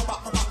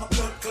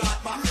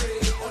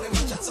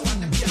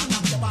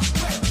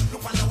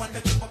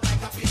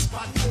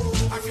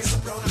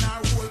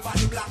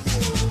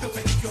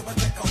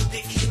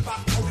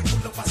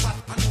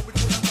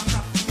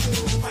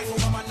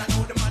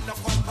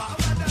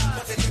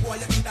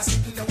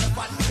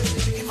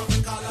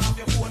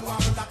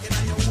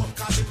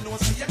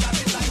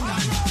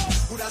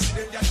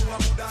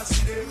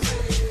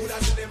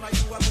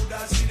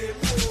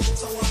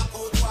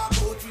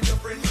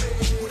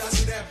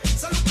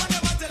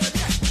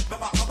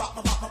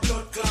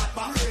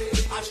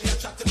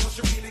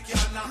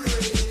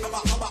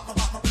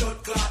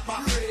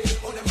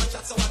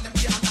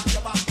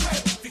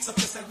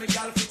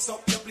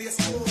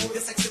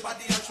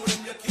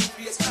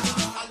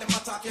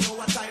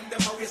 what time them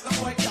a waste. The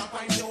boy can't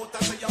find you out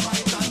and say you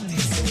right and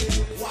this.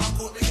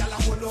 Walk out the gal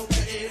and hold up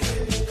your head.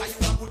 Cause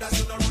you are good as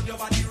you don't run your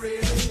body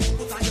red.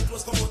 Put on your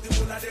clothes, come out the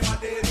whole of them a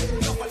dead.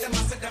 Enough of them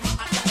a say them a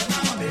hot gal and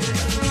I'm a bed.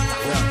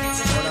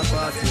 Other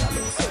party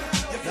alongside.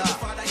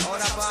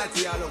 Other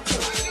party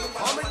alongside.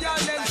 How many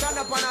y'all then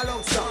stand up on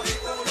alongside?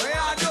 Where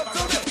are you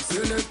to me?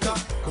 Selector.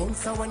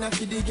 Bounce a wanna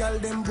see the girl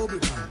them bubble.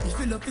 If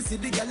you love to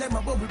see the girl them a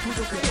bubble, put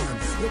up your hand.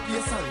 You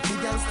play a song, the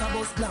girl star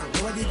bus blank.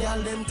 Over the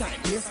girl them time,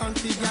 play a song,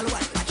 the girl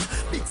white.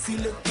 Big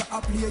selector a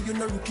play, you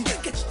no rookie.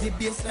 Catch the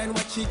baseline,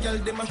 watch the girl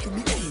them a should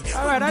be.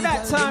 Alright, at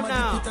that time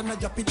now.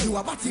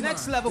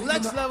 Next level,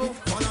 next level.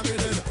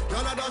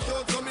 Y'all a dash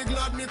out, so me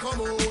glad me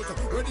come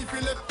out. Ready for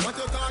it, what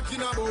you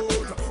talking about?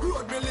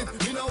 Road me live,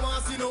 me no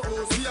want see no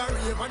host. We a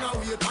rave and a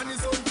wait, and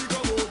it's on to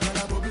come out.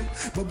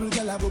 Bubble,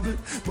 gala bubble,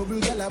 bubble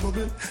gala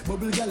bubble,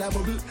 bubble gala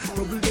bubble,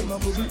 bubble dem a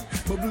bubble,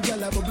 bubble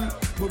gala bubble,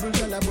 bubble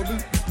gala bubble,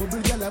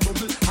 bubble gala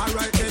bubble.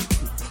 Alright then,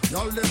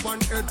 y'all live on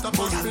head to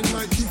bust in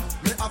my key.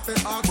 Me have to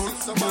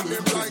ask somebody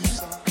like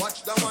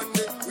watch the one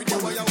day with the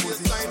wire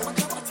waistline.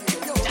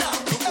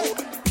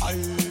 I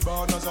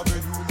born as a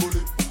bedroom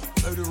bully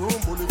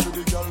for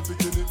the girl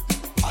picking it.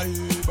 I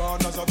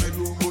born as a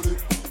bedroom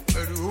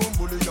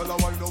bully, girl a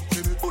wind up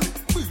in it.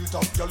 Built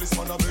up girl is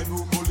man a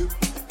bedroom bully.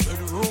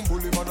 Bedroom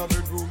bully, man a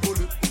bedroom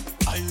bully.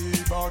 I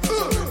born as a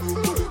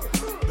bedroom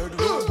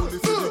bully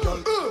for the girl.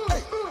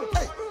 Hey,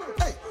 hey,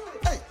 hey,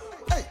 hey,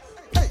 hey,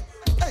 hey, hey,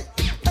 hey,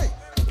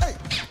 hey, hey,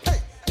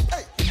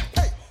 hey,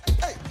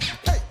 hey,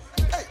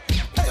 hey,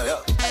 hey,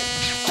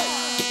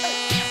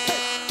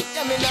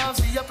 yeah, me love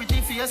see your pretty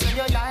face when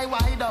your eye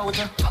wide out.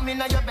 Come in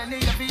your belly,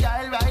 every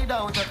eye ride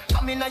out.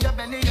 Come in your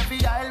belly,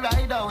 every eye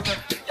ride out.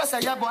 You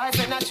say your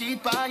boyfriend a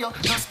cheat by you.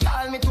 Just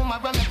call me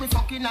tomorrow, make we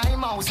fucking eye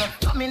mouse.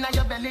 Come in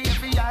your belly,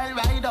 every eye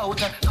ride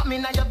out. Come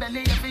in your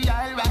belly, every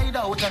eye ride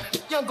out.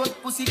 Your good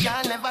pussy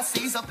can never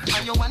seize up.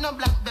 And you want a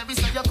blackberry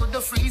so you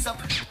could freeze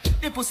up.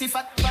 The pussy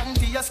fat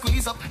panty you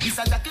squeeze up. This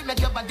a jacket make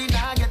your body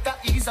now get a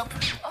ease up.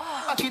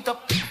 Back it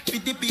up,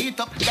 beat the beat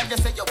up. Girl you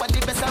say you are the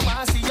best, I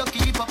want see you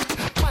keep up.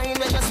 Mind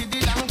when you see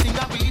the long thing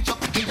I reach up.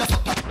 Me just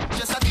fuck up,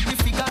 just a the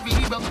figure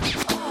read up.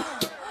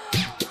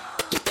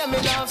 Yeah, me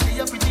love see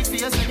your pretty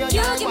face when you're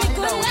You give me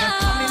good love.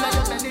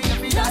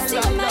 Just to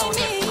remind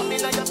me.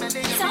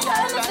 So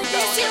hard to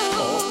forget you.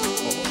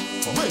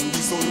 When the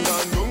sun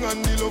gone down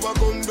and the lover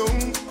come down,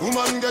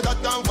 woman get that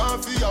down one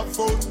for your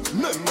phone.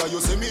 Remember you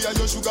say me and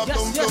your sugar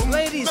plum plum. Yes,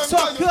 ladies,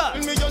 talk up.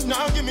 Me just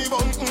now give me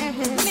bum.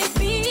 Me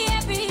be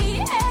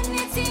happy,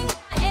 anything.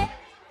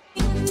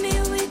 Me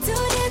we do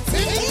the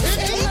things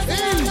as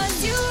long as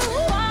you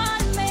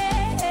want me.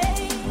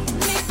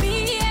 Me be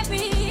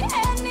happy,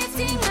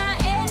 anything or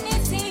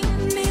anything.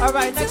 Me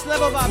Alright, next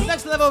level vibe,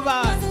 next level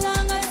vibe. as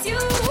long as you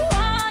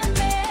want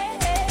me.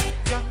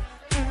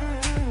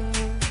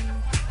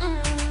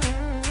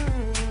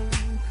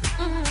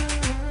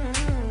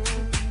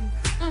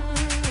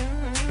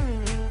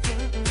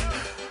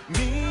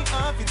 Me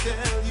have to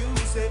tell you,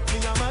 say me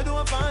and my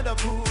don't find a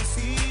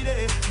pussy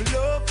there. Me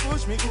love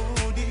push me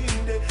good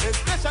in there,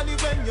 especially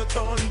when you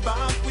turn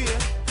back way.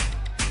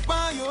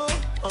 Why you?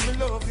 I me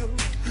love you.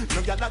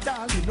 No girl at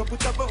all, me no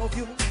put above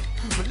you.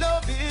 Me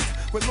love it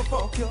when me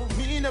fuck you.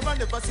 Me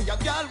never see a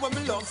girl when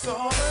me love so.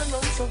 Turn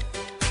on so,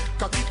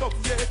 cock it up,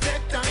 yeah,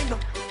 take time now.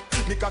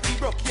 Me cocky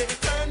broke, yeah,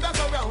 turn back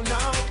around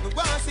now. Me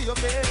wanna see your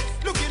face,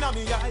 looking at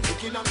me eye,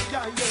 yeah.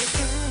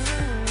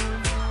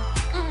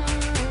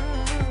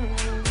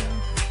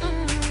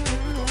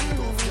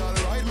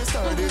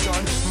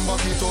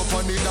 Back it up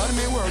on the dan,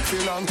 me work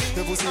for long.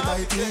 Your pussy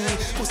tighty,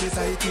 pussy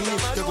tighty,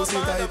 your pussy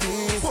tighty.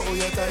 Oh,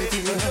 you tighty,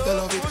 you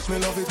love it, me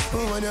love it.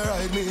 When you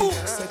ride me,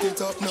 set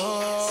it up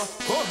now.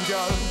 Come,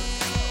 girl.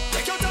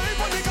 Take your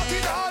time on the cocky,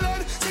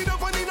 darling. Sit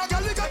up on the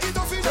girl, the cocky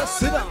tough in. Just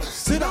sit down,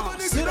 sit down,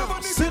 sit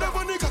down, sit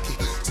down. on the cocky.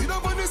 Sit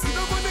up on the, sit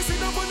up on the,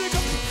 sit up on the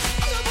cocky.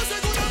 I am a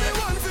good and me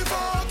want to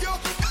fuck you.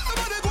 I'm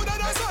a good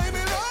and that's why me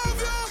love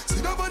you.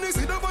 Sit up on the,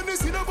 sit up on the,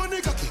 sit up on the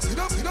cocky. Sit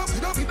up, sit up,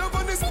 sit up, sit up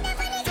on the, sit up on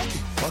the cocky.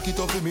 Back it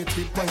up with me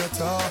tip on your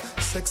tar.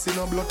 Sexy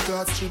no blood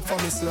clot strip for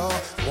me slaw.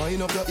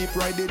 Wind up your hip,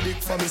 ride the dick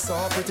for me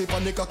saw. Pretty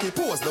pon the cocky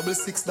pose,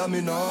 6 that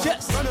me now.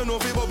 Yes. I don't know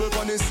if you bubble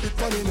pon the sit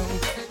pon it now.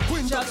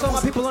 Shout out to all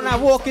my people on that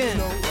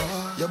walk-in.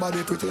 Your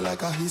body pretty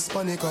like a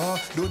Hispanic.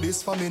 Do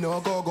this for me now,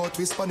 go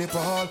twist pon the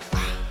pole.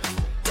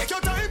 Take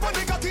your time pon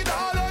the cocky,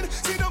 darling.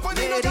 Sit up on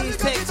the cocky. Ladies,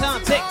 take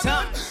time, take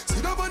time.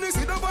 Sit up on the,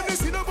 sit up on the,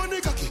 sit up on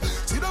the cocky.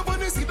 Sit up on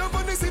the, sit up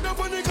on the, sit up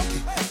on the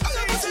cocky.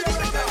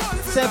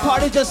 Say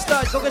party just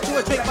started. Go get you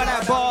a drink by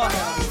that bar.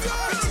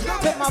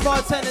 Take my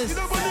bartenders.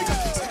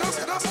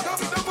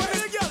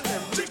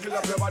 Jiggle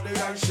up your body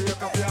and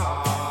shake up your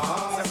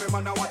ass. Every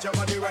man I watch your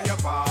body when you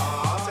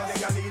pass. Say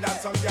you need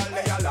that some girl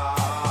they a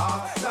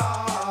laugh.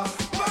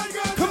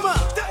 Come on.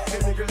 Take the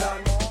niggle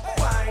and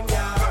wine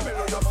ya. Come in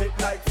on your feet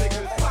like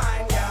figgle.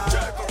 Wine ya.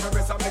 Jerk up your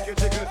wrist and make you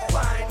jiggle.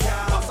 Wine ya.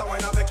 Pass a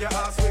wine and make your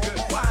ass wiggle.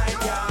 Wine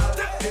ya.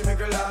 Take the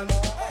niggle and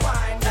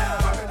wine ya.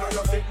 Come in on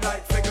your feet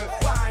like figgle.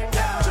 Wine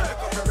ya.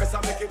 Jerk up your wrist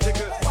and make you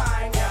jiggle.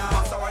 Wine ya.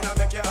 Pass a wine and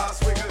make your ass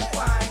wiggle.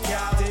 Wine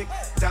ya. Tick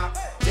tock,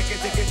 tick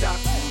it tock,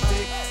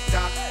 tick tock.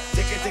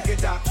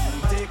 tock,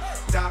 tick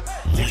tock,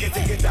 tick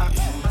it tock,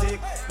 tick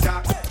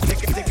tock,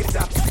 tick it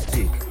tock,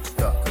 tick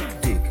tock,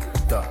 tick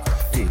tock,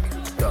 tick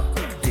tock,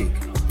 tick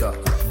tock.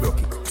 Broke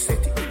it,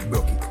 set it,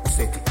 broke it,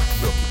 set it,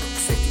 broke it,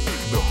 set it,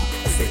 broke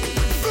it, set it.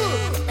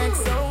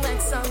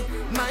 XOXO,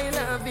 my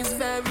love is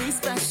very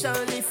special.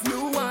 If you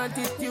want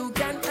it, you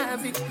can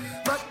have it,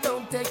 but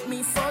don't take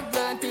me for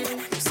granted.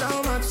 So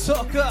much,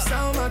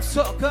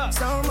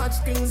 so much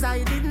things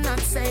I did not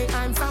say.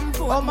 I'm from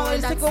Portmore. Oh my,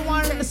 let's take a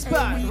one in the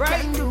spot,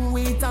 right? Can do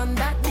it on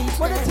that beach.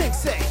 What the tick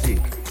say?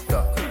 Tick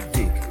tock,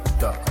 tick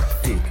tock,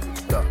 tick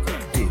tock,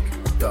 tick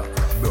tock.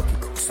 Broke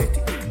it, set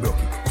it, broke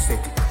it,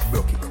 set it,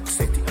 broke it,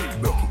 set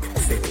it, broke it,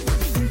 set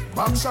it.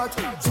 Back shot,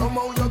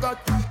 somehow you got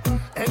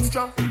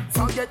extra.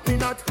 Forget me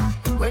not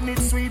when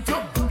it's sweet. You,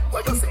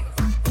 what you say?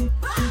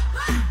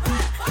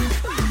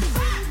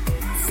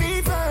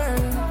 Fever,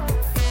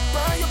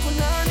 why you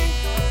punani?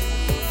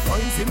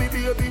 Wine see me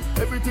baby,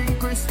 everything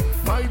crisp.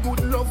 My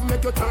good love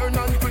make you turn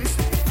and crisp.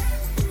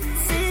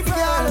 Fever,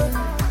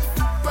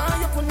 why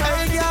you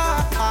punani?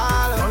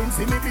 Wine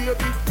see me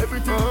baby,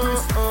 everything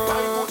crisp. My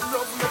good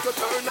love make you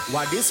turn.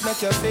 What this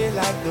make you feel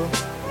like though?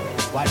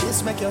 What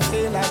this make you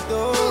feel like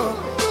though?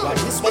 What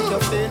this make you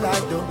feel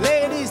like though?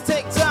 Ladies,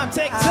 take time,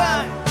 take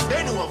time.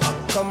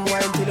 Come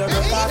wine till you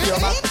broke off your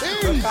back,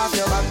 broke off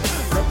your back,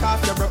 broke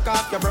off your, broke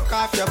off your, broke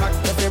off your back.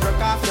 If you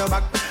broke off your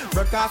back,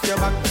 broke off your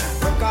back,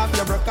 broke off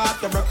your, broke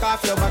off your, broke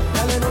off your back.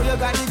 Girl, you know you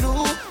got the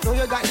glue, know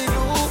you got the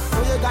glue,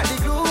 know you got the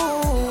glue.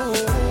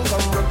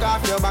 Come broke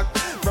off your back,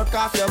 broke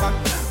off your back,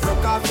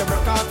 broke off your,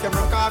 broke off your,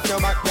 broke off your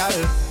back, girl.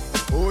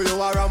 Who you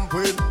are ramp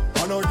with?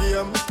 On a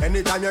game,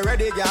 anytime you're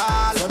ready, girl.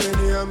 Let me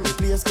name. The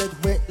place get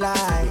wet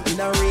like in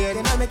a rain,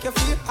 and I make you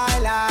feel high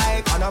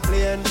like on a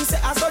plane. She say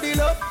I saw the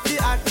love, the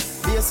act,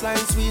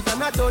 baseline sweet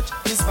and I touch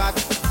the spot.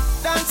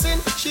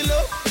 Dancing, she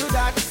love do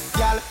that,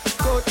 girl.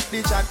 Cut the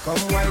chat, come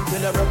wine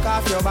till you broke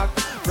off your back,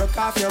 broke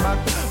off your back,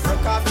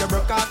 broke off your,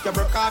 broke off your,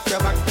 broke off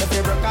your back. If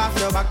you broke off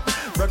your back,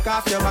 broke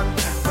off your back,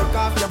 broke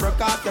off your,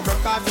 broke off your,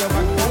 broke off your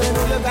back. Girl, you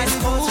know you got the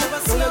glue,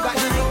 know you got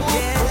the glue,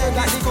 know you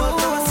got the glue.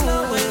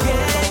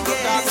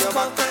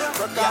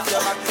 Broke off your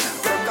back,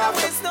 broke off your.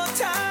 Waste no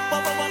time.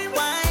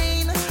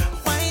 Wine,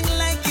 wine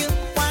like you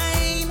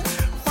wine,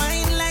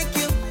 wine like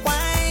you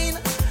wine.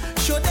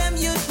 Show them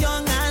you're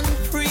young and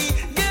free.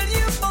 Girl,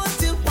 you want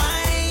to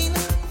wine,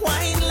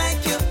 wine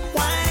like you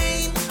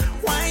wine,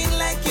 wine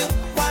like you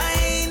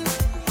wine.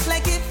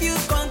 Like if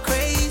you've gone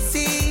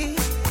crazy.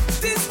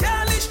 This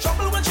girl is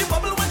trouble when she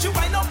bubble when she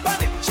wind up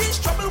on it. She's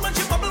trouble when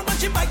she bubble when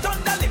she bite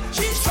on the lip.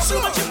 She's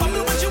trouble when she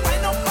bubble when she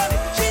wind up on it.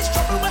 She's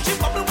trouble when she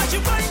bubble when she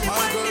wind it,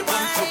 wind it,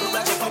 wind it.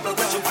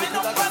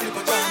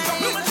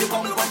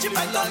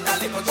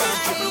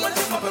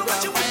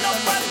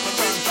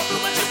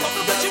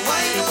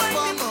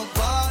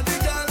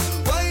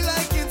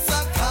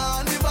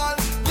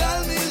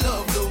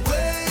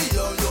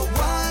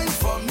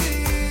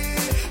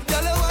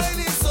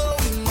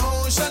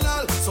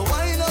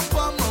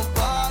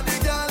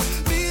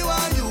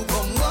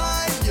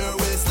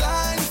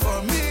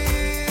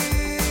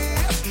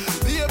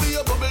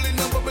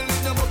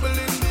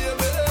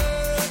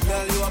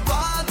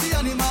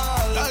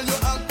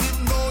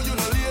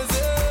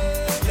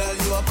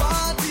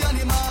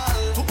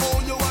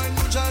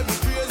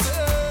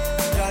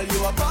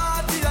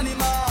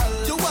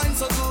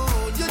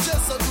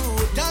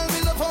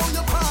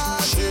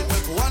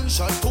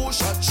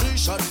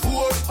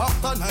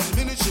 After 9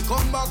 minutes, she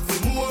come back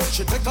for more.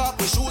 She take off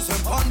the shoes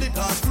and pound it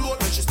dance floor.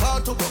 Then she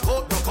start to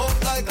broke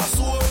out like a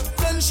sword.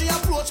 Then she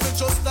approach me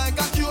just like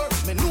a cure.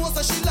 Me know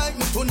that she like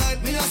me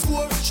tonight, me a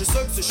score. She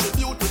sexy, she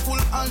beautiful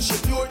and she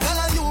pure. Tell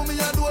her you me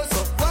a door,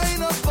 so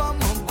wind up on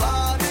my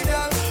body,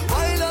 girl.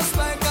 Wind us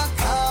like a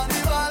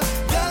carnival.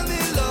 Girl,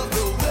 me love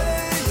the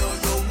way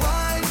you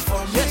wine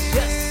for me.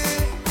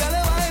 Girl,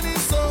 the wine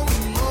is so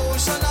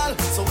emotional.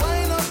 So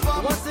wind up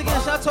on Once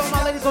again, shout out to all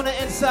my ladies on the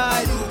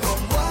inside.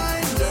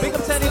 Big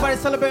up to anybody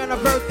celebrating a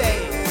birthday.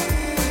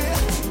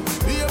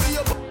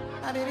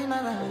 My baby,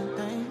 my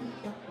Valentine.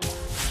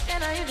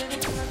 And I even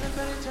if my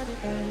temperature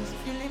depends.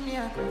 If you leave me,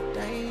 I could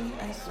die.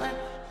 I swear,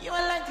 you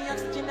are like the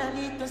oxygen I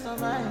need to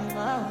survive.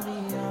 I'll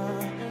be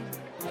honest.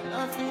 I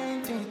love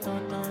you,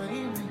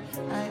 totally.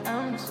 I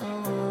am so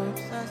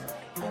obsessed.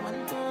 I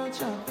want to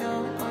chop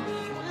your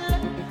body.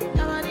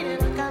 Now I need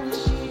it, look at me,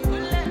 she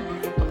will let.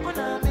 Open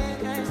up,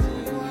 make I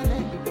see you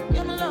let.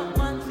 You're my love,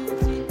 one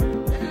city.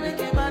 Let me make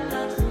it bad,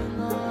 not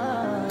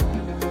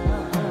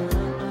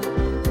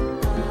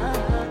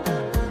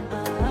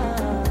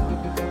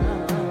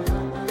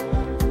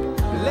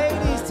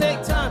Ladies,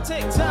 take time,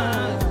 take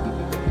time.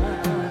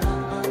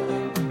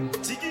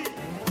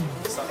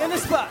 In the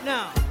spot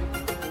now.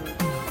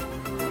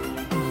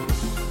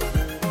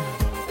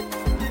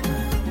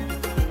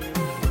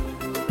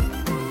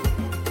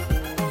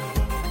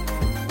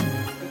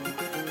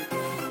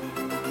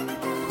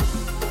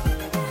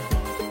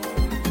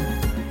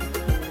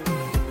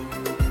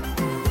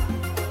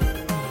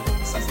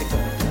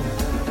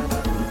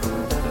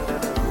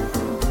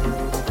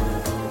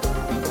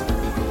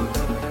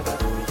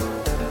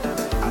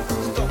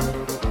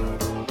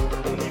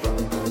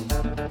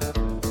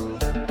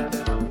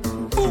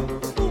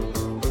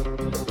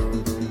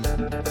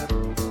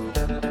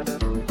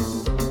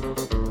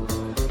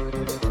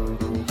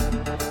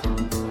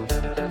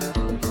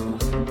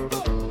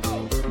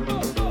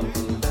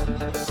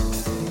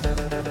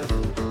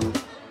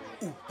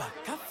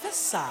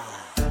 Esa.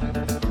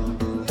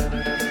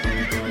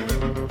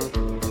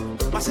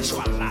 Masih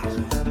suara.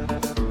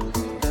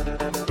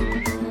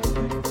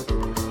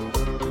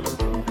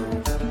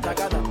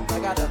 Jaga.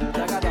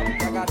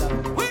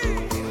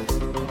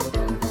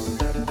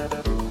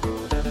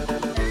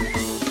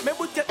 Me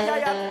butet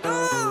gaya.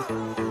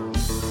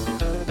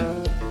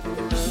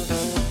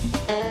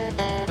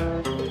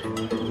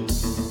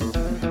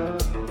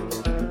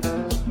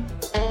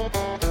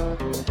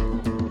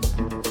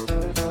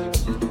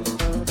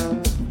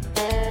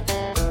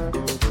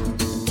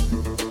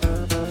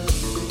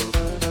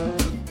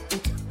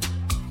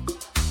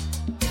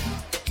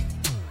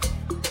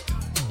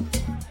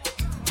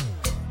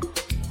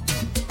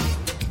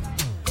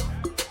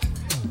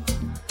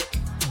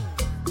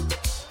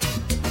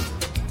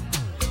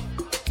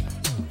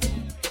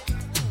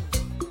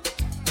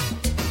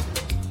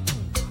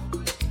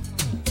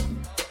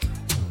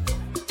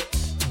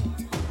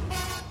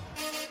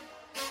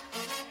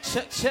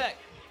 Check.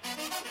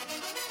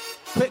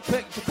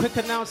 Quick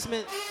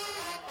announcement.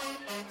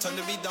 Turn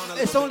the beat down a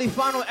It's little only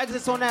final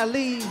exits on that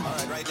lead. All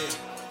right, right there.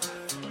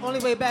 Only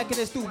way back in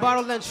is through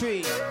bottle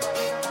entry.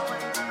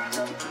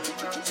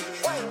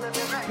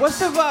 What's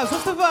the vibes?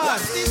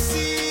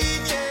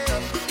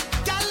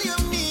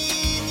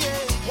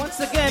 Once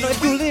again,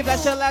 if you leave,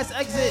 that's your last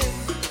exit.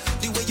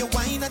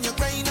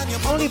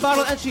 Only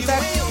bottle entry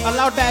back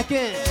allowed back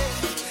in.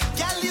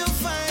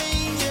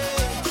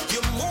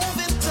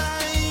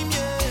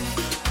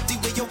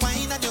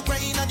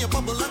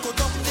 Bubble and go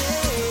down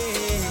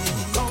there.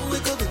 Down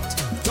little bit.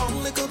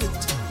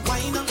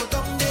 Wine and go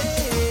down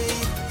there.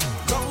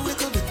 Down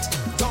little bit.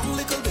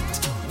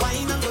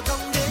 Wine and go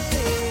down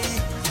there.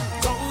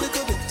 Down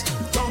little bit.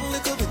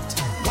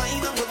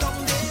 Wine and go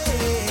down there.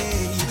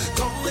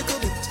 Down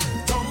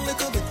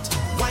little bit.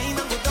 Wine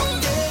and go down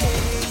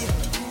there.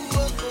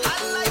 I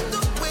like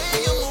the way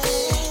you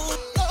move.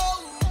 Oh,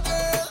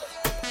 girl.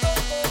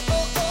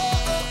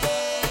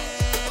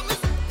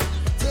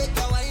 Take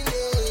a wine there.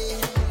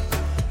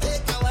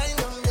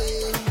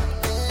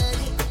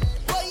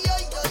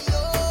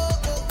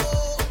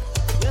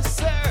 Yes,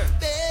 sir.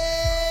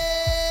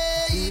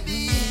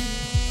 Baby,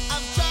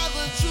 I've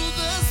traveled through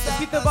the Let's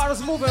keep the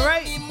bottles moving,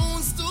 right?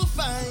 moons to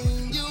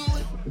find you.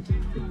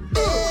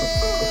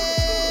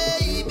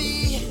 Baby,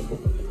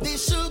 the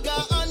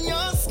sugar on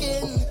your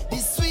skin, the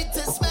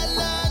sweetest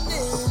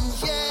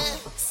melanin, yeah.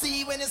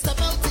 See when you step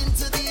out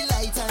into the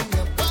light and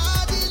your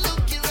body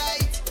looking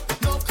right.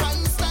 No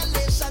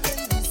constellation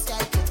in the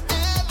sky could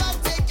ever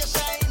take your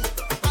shine.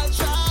 I'll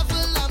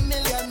travel a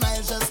million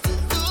miles just to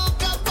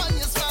look up on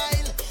your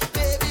smile.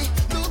 Baby,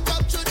 look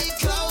up to the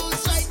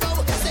clouds right now.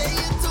 Say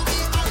it to me,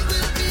 I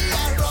will be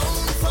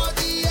around for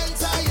the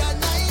entire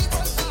night.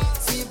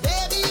 See,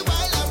 baby,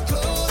 while I'm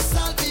close,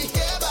 I'll be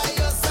here by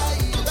your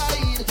side.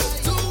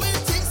 Doing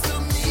things to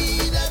me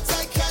that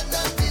I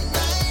cannot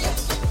deny.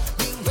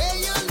 The way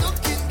you're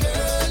looking,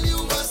 girl, you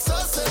are so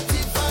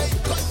certified.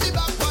 Put me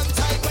back one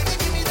time when you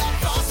give me that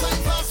fast wine.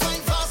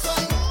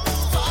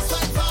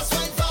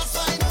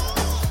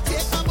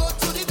 Take my boat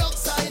to the dock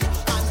side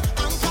and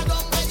anchor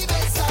down by the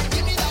bedside.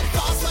 Give me that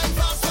fast wine.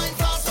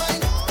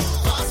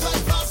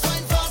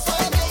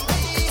 Baby,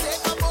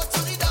 take my boat to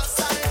the dock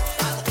side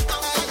and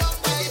anchor down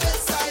by the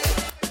bedside.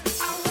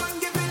 I want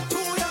give it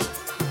to ya.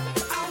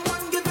 I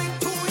want give it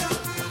to ya.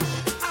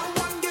 I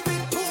want give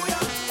it to ya.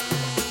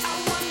 I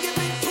want give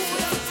it to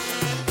ya.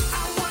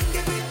 I want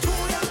give it to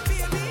ya,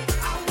 baby.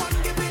 I want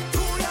give it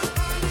to ya.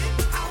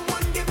 I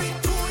want give it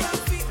to ya.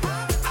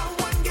 I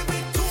want give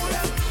it to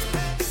ya.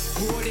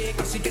 Hold it,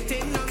 'cause she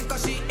getting on,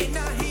 'cause she in a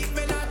heat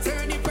when I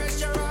turn the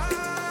pressure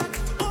on.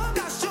 Oh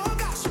gosh,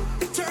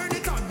 turn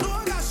it on.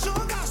 Oh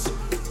gosh.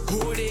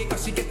 Hold it,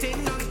 'cause she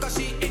getting on, 'cause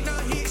she in a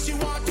heat. She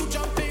want to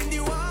jump in the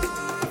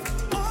water.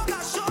 Oh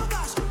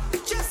gosh,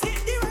 just hit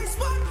the right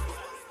spot.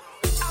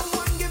 I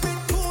want give it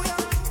to ya.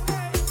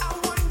 I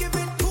want give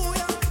it to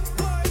ya.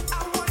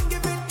 I want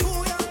give it to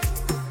ya.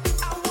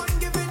 I want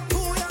give it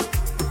to ya.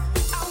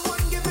 I want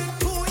give it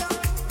to ya.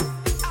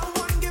 I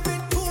want give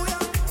it to ya.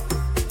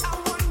 I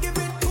want give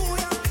it to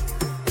ya.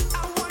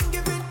 I want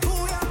give it to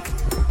ya.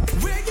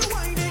 Where you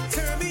whine it,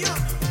 turn me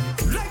up.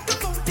 Like a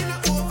fountain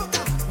of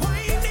overcome.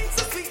 Wine it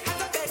so sweet as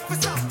a bed for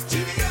some.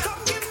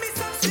 Come give me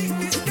some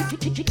sweetness.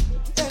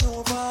 Bend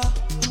over,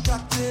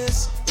 practice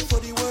for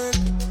the work,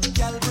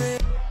 gal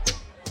break.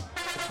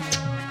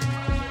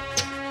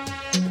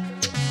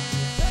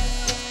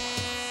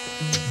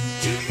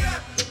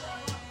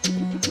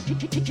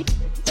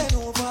 Bend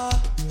over,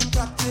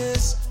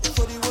 practice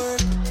for the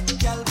work,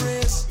 gal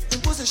brace,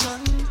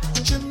 position,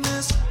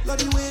 gymnast, love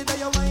the way that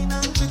you whine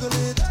and jiggle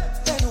it.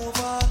 Bend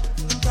over,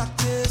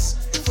 practice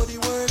for the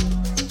work,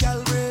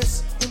 gal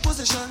brace,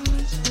 position,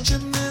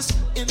 gymnast,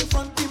 in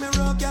front the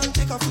mirror, gal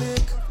take a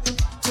flick,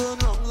 turn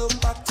round, look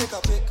back, take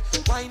a pic,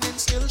 whining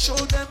skill, show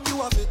them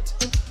you have it.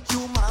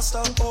 You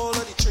master all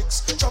of the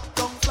tricks, drop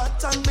down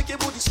flat and make your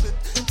body split.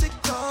 Tick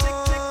tock,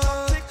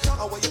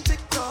 how are you tick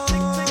tock?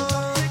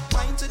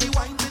 Wine to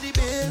the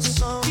bass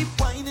sound. Keep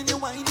whining your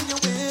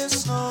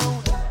waist now.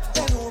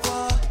 Bend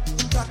over,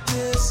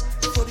 practice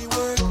for the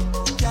work,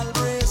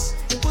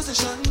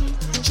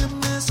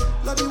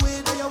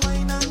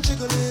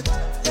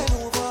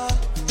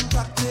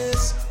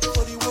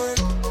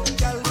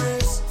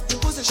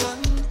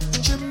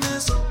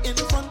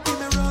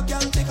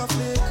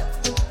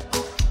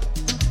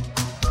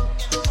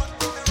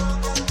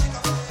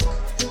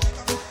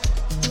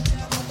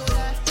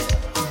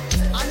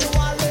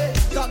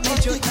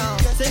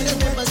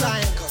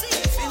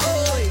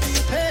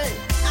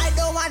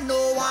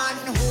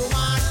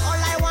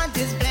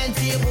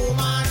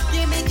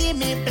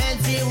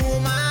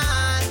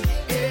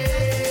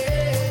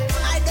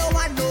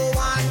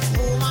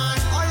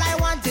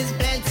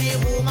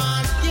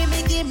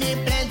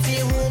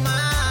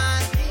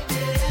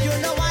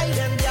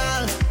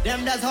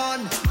 them that's on,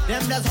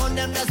 them that's on,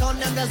 them that's on,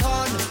 them that's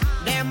on.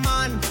 Them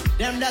man,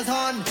 them that's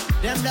on,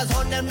 them that's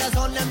on, them that's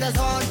on, them that's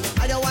on.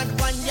 I don't want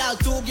 1 girl,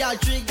 2 girl,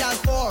 3 girl,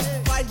 4,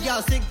 5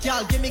 girl, 6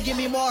 girl, give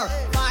me more.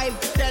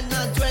 5, 10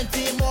 and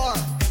 20 more.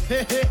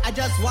 I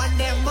just want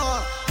them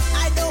more.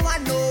 I don't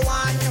want no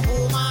one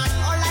woman.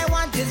 All I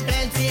want is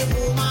plenty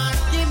woman.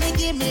 Give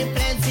me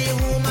plenty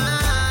woman.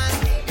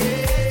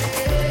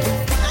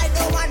 I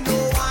don't want no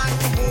one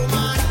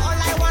woman. All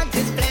I want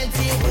is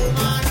plenty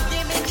woman.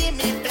 Give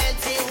me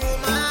plenty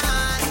woman.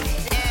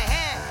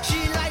 Yeah.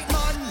 She like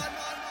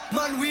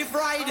man we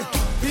fried.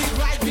 Big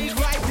ride this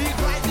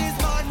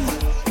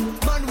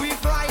man we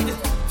fried.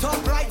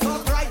 Top right.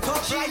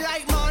 She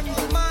like man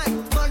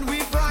we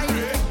fried.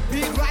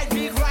 Big ride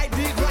this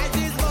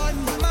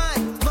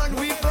man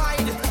we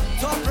fried.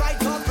 Top right.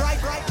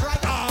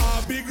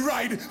 Ah, big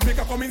ride. Make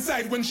her come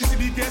inside when she see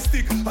the gas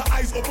stick. Her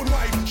eyes open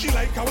wide. She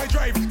like how I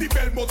drive the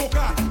bell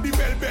motorcar. The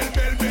bell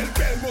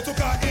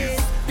motorcar is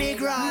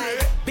big ride.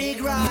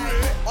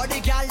 All the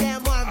girl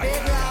them want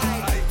big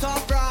ride.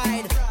 Top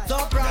ride.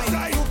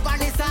 You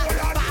Vanessa,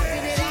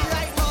 passing it in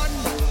like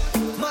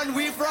man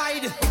we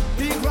fried.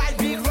 Big ride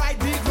this man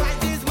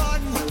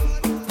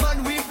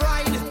we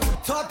fried.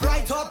 Top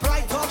right.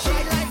 She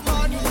like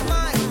man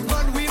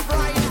we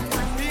fried.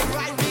 Big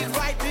ride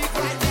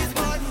this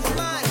man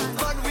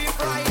we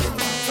fried.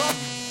 Top.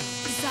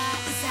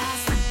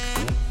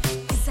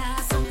 Is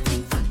that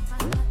something fun?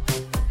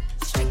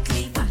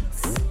 Strictly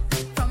facts.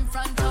 From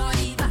front or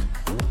the back.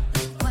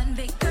 One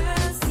big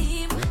girl's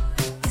team.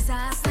 Is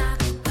a snack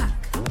pack.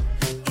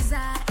 Is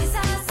a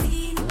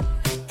scene.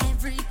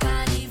 Every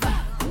carnival.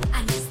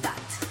 And it's that.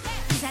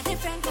 It's a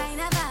different kind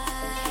of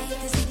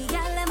vibe. You see the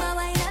girl them a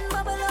wine and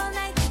bubble all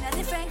night in a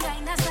different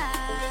kind of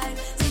style.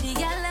 See the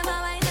girl them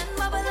a wine and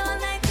bubble all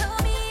night. Tell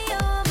me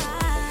oh my.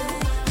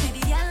 See the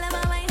girl them a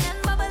wine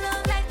and bubble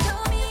all night.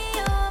 Tell me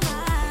oh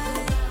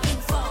my. In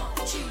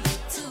 4, 3,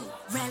 2.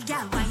 Real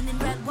gal whining,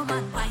 real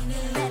woman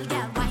whining. Real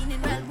gal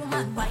whining, real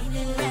woman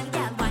whining. Real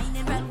gal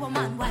whining, real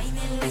woman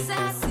whining. Is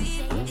a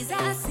scene.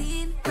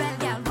 Real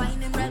gal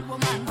whining, real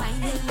woman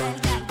whining. Real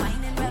gal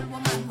whining, real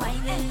woman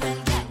whining.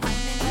 Real gal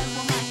whining, real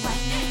woman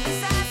whining.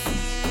 Is a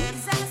scene.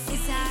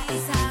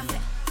 Is a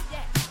flick.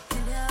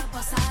 Till the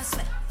boss a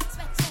sweat.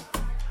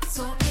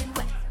 Soaking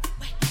wet.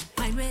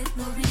 Wine with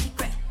no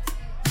regret.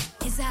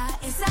 Is a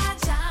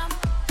jam.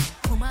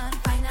 Woman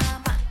find a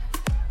man.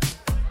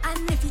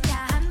 And if you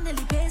can't handle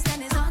the pace,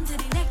 then it's on to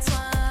the next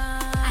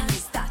one. And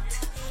it's that.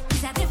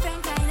 It's a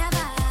different kind of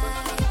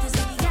vibe. You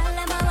see the girl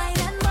them a wine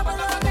and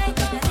bubble all night.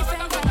 In a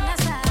different kind of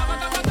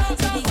style.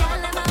 See the girl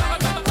them a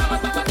wine and bubble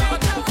all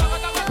night.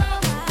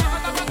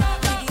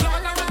 See the girl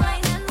them a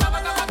wine and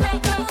bubble all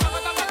night.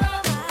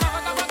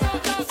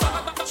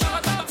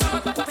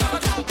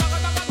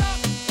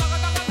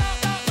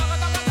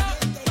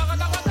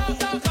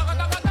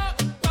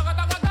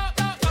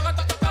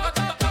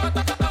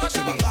 Si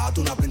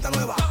mandaste una pinta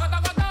nueva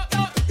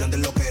y andes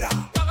lo que era,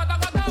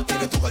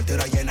 tienes tu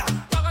cartera llena.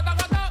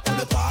 No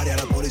le pare a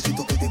la policía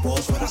que tipo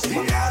suena. Si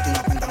mandaste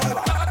una pinta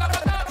nueva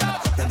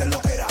y andes lo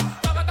que era,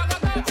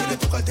 tienes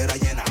tu cartera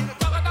llena.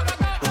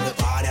 No le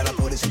pare a la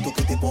policía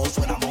que tipo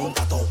suena.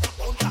 Monta todo.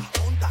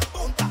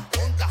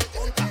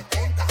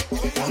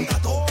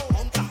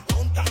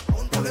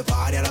 No le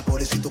pare a la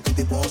policía que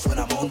tipo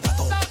suena. Monta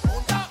todo.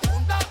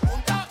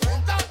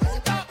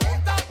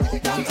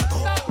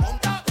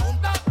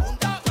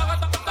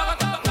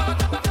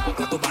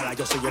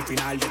 Yo soy el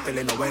final de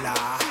telenovela.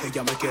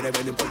 Ella me quiere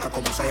ver, no importa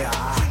cómo sea,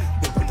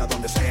 no importa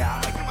donde sea.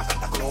 Me llama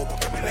Santa Claus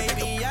porque me ve.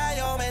 Baby, ya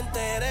yo me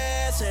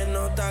enteré. Se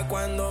nota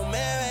cuando me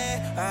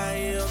ve.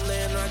 Ahí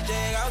donde no has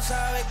llegado,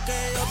 sabes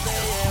que yo te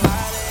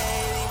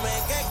llevaré. Y dime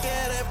qué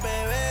quieres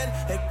beber.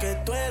 Es que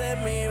tú eres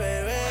mi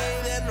bebé.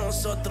 Y de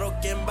nosotros,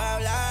 ¿quién va a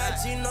hablar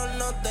si no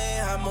nos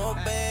dejamos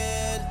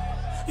ver?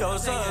 Yo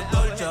sé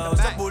dolce, a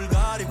veces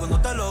vulgar. Y cuando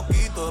te lo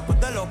quito, después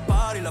de los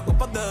paris, las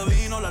copas de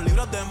vino, las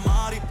libras de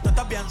mari. Tú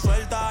estás bien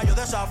suelta, yo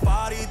de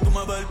safari. Tú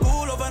me ves el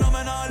culo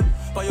fenomenal,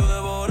 pa' yo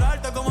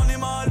devorarte como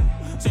animal.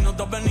 Si no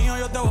te has venido,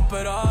 yo te voy a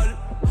esperar.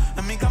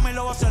 En mi cama y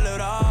lo voy a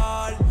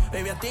celebrar.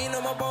 Baby, a ti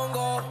no me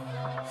pongo,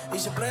 y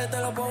siempre te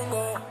lo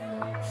pongo.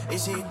 Y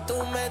si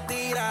tú me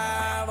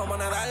tiras, vamos a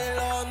nadar en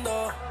lo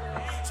hondo.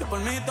 Si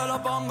por mí te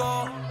lo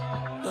pongo,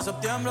 de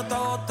septiembre hasta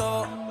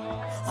agosto.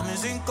 A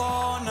mis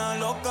 5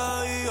 lo que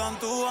digan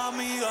tus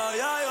amigas,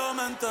 ya yo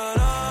me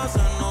enteré.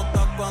 Se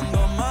nota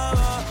cuando me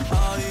ves.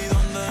 Ahí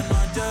donde no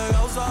has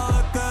llegado,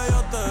 sabes que yo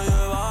te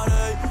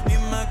llevaré.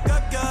 Dime qué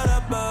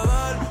quieres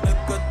beber, es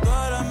que tú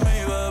eres mi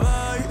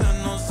bebé. Y de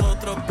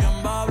nosotros, ¿quién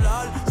va a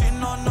hablar si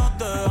no nos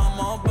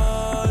dejamos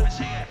ver?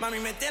 Mami,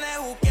 me tienes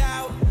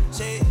buqueado.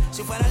 Sí,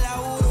 si fuera la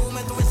Uru,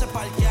 me tuviese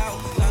parqueado.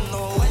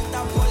 Dando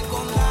vueltas por el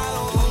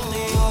condado.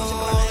 Contigo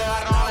siempre me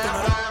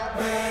agarrado.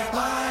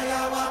 Beba y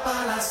agua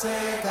para la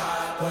seca.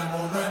 Todo el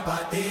mundo en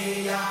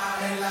patilla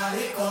en la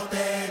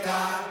discoteca.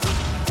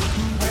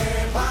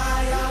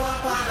 Beba y agua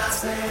para la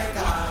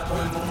seca.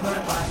 Todo el mundo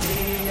en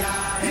patilla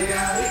en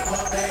la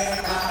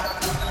discoteca.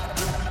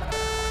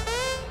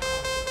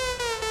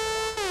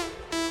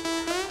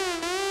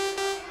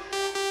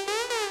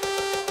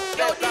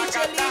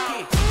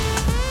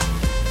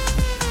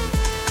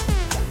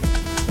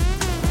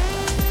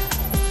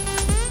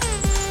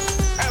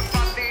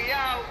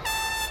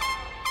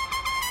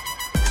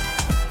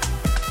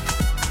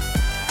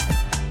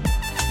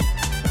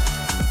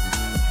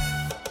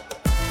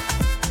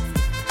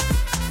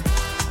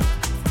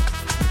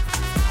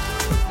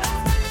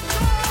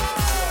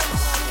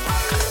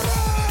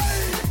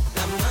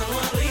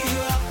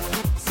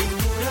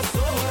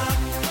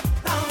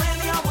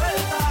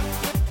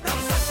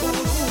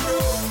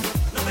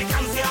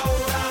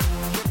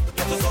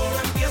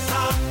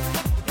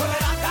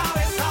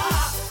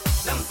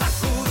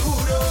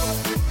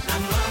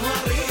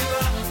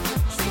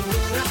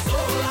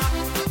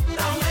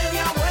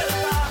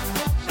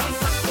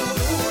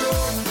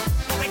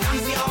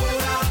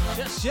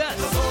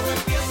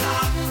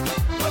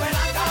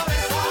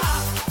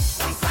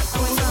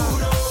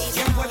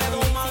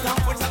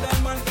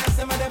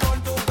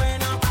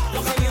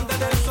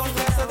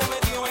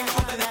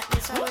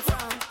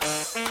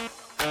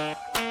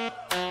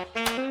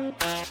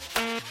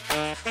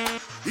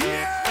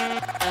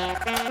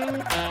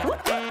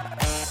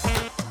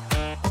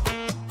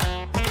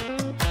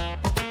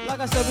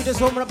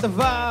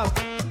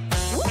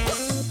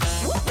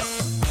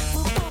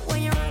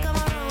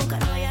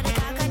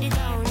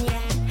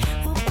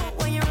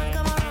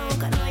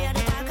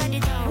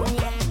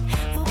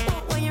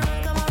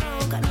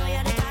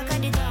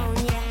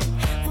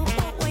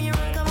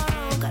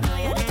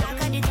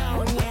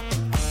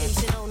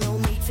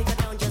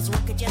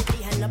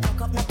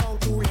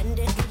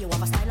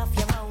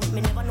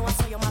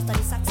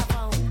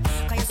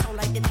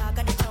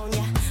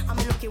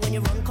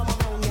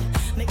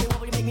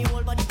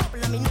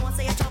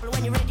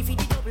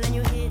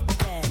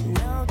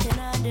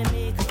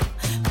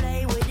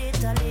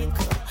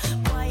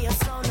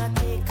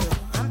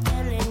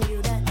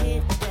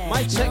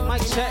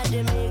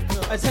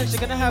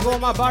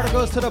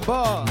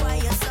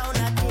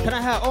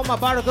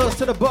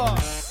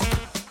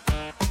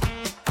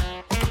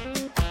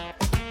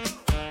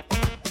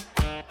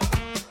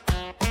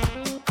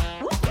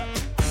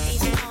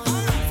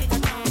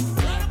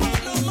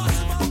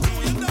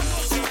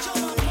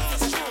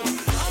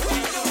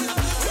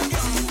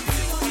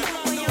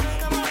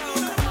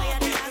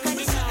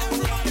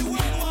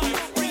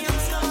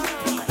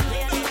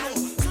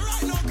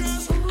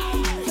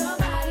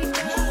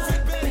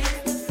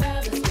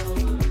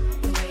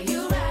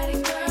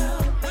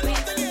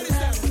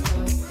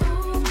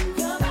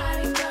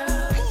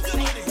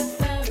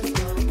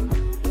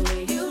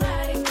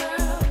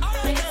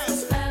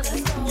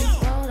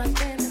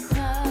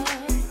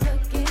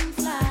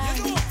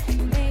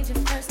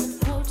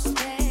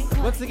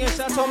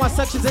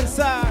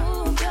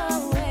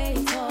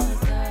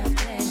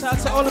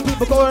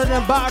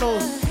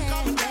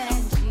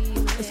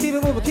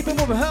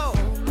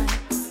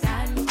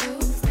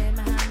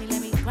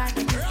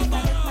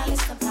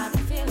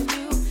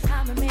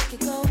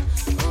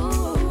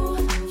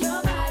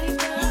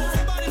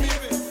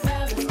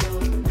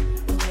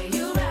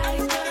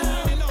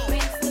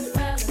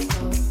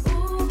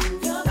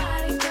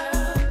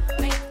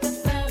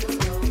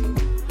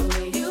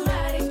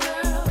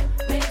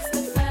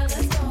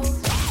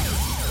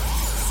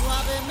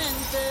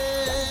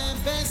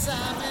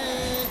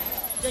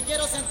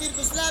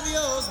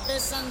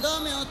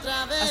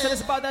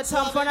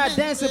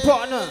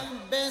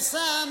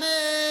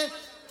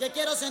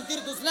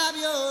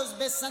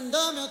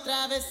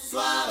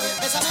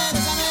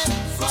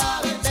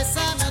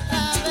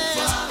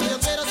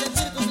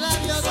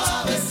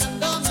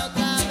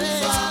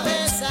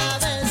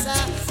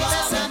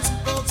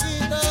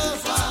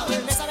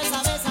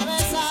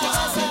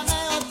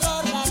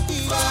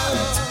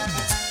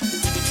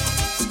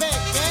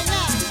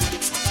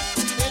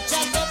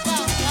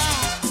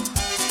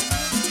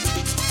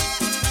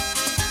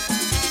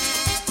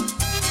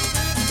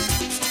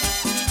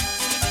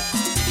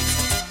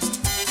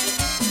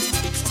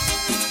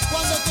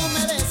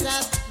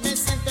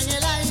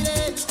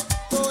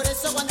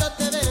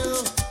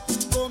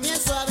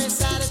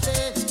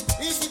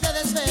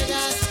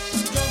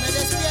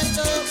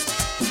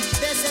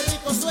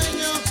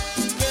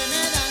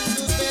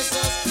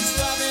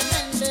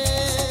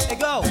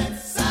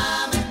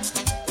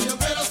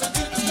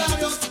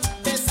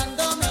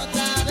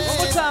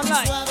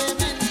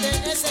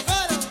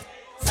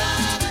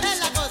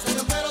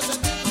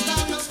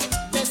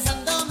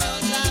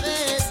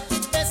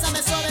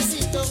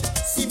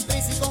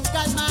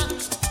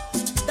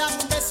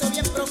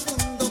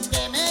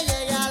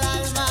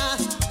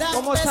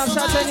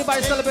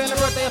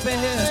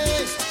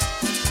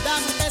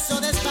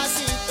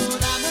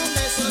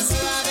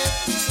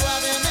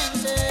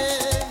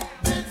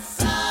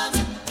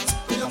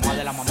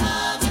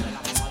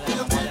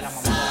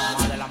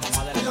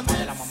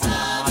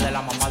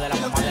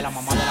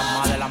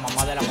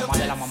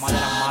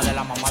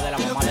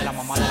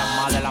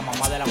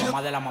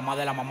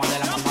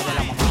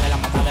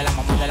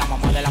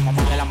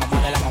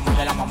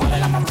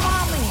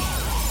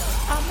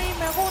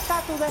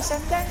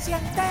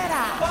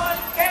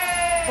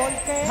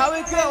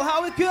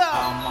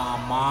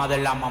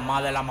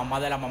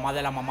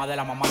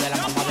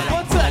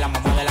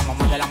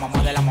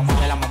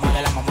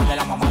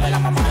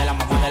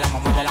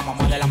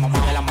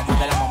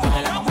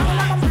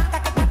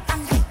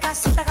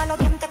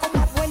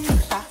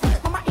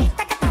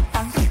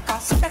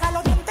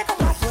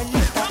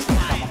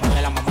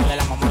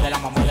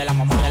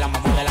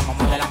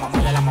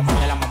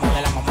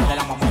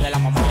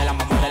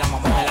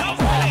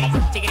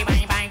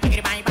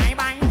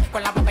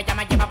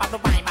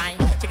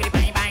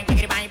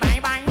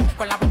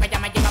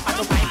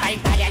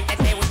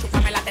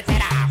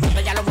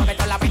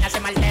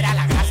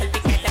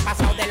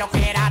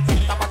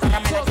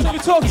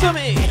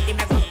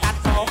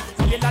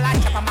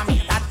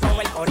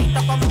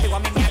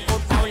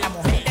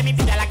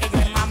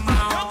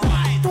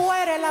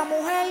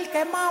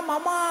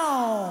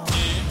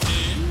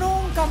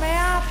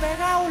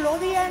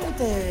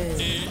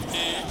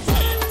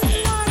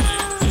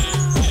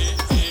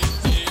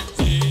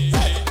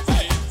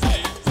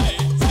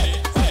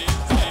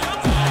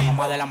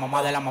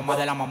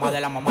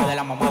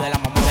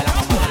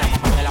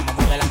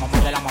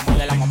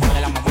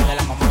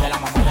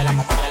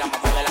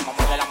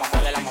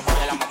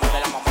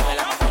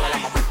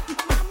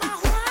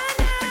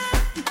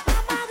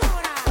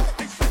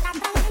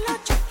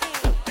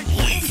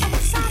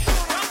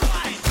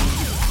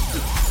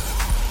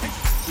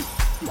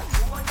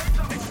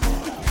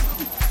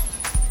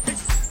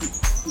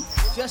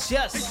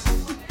 Yes.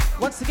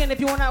 Once again, if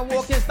you want to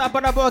walk in, stop by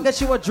the bar, get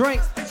you a drink.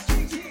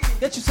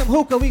 Get you some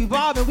hookah, we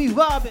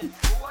vibing.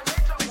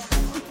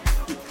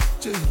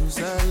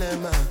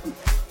 Jerusalem,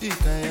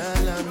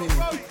 Ikayalami,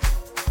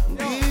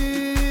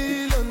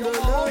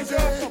 Gilondoloze,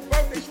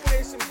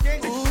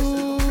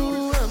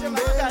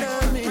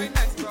 Ambelami,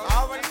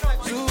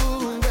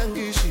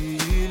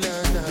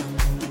 Zungangishilana,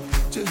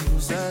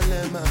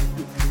 Jerusalem,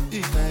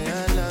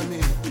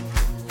 Ikayalami,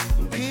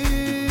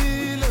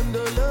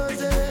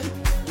 Gilondoloze,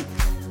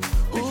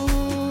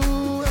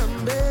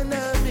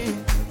 Ambelami,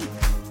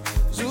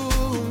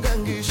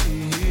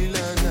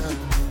 Zungangishilana,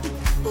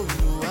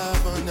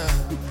 Oluwabona.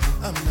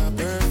 I'm not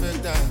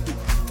perfect, I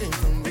came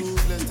from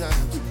ruthless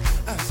times.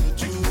 As a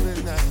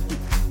juvenile,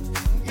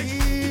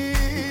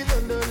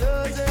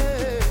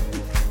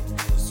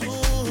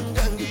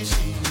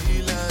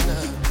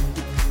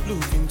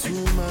 look into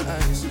my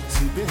eyes,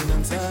 see pain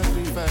and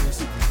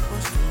sacrifice.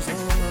 What's goes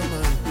on my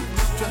mind?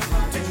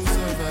 Striving to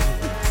survive.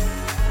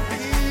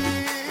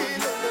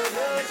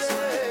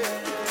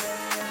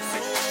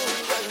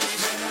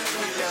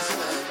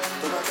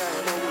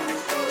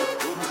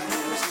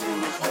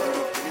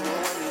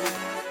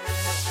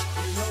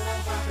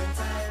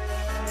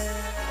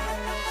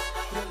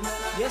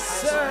 Yes,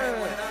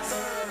 sir.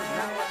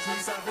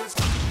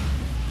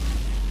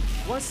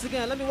 Once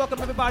again, let me welcome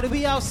everybody.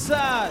 We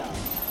outside.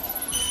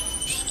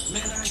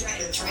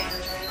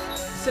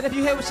 Said if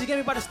you hear what she gave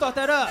me, about to start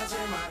that up.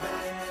 Come on.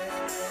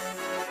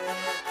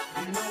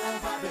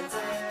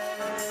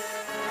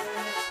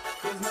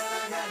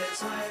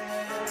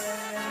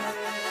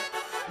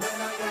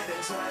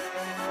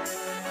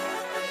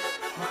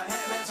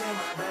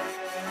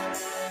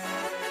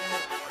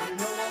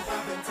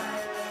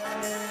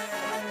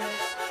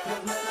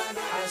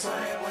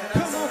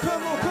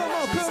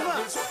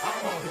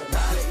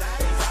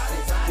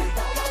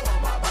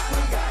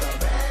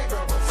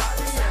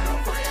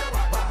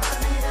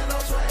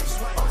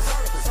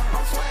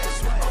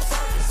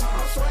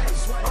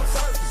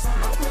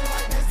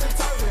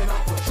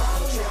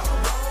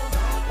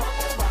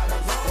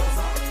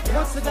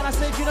 Once again, I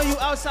say if you know you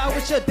outside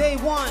with your day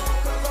one.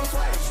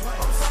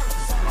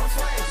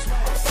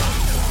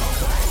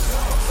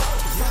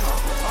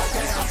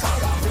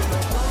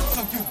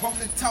 So you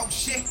wanna talk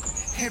shit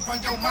here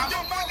on your mouth?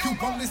 You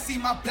wanna see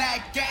my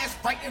black ass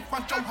right in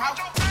front your house?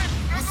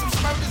 With some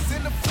spurters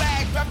in the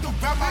flag wrapped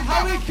around my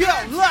How mouth. we go?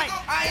 Like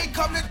I ain't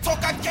come to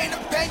talk, I came to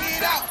bang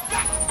it out.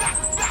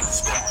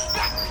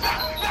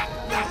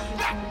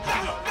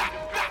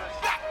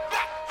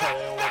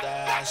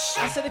 I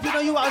said if you know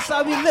you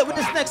outside, we lit with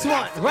this next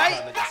one, right?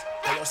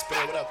 Hey, yo,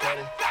 Spade, what up,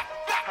 buddy?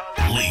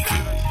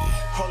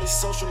 Holy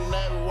social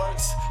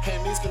networks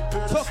and these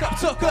computers. Talk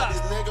up.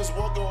 These niggas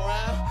walk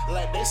around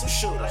like they some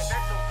shooters.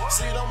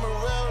 See them in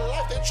real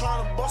life, they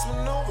trying to bust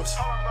maneuvers.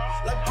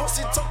 Like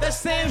pussy took that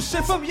same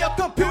shit from your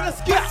computer,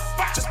 skip.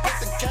 Just put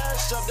the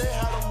cash up, they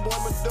had them boy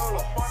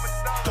Medulla.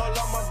 Call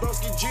up my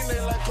broski G, they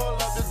like call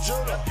up the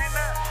jeweler.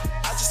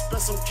 I just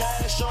spent some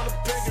cash on the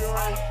piggy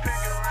ring.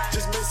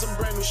 Just made some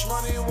brand new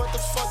shmoney, what the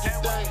fuck you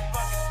think?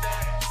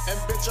 And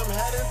bitch, I'm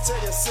heading to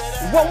your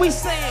city. What we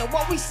saying?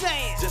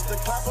 Just to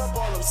clap up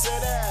all them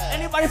city.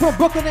 Anybody from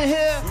Brooklyn in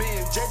here? Me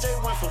and JJ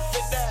went for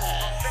 50.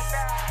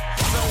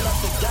 Filled up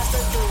the gas,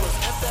 they do was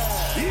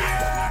empty.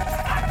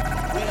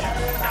 We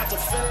heading out to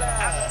Philly.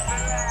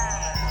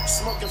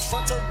 Smoking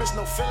fronto, bitch,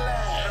 no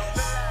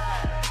fillers.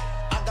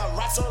 I got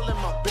rats all in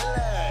my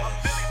belly.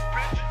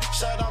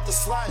 Shout out the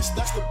Slice,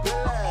 that's the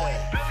billy.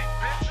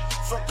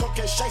 For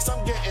cocaine shakes,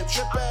 I'm getting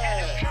trippy.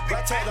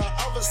 Right to the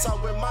other side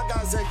with my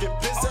guys and get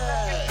busy.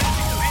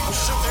 I'm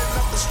shooting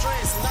up the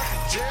streets, not the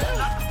gym.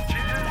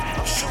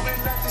 I'm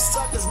shooting at these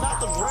suckers,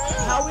 not the rim.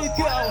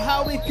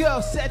 How we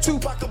go? Set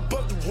Tupac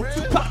above the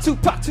rim.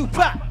 Tupac.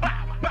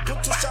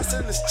 Put 2 shots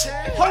in his chin.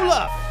 Hold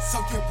up.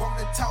 So you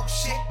wanna talk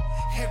shit?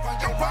 Here on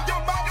your mouth. You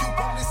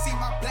wanna see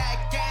my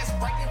black ass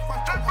right in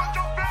front your house?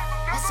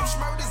 With some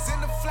schmurders in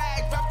the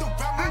flag wrapped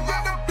around my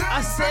mouth. I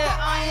said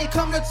I ain't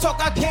come to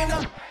talk, I came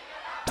to.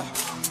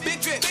 Big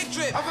drip.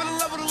 I fell in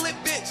love with a lit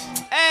bitch.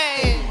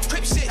 Hey.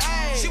 Crip shit.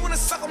 She wanna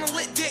suck on a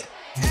lit dick.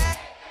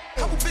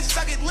 Couple bitches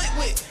I get lit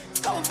with.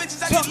 Couple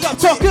bitches I get lit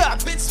with. Talk up. I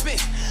bitch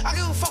spit. I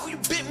give a fuck who you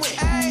been with.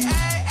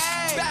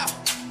 Bow.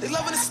 They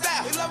loving the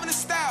style.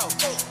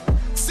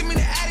 Send me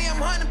the Addy,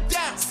 I'm hunting them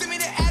down.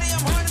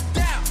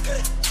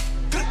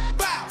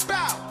 Bow.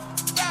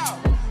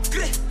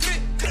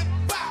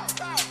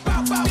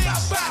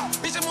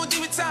 Bitch, I'm on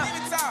demon time.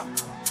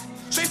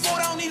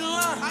 Straightforward, I don't need a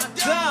line. I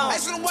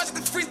just wanna watch it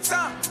the free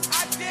time.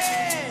 I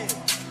did.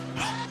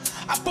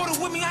 I bought it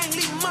with me, I ain't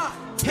leaving mine.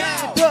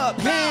 Hand up.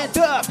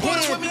 Bought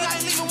it with me, I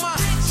ain't leaving mine.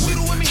 Sweet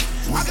it with me.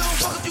 I give a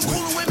fuck if you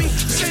coolin' with me.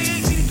 Say you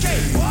ain't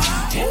GDK.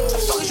 What the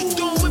fuck is you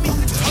doing with me?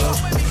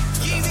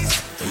 Yeezys.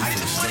 I need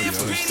the money if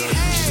I'm greedy. I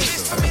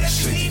mean, that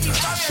shit need me.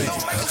 I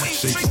don't like the way you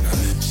treat me.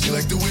 She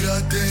like the way that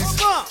I dance.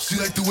 She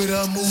like the way that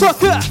I move.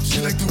 Talk up. She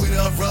like the way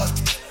that I rock.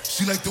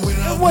 She like the way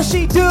that I And what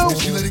she do? And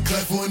she let it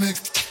clap for a nigga.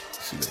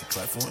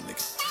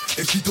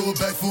 And she throw it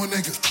back for a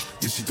nigga.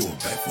 Yeah, she throw it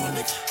back for a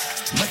nigga.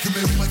 Mike and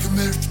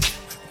Mary.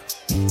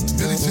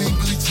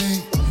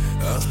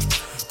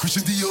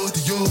 Christian Dior,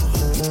 Dior.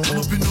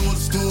 I'm up in all the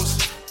stores.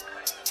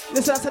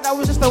 Listen, I said that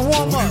was just a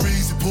warm up.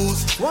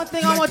 One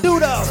thing I want to do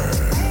though.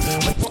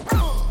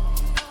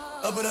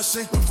 Up and I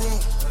shake the room.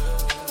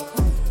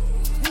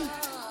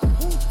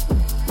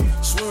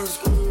 Swerve.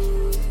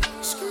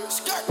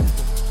 Skirt.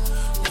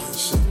 Go ahead and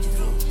shake the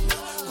room.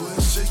 Go ahead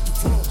and shake the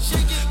room.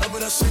 Up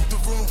and I shake the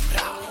room.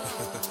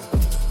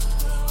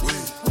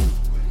 Wait.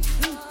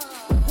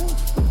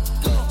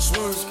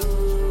 Swerve.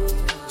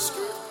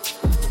 Skirt.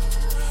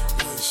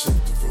 Go ahead and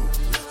shake the room.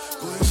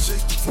 Go ahead and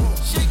shake the room.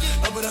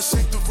 Up and I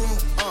shake the room.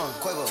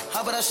 Quavo,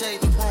 how about I shake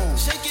the room?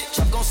 Shake it,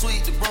 Chuck gon'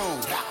 sweep the broom.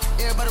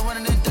 Everybody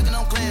running in, thinking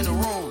I'm clearing the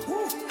room.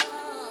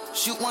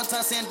 Shoot one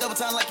time, saying double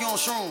time like you on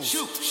shrooms.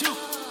 Shoot.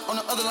 On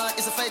the other line,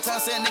 it's a fake time,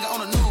 saying nigga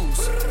on the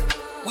news.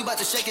 We bout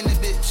to shake in this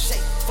bitch.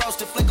 Shake.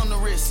 Frosted flick on the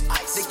wrist.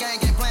 Ice. The gang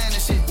ain't playing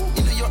this shit.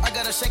 In New York, I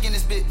got a shake in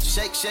this bitch.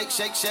 Shake.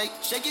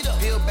 Shake it up.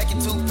 Peel back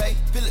your toothpaste.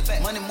 Peel it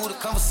back. Money move to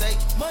conversate.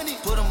 Money.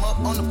 Put them up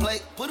on the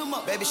plate. Put them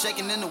up. Baby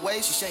shaking in the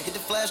way. She shake. Hit the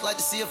flashlight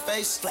to see her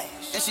face.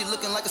 Flash. And she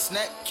looking like a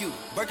snack. Cute.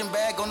 Birkin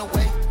bag on the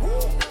way.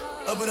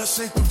 Up and I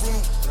shake the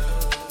room.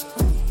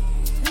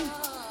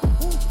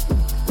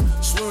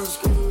 Swerve.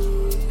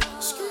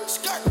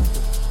 Skirt. Go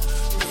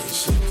ahead and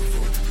shake the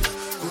room.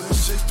 Go ahead and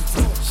shake the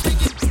room.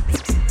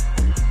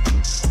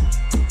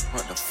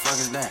 What the fuck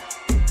is that?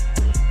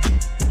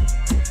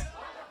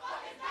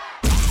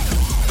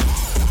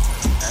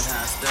 That's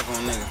how I step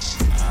on niggas.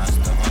 I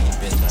step on you,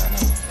 bitch. I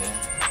know. Yeah.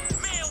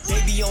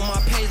 They be on my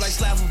page like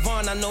Slav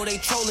Vaughn, I know they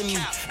trolling me.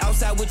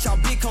 Outside with y'all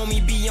big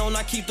homie be on,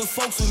 I keep the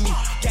folks with me.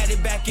 Got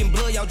it back in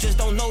blood, y'all just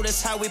don't know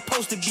that's how it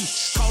supposed to be.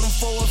 Caught him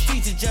for a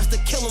feature just to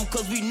kill him,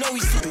 cause we know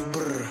he's big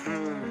brr.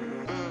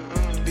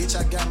 Bitch,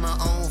 I got my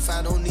own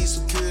fight, don't need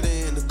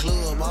security in the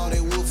club. All they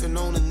wolfing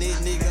on the neck,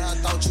 nigga, I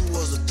thought you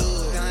was a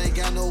thug. I ain't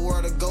got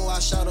nowhere to go, I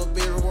shot up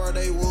everywhere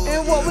they was.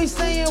 And what we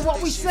saying,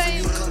 what we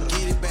saying. Come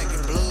get it back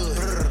in blood.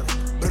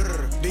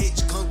 Brr.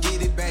 Bitch, come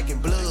get it back in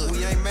blood.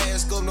 We ain't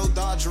mask up, no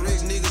Dodger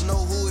X, niggas know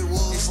who it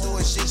was.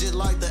 Storing shit just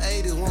like the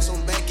 80s, want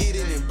some back, get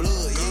it in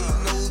blood. Yeah,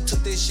 you know who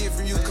took that shit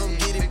from you, come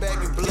get it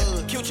back in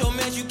blood. Killed your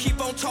man, you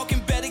keep on talking,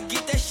 better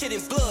get that shit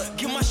in blood.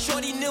 Give my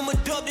shorty them a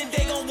dub, then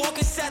they gon' walk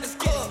inside the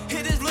club.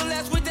 Hit his little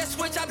ass with that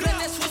switch, I bet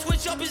that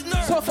switch up his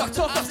nerve. Talk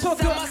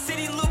up. My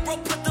city, little bro,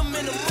 put them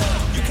in the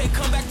mud. You can't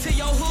come back to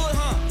your hood,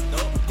 huh?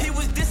 He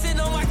was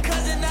dissing on my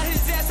cousin, now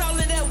his ass all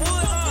in that wood,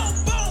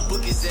 huh?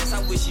 Book his ass,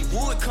 I wish he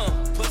would come.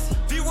 Pussy.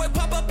 V-Roy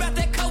pop up out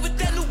that coat with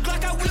that new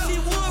Glock, I wish he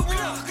would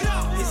run.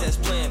 His ass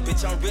playing,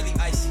 bitch, I'm really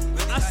icy.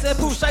 I said,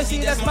 Pooh, I see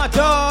that's my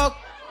dog.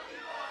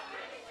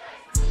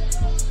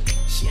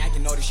 She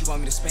acting naughty, she want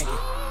me to spank it.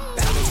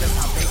 Battle, that's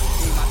not basic.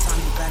 Need my time,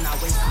 you better not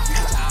waste it. You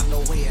bitch, I have no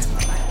way in.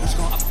 We just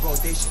gon' up a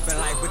rotation. Feel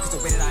like Rick is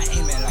the way that I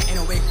aim at. Like, ain't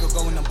no way we could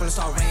go when them bullets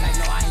all rain. Like,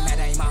 no, I ain't mad,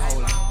 that ain't my whole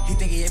life. He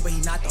think he hit, but he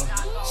not though.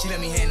 She let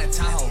me hit in a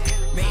Tahoe.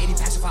 Made 80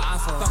 packs of her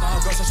iPhone. Fuck all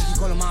her girls, so she keep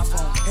calling my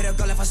phone. Hit her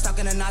girl if I stuck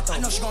in a knot though.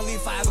 I know she gon'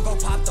 leave if I ever go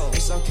pop though.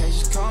 It's okay,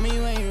 just call me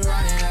when you're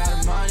running out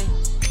of money.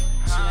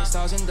 She like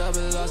stars and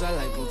double O's, I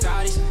like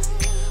Bugattis.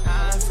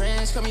 All my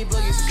friends call me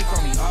Boogie, so she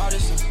call me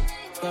artist.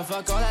 But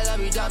fuck all that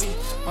lovey-dovey,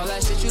 all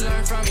that shit you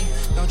learn from me.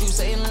 Don't you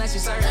say it unless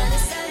you're certain.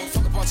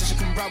 Fuck a politician,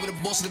 come ride with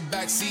a boss in the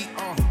backseat.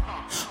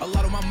 A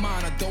lot on my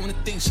mind, I don't wanna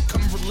think. She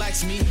come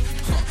relax me.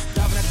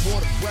 Diving at the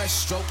water,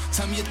 breaststroke.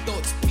 Tell me your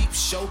thoughts, peep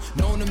show.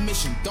 Knowing the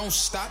mission, don't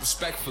stop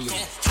respectfully.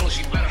 Told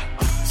you better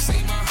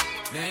say my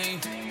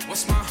name.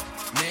 What's my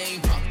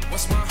name?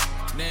 What's my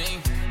name?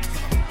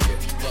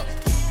 Yeah, look.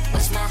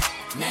 What's my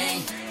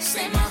name?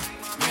 Say my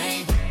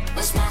name.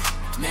 What's my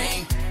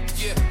name?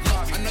 Yeah,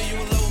 look, I know you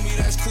in love with me,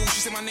 that's cool.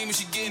 She said my name and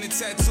she getting a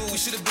tattoo. We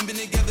should've been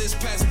together, it's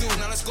past due.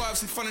 Now let's go have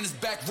some fun in this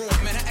back room.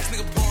 Man, that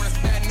ex-nigga born, that's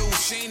bad news.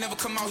 She ain't never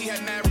come out, he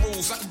had mad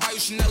rules. I could buy you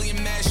Chanel and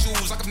mad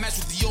shoes. I could match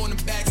with Dior in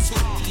the bag too.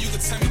 You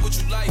could tell me what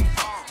you like,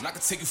 and I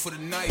could take you for the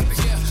night.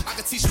 Yeah, I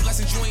could teach you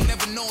lessons you ain't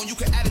never known. You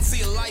could add it to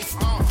your life,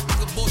 I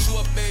could boss you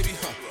up, baby.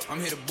 I'm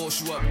here to boss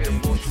you up, I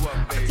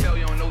can tell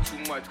you don't know too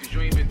much, cause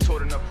you ain't been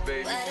taught enough,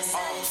 baby.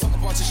 Fuck a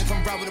politician,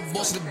 come ride with a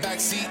boss in the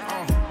backseat,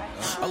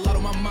 A lot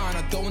on my mind,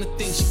 I don't wanna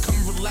think. She come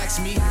relax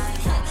me,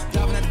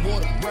 diving at the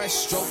water,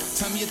 breaststroke.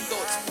 Tell me your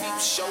thoughts,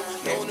 peep show.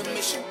 Know the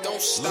mission,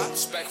 don't stop.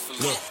 Respectfully.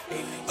 Look,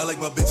 I like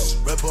my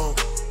bitches red bone,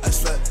 ice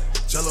fat,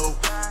 jello,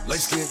 light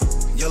skin,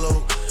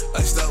 yellow,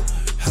 iced out.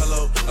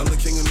 Hello, I'm the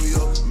king of New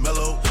York,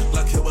 mellow.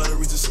 Black hair by the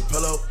Regis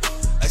Apello.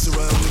 Ice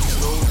around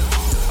niggas know me.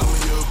 I'm a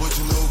year boy,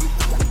 you know me.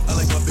 I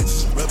like my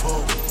bitches red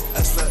bone,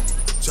 ice fat,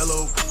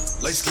 jello,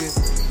 light skin,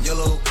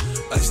 yellow,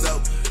 iced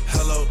out.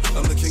 Hello,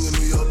 I'm the king of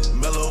New York,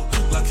 mellow.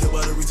 Black hair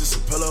by the Regis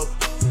Apello.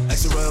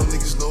 Ice around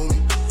niggas know me.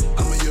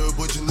 I'm a year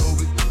boy, you know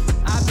me.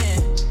 I've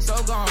been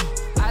so gone,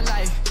 I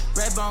like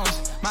red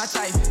bones, my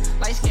type,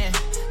 light skin,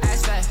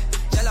 ass fat,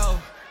 jello.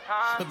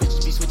 But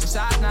bitches be switching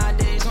sides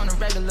nowadays on the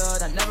regular.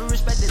 I never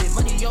respected it.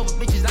 Money over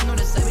bitches, I know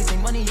that's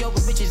everything. Money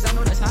over bitches, I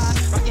know that's high.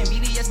 Rockin'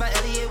 BBS by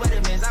Elliot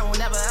Weathermans. I will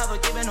never ever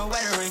give it no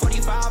wedding ring.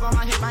 45 on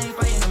my hip, I ain't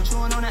fighting them.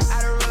 Chewing on that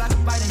Adderall like a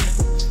vitamin.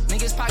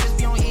 Niggas pockets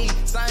be on E.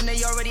 Something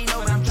they already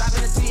know, but I'm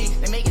dropping the T.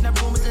 They making up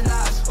rumors and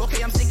lies.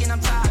 Okay, I'm sick and I'm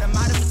tired. I'm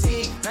out of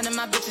fatigue. None of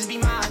my bitches be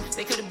mine.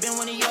 They could've been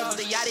one of yours,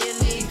 they out of your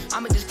league.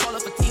 I'ma just call her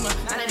Fatima.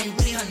 Now that ain't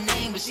really her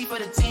name, but she for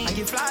the team. I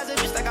get flies up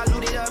just like I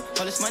looted up.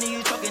 All this money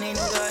you talking ain't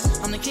no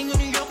good. I'm the king of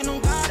New York and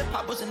on God. If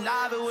Pop was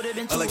alive, it would've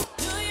been too. Look,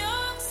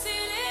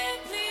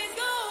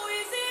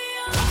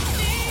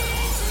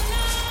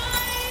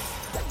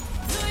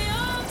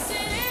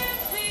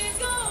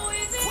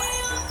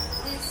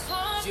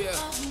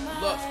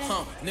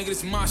 nigga,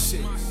 this my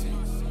shit.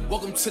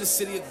 Welcome to the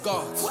city of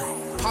gods.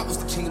 Pop was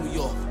the king of New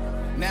York.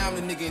 Now I'm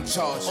the nigga in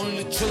charge.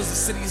 Only the drillers, the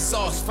city is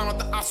ours. Find out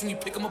the ops when you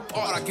pick them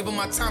apart. I give them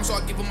my time, so I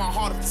give them my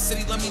heart. If the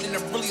city love me, then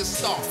they're really a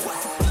star.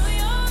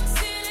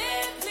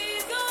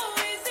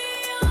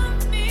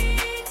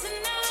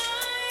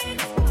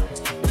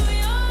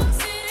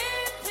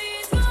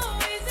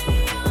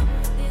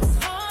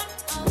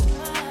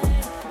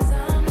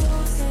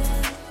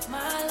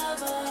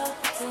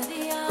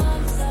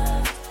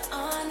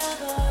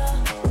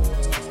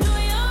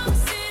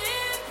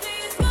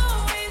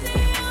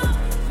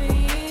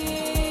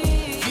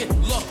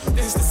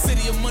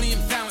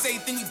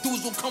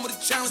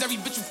 Every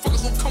bitch you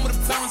fuckers gon' come with a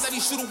balance. Every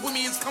shooter with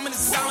me is coming in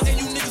silence. And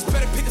you niggas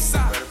better pick a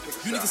side.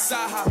 You niggas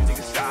side hop.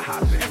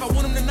 If I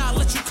want them to not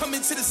let you come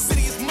into the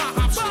city, it's my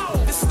option.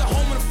 This is the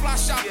home of the fly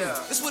shopping.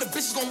 This is where the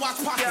bitches gon' watch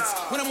pockets.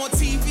 When I'm on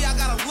TV, I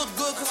gotta look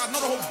good, cause I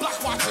know the whole block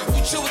watching.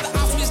 We chill with the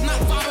ops, we is not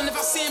vibing. If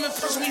I see him in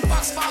person, we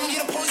box follow me.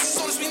 The police as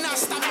soon as we not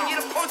stopping. Get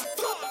a punch.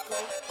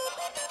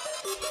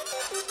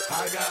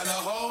 I got a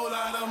whole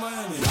lot of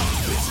money.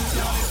 Bitches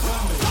got it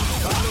coming.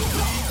 Bottle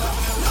weed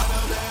coming with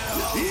them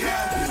down.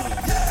 Yeah.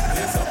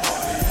 It's a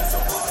party, it's a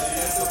party,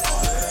 it's a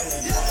party.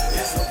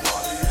 It's a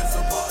party, it's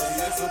a party,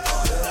 it's a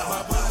party.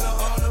 My partner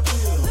on the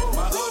pill,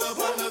 my hood up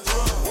on the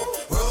drum.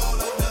 Roll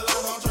up the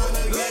line, I'm trying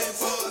to get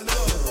fucked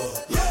up.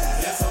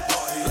 Yeah. It's a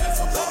party, it's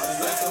a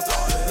party, it's a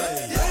party.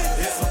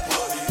 It's a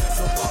party, it's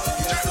a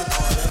party, it's a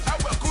party. I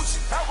wear Gucci,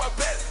 I wear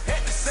Benz,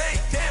 at the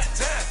same damn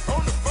time.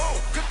 On the phone,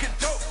 cooking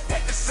dope,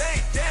 at the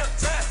same damn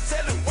time.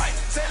 Selling white,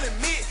 selling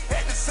mid,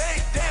 at the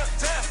same damn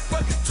time.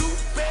 Fucking two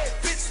bad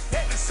bitches,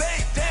 at the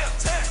same damn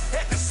time.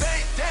 At the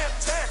same damn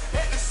time,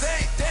 at the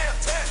same damn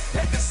time.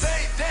 At the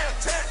same damn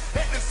time,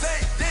 at the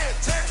same damn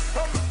time.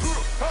 I'm the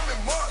Buddha, I'm in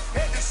Mark,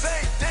 at the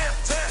same damn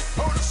time.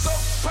 On the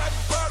soap, pipe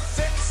bottles,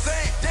 at the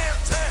same damn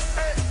time.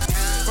 Hey.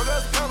 Fuck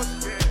us some commas,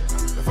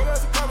 fuck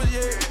us some commas,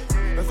 yeah.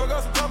 Let's fuck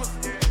us some commas,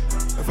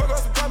 let's fuck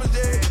us some commas,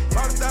 yeah.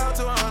 100,000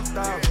 to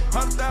 100,000,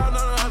 100,000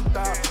 on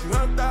 100,000,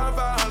 200,000,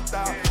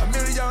 500,000, $1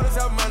 million is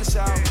have money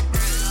shout.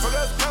 Fuck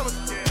us some commas,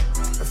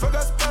 let's fuck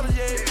us some commas,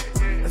 yeah.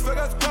 Let's fuck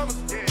us some commas,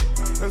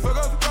 let's fuck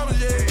us some commas,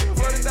 yeah.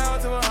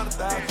 40,000 to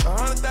 100,000,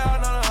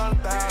 100,000 on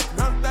 100,000,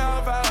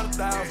 200,000,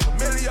 500,000, $1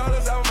 million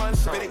is have money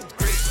shout.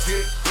 Fit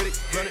it, get it,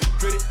 run it,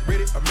 grit it,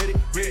 read it, admit it,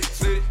 read it,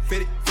 slit it,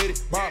 fit it,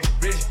 ball,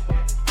 read it,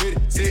 read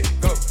it, sit it,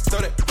 go, throw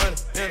that money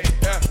in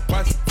the air,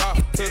 watch it fall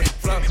to the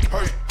floor,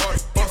 hurry,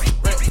 order, boss,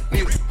 rent,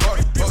 need it,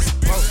 order, boss,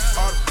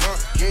 all the front,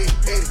 yeah,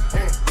 hit it,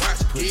 watch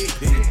it, yeah,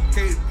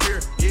 Katy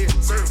Perry, yeah,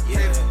 serve,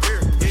 Katy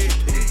Perry,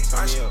 yeah,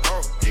 I should,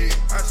 oh, yeah,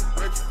 I should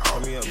break it, oh,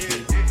 yeah,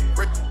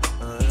 break it,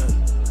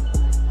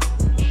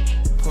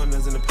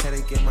 Pointers in the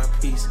paddock, get my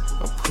piece,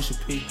 I'm pushing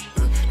P.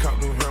 Cop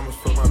new hammers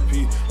for my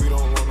P, we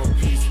don't want no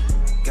peace.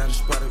 Got a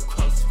spot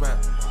across the spot,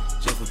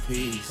 just for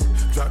peace.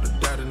 Drop the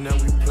data, now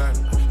we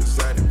plantin',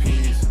 excited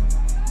peas.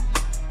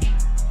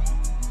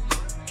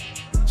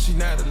 She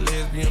not a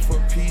lesbian for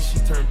peace, she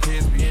turned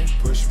lesbian.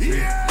 Push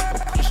P,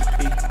 Push a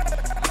P.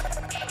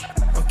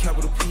 On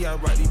capital P, I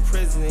write the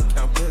president,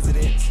 count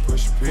presidents.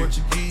 Push P.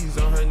 Portuguese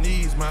on her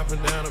knees,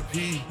 mopping down a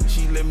P.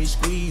 She let me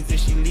squeeze and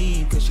she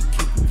leave, cause she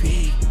keep the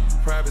P.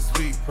 Private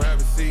suite,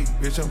 privacy,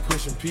 bitch, I'm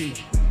pushing P.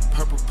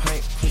 Purple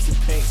paint, pussy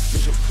paint,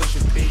 bitch, I'm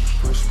pushing P.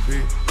 Push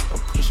P, I'm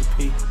pushing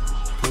P.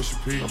 push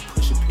P, I'm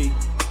pushing P.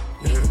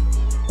 yeah.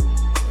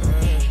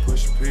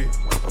 Push P,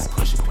 I'm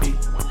pushing P.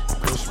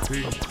 push P,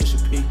 I'm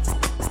pushing P.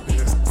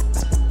 yeah.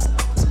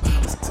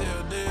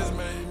 Till this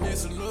made me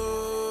some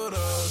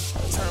noodles.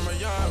 Turn my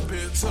young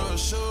bitch to a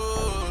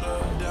shooter.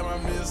 Damn, I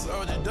miss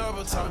OG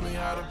Double. Taught me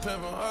how to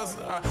pimp and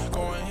hustle. I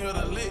go and hear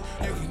the lick.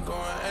 You can go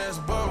and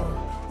ask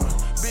Bubba.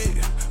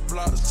 Big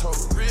blocks,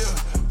 total real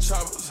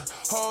choppers.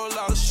 Whole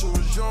lot of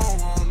shooters, you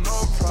don't want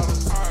no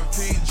problems.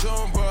 RP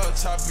Jumbo,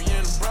 top me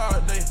in the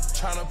broad day.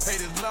 Tryna pay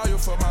this lawyer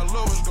for my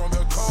lowest, gonna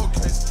be a cold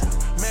case.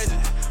 Magic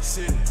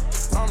City,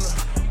 I'm the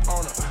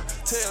owner.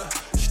 Tell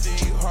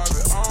Steve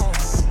Harvey on.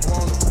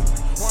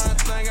 One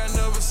thing I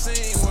never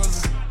seen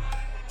was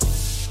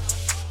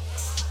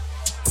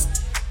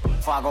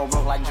Before I go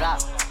broke like Jock,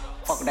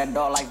 fuck with that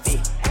dog like V.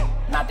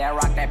 Not that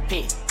rock, that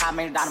pit. How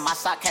many down in my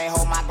sock, can't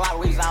hold my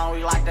Glock, reason I don't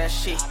really like that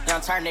shit.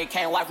 Young turn nigga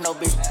can't wipe no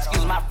bitch.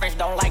 Excuse my French,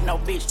 don't like no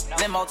bitch.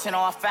 Limo 10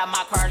 on fat,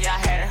 my car, yeah,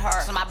 I had it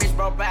hurt. So my bitch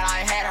broke bad, I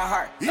ain't had her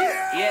hurt.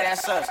 Yeah,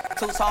 that's us.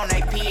 Two-tone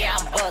AP, yeah,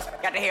 I'm bust.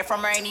 Got to hear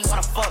from her, ain't even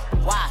wanna fuck.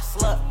 Why?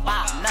 Slut,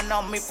 bop. Nothing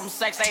on me from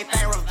sex,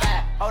 everything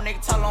revive. Old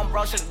nigga told him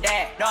bro should've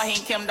died. Dog, he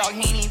ain't Kim, dog, he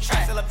ain't even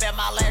try. Still a bet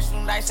my last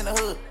room nice in the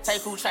hood.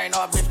 Take who train, no,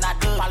 bitch not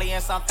good. Probably in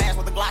some fast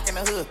with a Glock in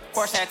the hood. Of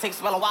course, that take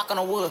spell and walk on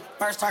the wood.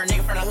 First turn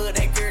nigga from the hood,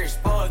 they curious.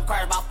 Boy,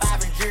 inquired about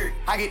 5 and Jerry.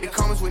 I get the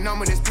comments with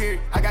number that's period.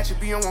 I got your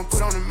B on one,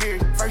 put on the mirror.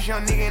 First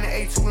young nigga in the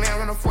A2 land,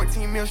 run on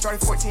 14 mil,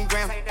 started 14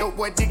 grams. Dope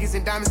boy diggies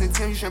and diamonds and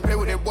Tim. You shouldn't play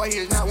with that boy, he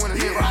is not one of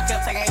them. I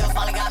kept taking L's,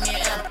 finally got me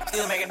an M.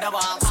 Still making double,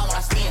 I'm calm when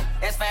I spin.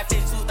 That's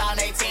 550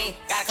 2018.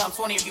 Gotta come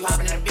 20 if you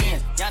hopping in the bin.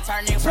 Young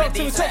turn nigga from the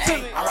D to the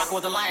A. I'm rocking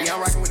with the Lions. Yeah,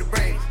 I'm rocking with the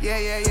Braves.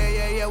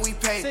 Yeah, we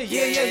paid.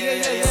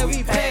 Yeah,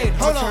 we paid.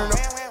 Hold on.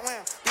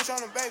 Bitch on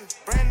the baby,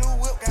 brand new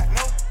whip, got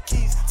no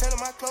keys. Tell her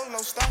my clothes,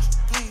 no starch,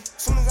 please.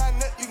 Soon as I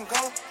nut, you can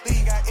go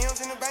leave. Got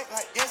M's in the bank,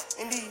 like yes,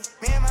 indeed.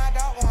 Me and my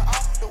dog going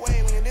off the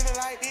way. When you're living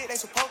like this, they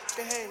supposed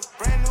to hate.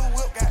 Brand new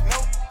whip, got no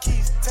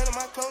keys. Tell her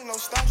my clothes, no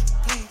starch,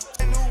 please.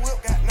 Brand new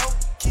whip, got no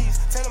keys.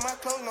 Tell her my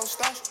clothes, no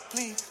starch,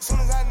 please.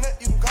 Soon as I nut,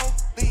 you can go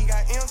leave.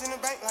 Got M's in the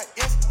bank, like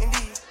yes,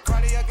 indeed.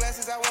 Cartier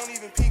glasses, I won't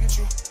even peek at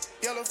you.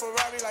 Yellow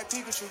Ferrari like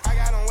Pikachu. I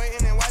got him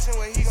waiting and watching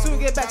what he gon' Soon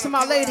do. get back to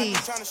my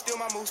ladies. Trying to steal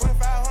my moves. 2,500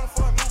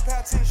 for a new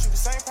pair of tennis shoes. The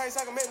same price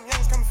I can make them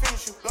youngins come and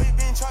finish you. Lawyer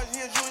being charged,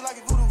 he a jewelry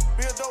like a voodoo.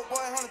 Real dope boy,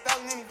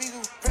 100,000 in the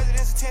Vizu.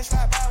 President's attention,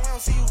 slide by, we don't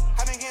see you.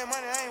 I been getting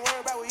money, I ain't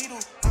worried about what he do.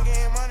 I'm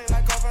getting money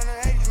like off from the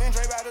 80s. Man,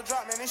 Dre about to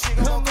drop, man, this shit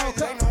gon' go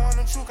crazy. They know I'm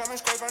the truth, coming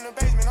straight from the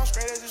basement. I'm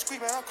straight as a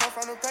squeak, man, I come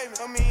from the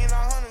pavement. A million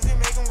and hundreds, it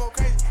make them go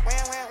crazy.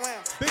 Wham, wham, wham.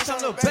 Bitch, I'm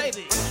little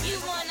baby.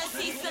 You wanna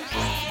see some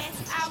ass,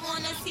 I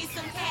wanna see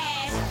some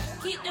cash.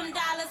 Keep them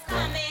dollars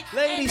coming.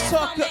 Ladies,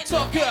 talk up.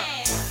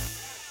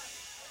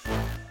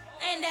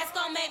 And that's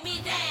gonna make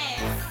me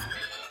dance.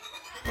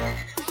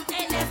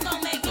 And that's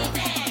gonna make me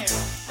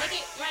dance. Make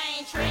it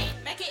rain, tree.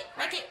 Make it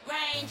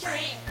rain,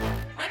 tree.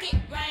 Make it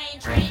rain,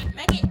 tree.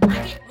 Make it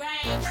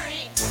rain,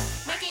 tree.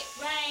 Make it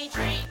rain,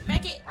 tree. Make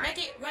it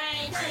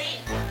rain, tree.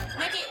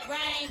 Make it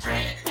rain,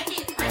 tree.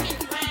 Make it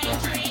rain,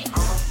 tree.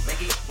 I'ma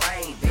make it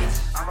rain, bitch.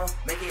 I'ma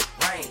make it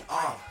rain.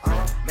 I'ma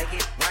make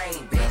it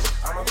rain, bitch.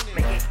 I'ma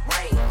make it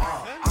rain.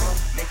 I'ma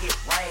make it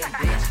rain,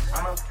 bitch.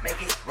 I'ma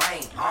make it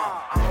rain.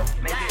 I'ma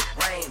make it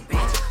rain,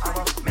 bitch.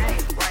 I'ma make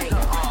it rain.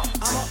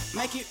 I'ma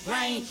make it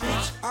rain,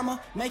 bitch. I'ma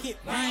make it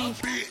rain.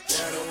 Girl,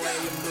 the way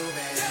you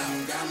moving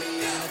got me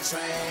in a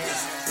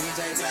trance. DJ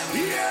tell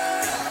me,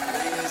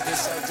 ladies,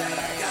 this your jam.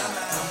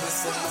 I'ma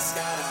sip my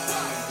Moscato.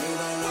 You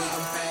don't need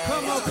them fans.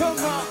 Come on.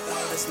 I'ma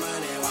throw this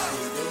money while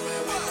you do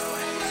it with no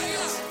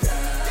hands.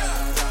 Girl,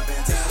 drop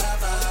it to the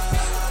floor.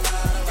 I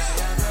love the way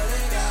you put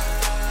it down.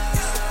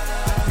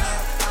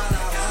 All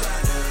I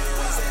wanna do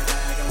is sit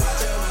back and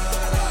watch you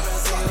move. I can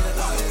see the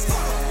boys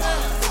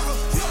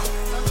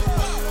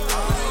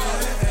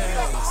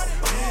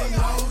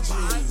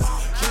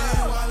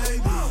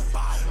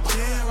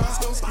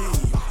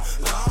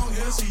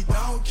she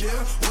don't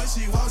care. When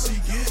she walks, she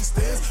gets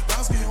stairs.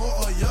 Brown skin or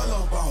a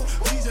yellow bone.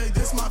 DJ,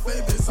 this my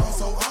favorite song,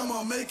 so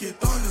I'ma make it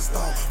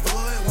thunderstorm.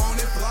 Bullet,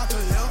 want it, block of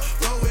hell.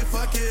 Throw it,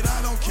 fuck it,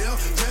 I don't care.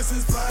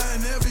 Jessens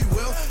flying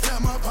everywhere.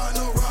 Got my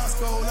partner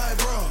Roscoe, like,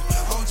 bro,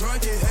 I'm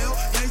drunk in hell.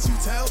 Can't you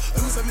tell?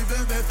 Do some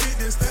events that fit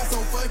this stat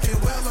so fucking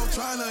well. I'm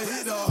trying to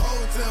hit the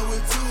hotel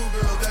with two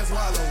girls, that's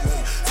wallow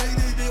me. Take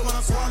this dick when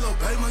I swallow.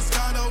 Hey,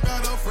 Moscato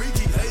got a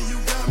freaky. Hey, you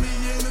got me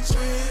in the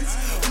trance.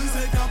 Please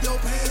take off your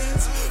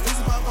pants.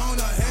 Please pop on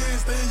the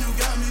handstand. You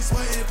got me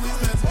sweating. Please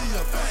pass me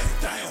a fag.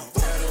 Damn.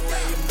 Girl, the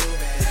way you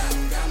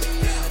moving got me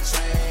in a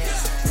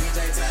trance. DJ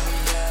tell me,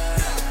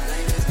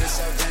 ladies, this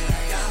your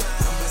jam.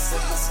 I'ma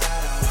sip my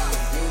Moscato.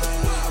 You don't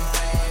need them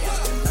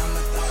fans. And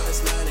I'ma throw this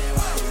money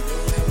while you do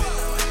it with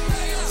no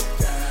hands.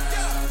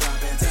 Girl,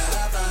 drop it to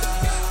the floor.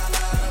 I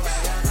love the way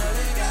you put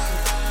it down.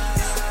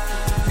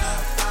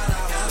 All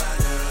I wanna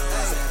do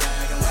is sit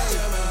back and watch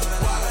you move.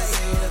 And I can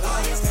see the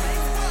boys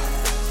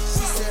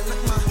She said,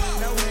 look my,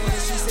 no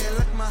hands. She said,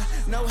 look my,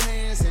 no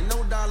hands. And no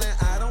darling,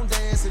 I don't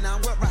dance. And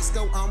I'm with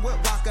Roscoe, I'm with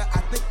Walker. I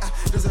think I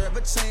deserve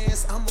a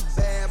chance. I'm a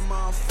bad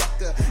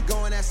motherfucker.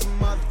 Going at some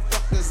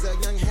motherfuckers. A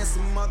young,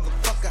 handsome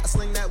motherfucker. I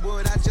sling that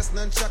wood, I just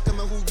nunchuck him.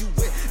 And who you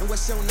with? And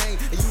what's your name?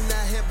 And you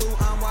not hip, boo,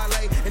 I'm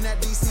Wale. And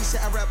that DC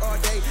shit, I rap all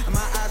day. And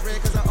my eyes red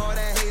cause of all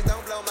that haze.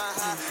 Don't blow my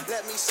high.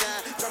 Let me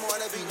shine. Drum on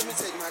the beat, let me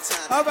take my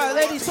time. All right,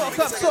 ladies, talk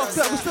up.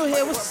 We're still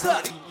here. What's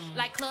up?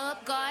 Like Club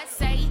God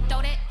say,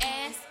 throw that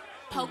ass,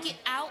 poke it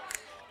out.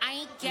 I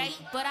ain't gay,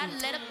 but I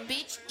let a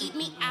bitch eat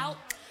me out.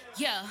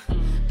 Yeah,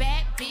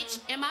 bad bitch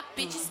and my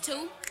bitches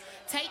too.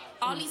 Take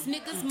all these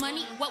niggas'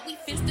 money, what we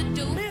finna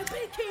do?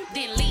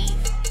 Then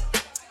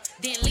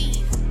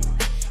leave.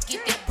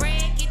 Get that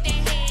bread, get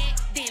that head,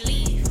 then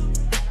leave.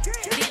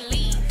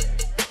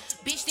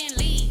 Bitch, then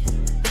leave.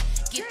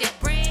 Get that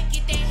bread,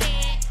 get that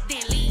head,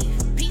 then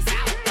leave. Peace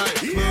out.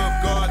 Club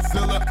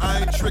Godzilla,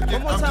 I ain't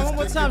tricking. One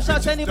more time. Shout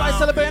out to anybody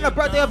celebrating a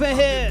birthday up in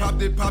here.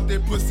 Pop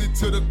that pussy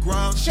to the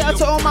ground. Shout out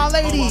to all my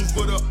ladies.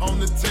 Put her on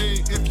the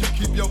team. If you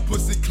keep your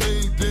pussy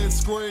clean, then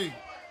scream.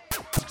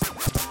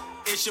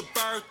 It's your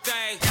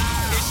birthday.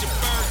 It's your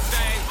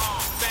birthday.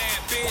 Bad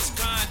bitch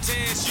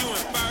contest. You in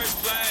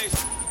first place.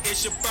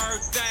 It's your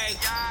birthday.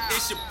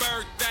 It's your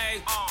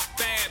birthday.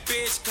 Bad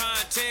bitch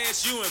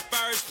contest. You in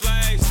first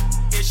place.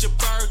 It's your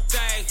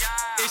birthday.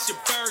 It's your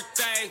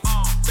birthday.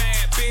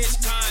 Bad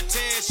bitch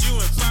contest. You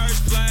in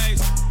first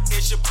place.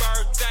 It's your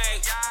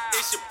birthday.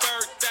 It's your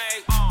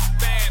birthday.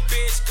 Bad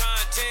bitch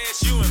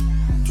contest. You in.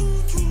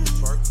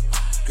 Twerk.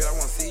 Good, I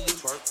want to see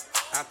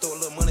I throw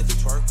a little money to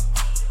twerk.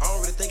 I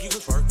don't really think you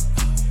can twerk.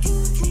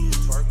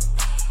 Twerk.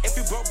 If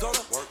you broke, gonna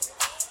work.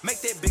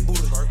 Make that big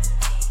booty twerk.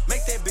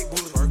 Make that big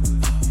booty twerk.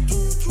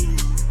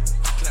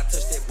 Can I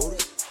touch that booty?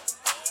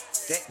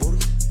 That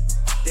booty.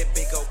 That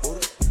big old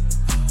booty.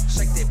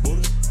 Shake that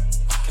booty.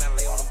 Can I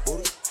lay on the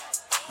booty?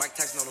 Mike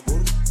Tyson on the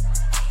booty.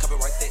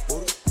 Copyright that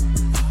booty.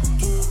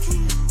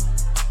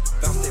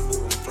 Bounce that booty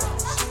on the floor.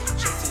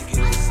 Shake till you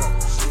get a little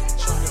something.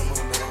 Show me your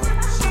mama made a home.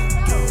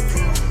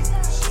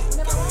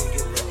 Go ahead and get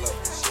a little low.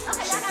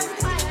 Shake that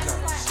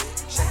booty,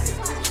 shake that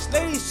booty.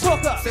 Ladies,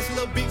 talk up. Sexy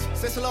little beats,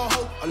 sexy little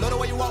hoe. I love the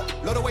way you walk,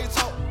 love the way you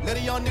talk. Let a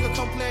young nigga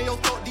come play in your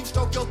throat, deep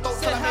stroke your throat.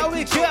 Say how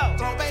we go.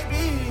 Throw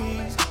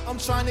babies, I'm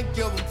trying to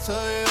give them to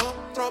you.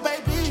 Throw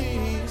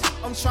babies,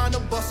 I'm trying to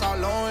bust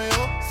all on you.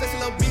 Sexy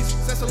little beats,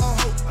 sexy little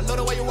hoe. I love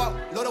the way you walk,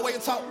 love the way you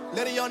talk.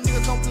 Let a young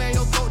nigga come play in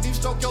your throat, deep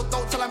stroke your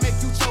throat till I make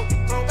you choke.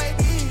 Throw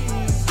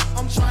babies,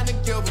 I'm trying to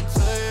give them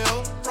to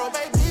you. Throw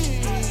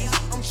babies,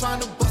 I'm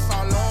trying to bust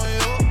all on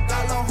you.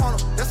 Got a little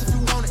hunter, that's if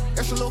you want it.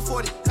 Extra little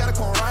 40, gotta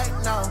come right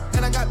now.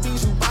 And I got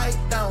beans you bite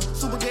down.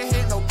 Super good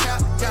head, no cap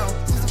down.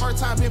 Since the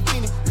first time been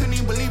feeling, couldn't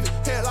even believe it.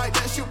 Head like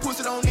that, she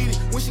pussy don't need it.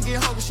 When she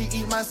get hungry, she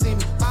eat my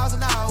semen. Miles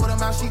an hour with her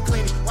mouth, she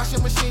clean it. Wash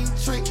your machine,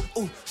 trick.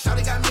 Ooh,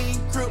 shawty got me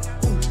grip.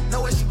 Ooh,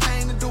 know what she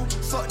came to do.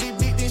 Suck this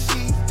dick, then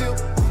she dip.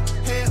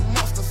 Head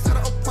monster, set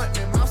an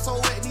appointment. Mouth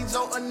so wet, need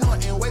your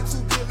anointing. Way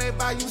too good, may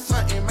buy you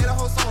something. Made a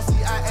whole song,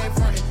 see I ain't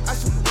frontin'. I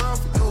shoot the world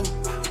for you.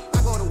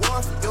 I go to war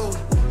for you.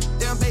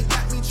 Damn, babe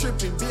got me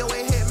tripping.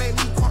 BOA head made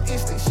me come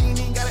instant. She ain't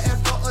even gotta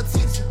ask for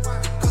attention.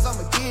 Cause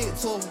I'ma give it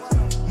to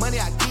her. Money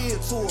I give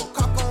to her.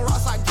 Cock on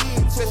rocks I give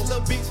to her. Sexy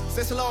little bitch,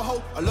 sexy little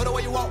hoe. I love the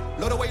way you walk,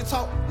 love the way you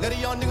talk. Let a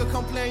young nigga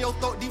come play in your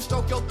throat, deep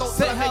stroke your throat.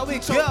 Say how we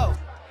go.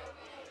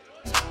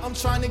 I'm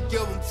trying to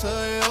give them to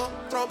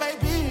you. Throw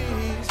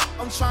babies,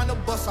 I'm trying to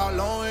bust all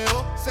on you.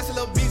 Sexy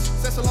little bitch,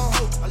 sexy little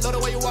hoe. I love the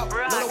way you walk,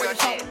 love the way you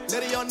talk.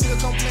 Let a young nigga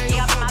come play in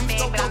your throat, deep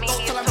stroke your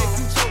throat till I make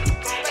you choke.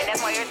 And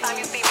that's why every time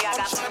you see me, I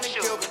got some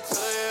shoes.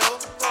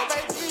 Throw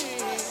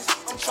babies,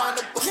 I'm trying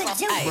to bust all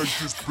Ay,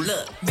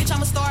 look, bitch,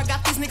 I'm a star,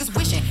 got these niggas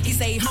wishing. He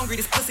say he hungry,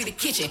 this pussy the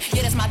kitchen.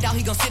 Yeah, that's my doubt,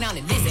 he gon' sit down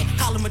and listen.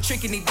 Call him a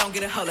trick and he don't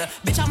get a holler.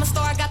 Bitch, I'm a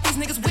star, got these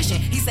niggas wishing.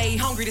 He say he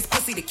hungry, this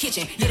pussy the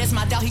kitchen. Yeah, that's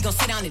my doubt, he gon'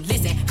 sit down and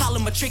listen. Call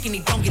him a trick and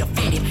he don't get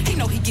offended. He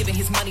know he giving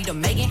his money to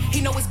Megan.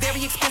 He know it's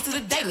very expensive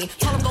to date me.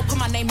 Tell him go put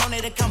my name on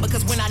that account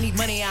because when I need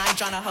money, I ain't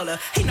tryna holler.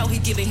 He know he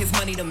giving his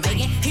money to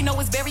Megan. He know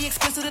it's very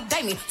expensive to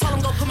date me. Tell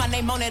him go put my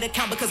name on that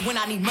account because when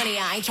I need money,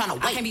 I ain't tryna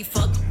wait. I can't be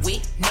fucked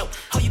with, no.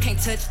 Oh, you can't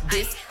touch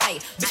this, ayy.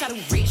 Bitch, I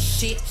do rich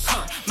shit,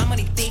 huh? My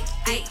money thick,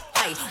 ayy.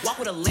 Walk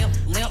with a limp,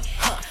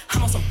 huh?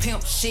 I'm on some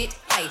pimp shit,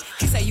 ayy.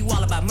 He say you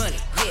all about money,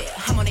 yeah.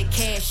 I'm on that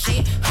cash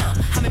shit, huh?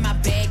 I'm in my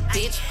bag,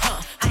 bitch,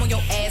 huh? I'm on your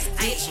ass,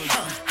 bitch,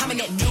 huh? I'm in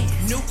that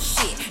new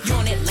shit. You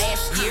on that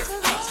last year,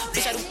 huh?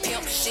 Bitch, I do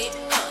pimp shit,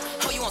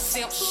 huh? Oh, you on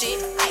simp shit,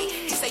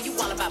 ayy. He say you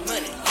all about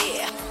money,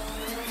 yeah.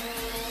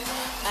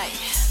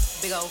 Ayy.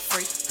 Big old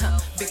freak, huh?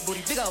 Big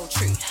booty, big old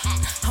tree.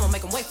 I'ma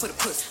make him wait for the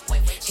pussy.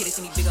 Hit it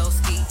to me, big old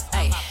ski,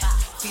 ayy.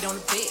 Feet on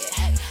the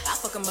bed, I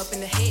fuck him up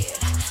in the head.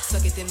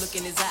 Suck it, then look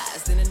in his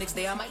eyes. Then the next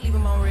day I might leave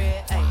him on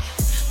red, ayy.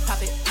 Pop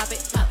it,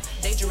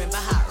 daydreaming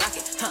by hot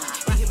rocket, huh?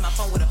 He hit my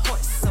phone with a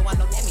horse, so I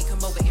know that me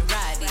come over and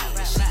ride it.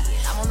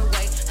 I'm on the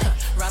way, huh?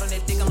 Ride on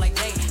that dick, I'm like,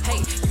 hey.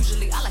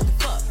 Usually I like to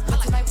fuck, but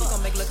tonight we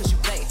gon' make love cause you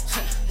play.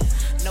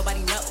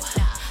 Nobody know,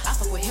 I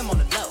fuck with him on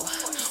the low.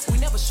 We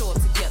never show up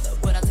together,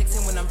 but I text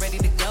him when I'm ready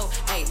to go.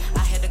 Ayy,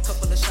 I had a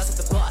couple of shots at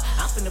the bar.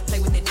 I'm finna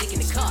play with that dick in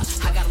the car.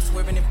 I got him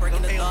swerving and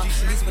breaking the law.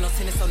 These been on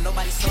tennis, so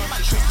nobody saw my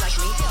tricks like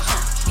me.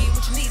 Get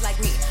what you need like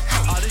me.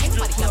 Ain't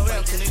nobody got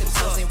brain to the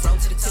tiptoes and roll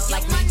to the tip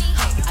like me.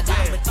 I got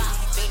him a D,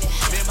 he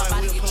fiendin'. My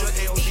body get drunk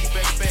and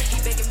he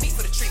begging me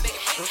for the treat.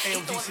 He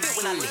doing good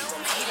when I leave.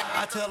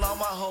 I tell all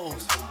my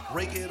hoes,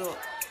 break it up,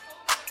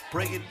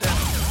 break it down,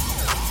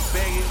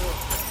 bag it up,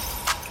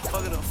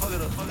 fuck it up, fuck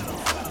it up, fuck it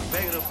up,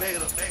 bag it up, bag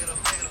it up, bag it up,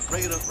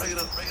 break it up, break it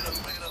up, break it up,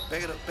 bag it up,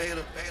 bag it up, bag it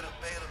up, bag it up.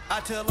 I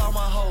tell all my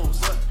hoes,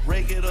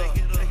 break it up,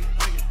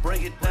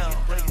 break it down,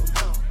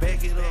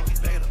 bag it up,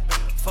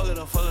 fuck it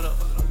up, fuck it up,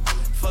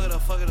 fuck it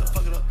up, fuck it up,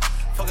 fuck it up.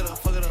 Fuck it up,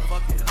 fuck it up,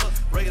 fuck it up.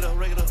 Break it up,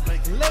 break it up,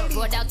 break it up.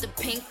 Brought out the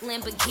pink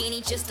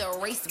Lamborghini, just a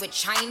race with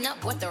China.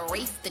 What the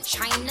race to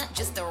China?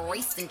 Just a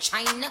race in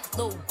China.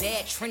 Little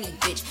bad Trini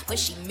bitch, but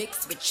she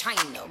mixed with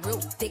China.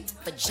 Real thick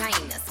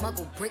vagina,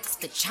 smuggle bricks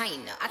to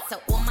China. I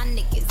tell all my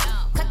niggas,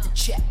 cut the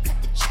check,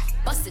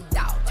 bust it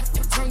out.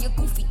 Turn your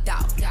goofy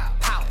dog,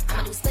 pow.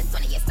 I'ma do splits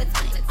on it, yeah, splits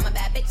on it. I'm a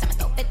bad bitch, I'ma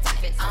throw fits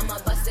on it. I'ma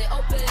bust it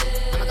open,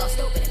 I'ma go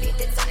stupid and be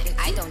fits on it.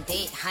 I don't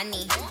date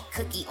honey,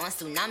 cookie on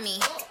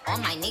tsunami. All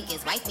my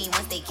niggas wife me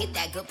once they get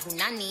that good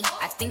punani.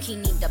 I think he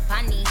need the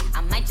bunny,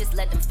 I might just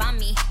let them find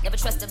me. Never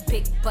trust a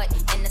big butt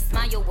and a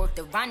smile worth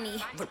the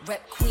Ronnie.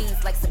 Rep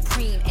queens like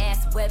Supreme,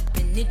 ass web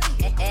and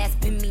nitty. Ass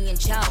been me and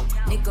Joe,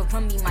 nigga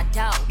run me my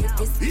dog.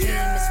 This game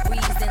is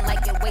freezing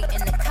like it wait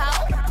in the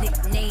cow.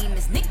 Nickname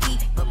is Nikki,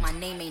 but my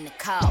name ain't a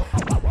cow.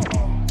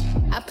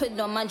 I put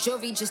on my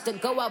jewelry just to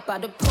go out by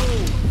the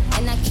pool.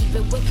 And I keep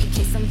it whipped in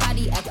case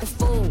somebody act the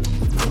fool.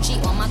 Gucci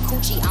on my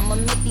coochie, I'ma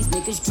make these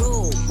niggas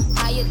drool.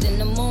 Higher than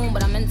the moon,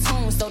 but I'm in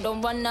tune, so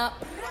don't run up.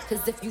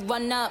 Cause if you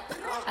run up,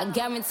 I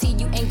guarantee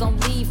you ain't gon'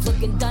 leave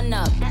looking done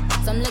up.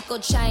 Some little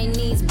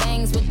Chinese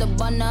bangs with the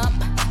bun up.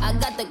 I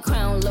got the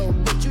crown, little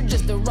bitch, you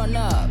just a run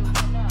up.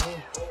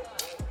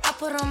 I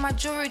put on my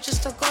jewelry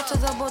just to go to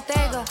the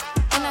bodega.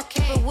 And I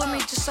keep it with me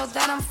just so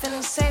that I'm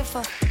feeling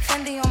safer.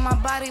 Fendi on my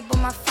body, but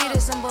my feet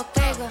is in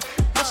Bottega.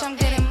 Bitch, I'm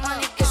getting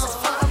money, guess it's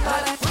fuck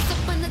about it. Once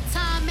upon a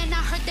time, and I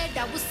heard that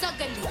I was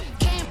ugly.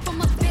 Came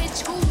from a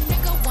bitch who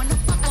nigga wanna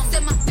fuck on. I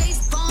said my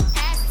face bomb,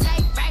 ass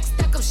tight, rack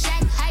stuck up,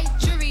 shack height,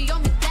 jury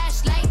on me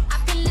flashlight.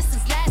 I've been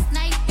listening last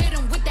night, hit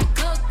him with that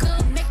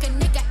good, make a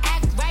nigga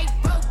act right.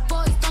 Broke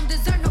boys don't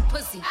deserve no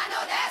pussy. I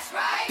know that's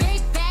right.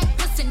 Big bag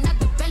pussy, not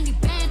the Bentley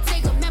band.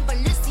 Take a member,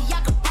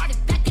 Balenciaga brought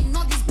it back, and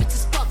all these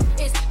bitches fuck.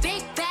 It's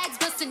big bags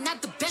busting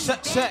out the Bentley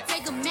band.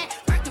 Take a man,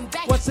 working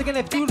back. Once again,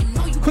 if you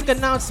quick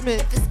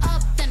announcement.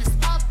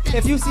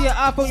 If you see an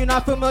iPhone you're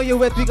not familiar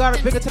with, we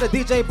gotta bring it to the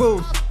DJ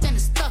booth.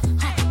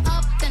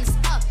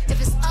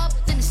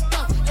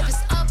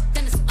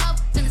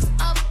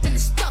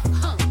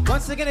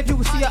 Once again, if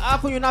you see an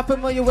iPhone you're not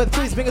familiar with,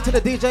 please bring it to the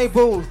DJ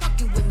booth.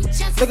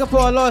 Looking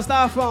for a lost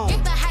iPhone.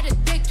 If I had a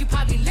dick, you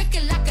probably lick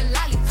it like a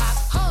lollipop.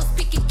 Hoes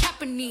speaking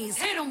Japanese,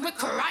 hit 'em with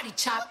karate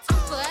chops. I'm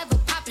forever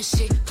popping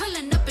shit,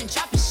 pulling up and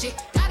dropping shit.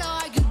 Gotta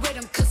argue with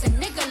 'em, cause a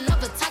nigga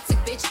love a toxic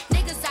bitch.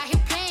 Niggas out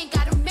here playing,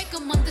 gotta make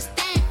 'em understand.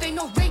 Ain't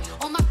no ring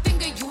on my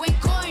finger, you ain't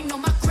going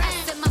on my gram.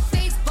 Said my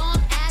face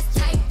bomb, ass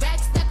tight, rack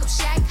stuck up,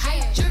 shack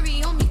height,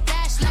 jury on me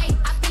flashlight.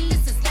 I've been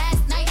listening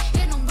last night,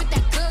 hit 'em with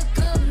that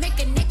good, make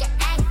a nigga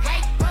act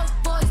right. Broke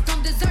boys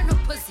don't deserve no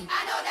pussy.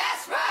 I know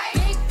that's right.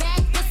 Big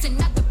bag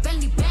bustin' out the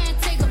Bentley band.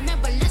 Take a man,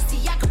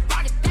 Balenciaga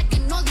brought it back,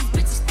 and all these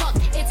bitches fuck.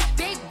 It's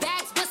big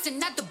bags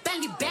bustin' out the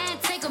Bentley band.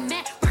 Take a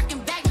man,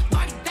 working back,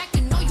 party back,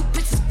 and all you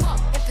bitches fuck.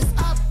 If it's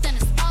up, then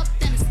it's up,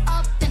 then it's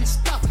up, then it's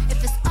stuff.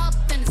 If it's up,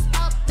 then it's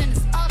up, then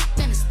it's up,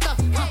 then it's stuff.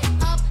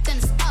 Up, then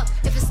it's up.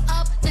 If it's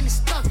up, then it's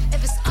stuff.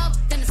 If it's up,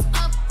 then it's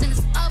up, then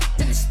it's up,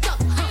 then it's stuff.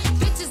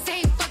 Bitches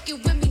ain't fucking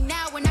with me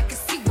now, and I can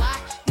see why.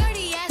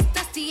 Dirty ass,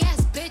 dusty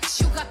ass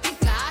bitch, you got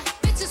pink eye.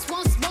 Bitches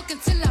won't smoke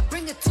until I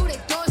bring it to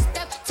their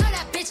doorstep. Tell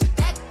that bitch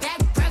back,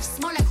 breath,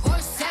 smell like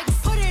horse sex.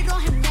 Put it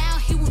on him now,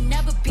 he will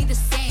never be the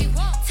same.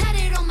 Tat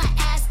it on my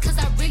ass, cause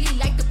I really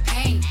like the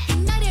pain. He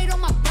nutted on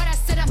my butt, I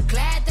said I'm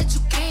glad that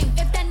you came.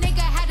 If that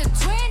nigga had a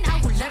twin, I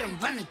would let him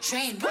run a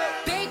train.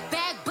 Big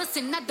bag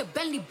bustin' out the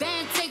Bentley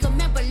band. Take a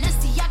man,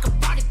 Balenciaga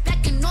brought it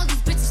back, and all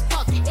these bitches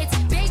fuck. It's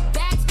big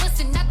bags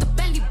bustin' out the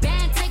Bentley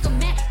band. Take a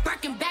man,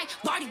 Birkin back,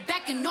 party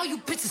back, and all you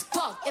bitches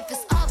fuck. If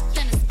it's up,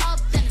 then it's up,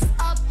 then it's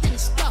up, then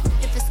it's stuff.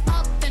 If it's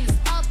up, then it's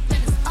up,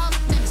 then it's up,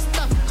 then it's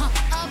stuff.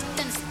 Up,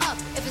 then it's up.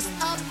 If it's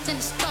up, then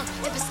it's stuff.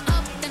 If it's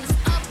up, then it's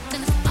up,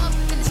 then it's up,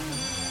 then it's.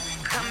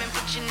 Come and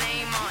put your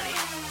name on it.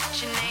 Put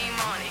your name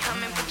on it.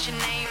 Come and put your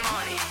name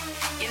on it.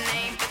 Your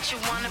name, but you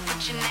wanna put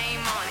your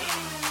name on it.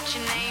 Put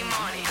your name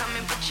on it. Come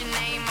and put your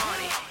name on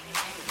it.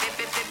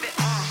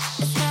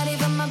 It's not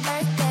even my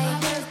birthday,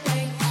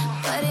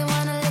 but he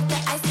wanna lick the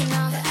icing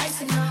off.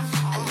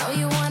 I know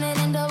you want it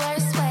in the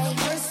worst way.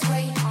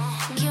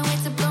 Can't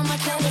wait to blow my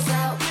candles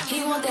out.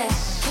 He want that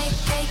cake.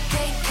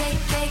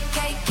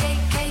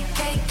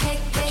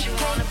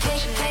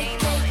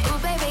 Ooh,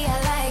 baby, I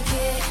like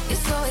it.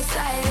 You're so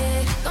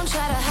excited. Don't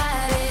try to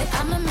hide it.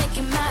 I'ma make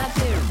it my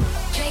favorite.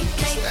 Cake.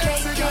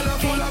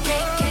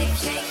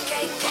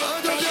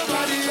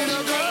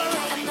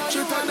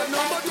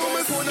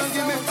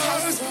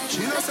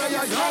 She don't say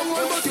a young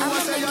one, but you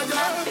want say a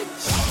girl.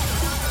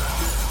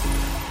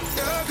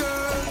 Yeah,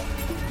 girl.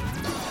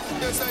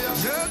 Yes, I am.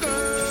 Yeah,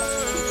 girl.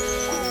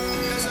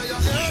 Yes, I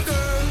am. Yeah,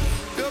 girl.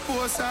 Your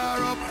posts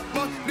are up,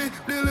 but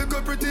the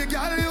little pretty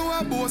girl you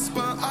a boast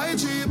for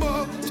IG,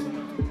 but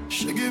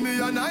she give me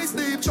a nice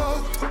deep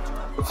choke.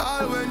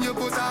 All when you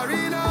put her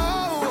in a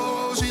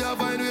hole, she a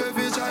find way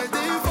fi try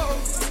default.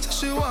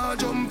 She want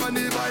jump on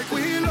the bike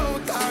wheel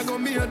out. I go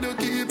me to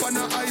keep on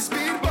a high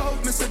speed boat.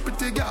 Me say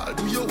pretty girl,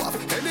 do you have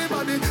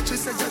anybody? She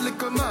said you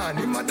little man,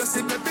 he mother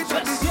see baby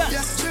daddy.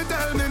 Yeah, she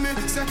tell me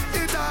say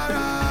it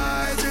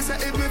alright. She say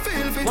if me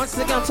feel fit. Once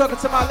again, I'm talking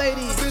to my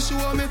ladies. She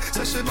show me,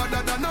 say she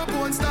better than a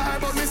porn star,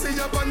 but me see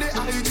you on the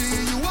IG,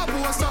 you a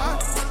porn star.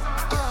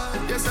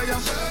 Yes I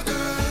am.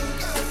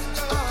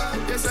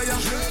 Yes I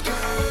am.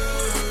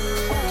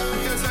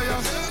 Yes I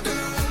am.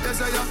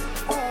 Yes I am.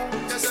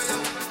 Yes I am.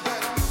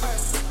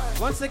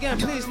 Once again,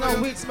 please no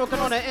weed smoking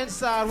on the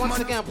inside. Once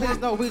again, please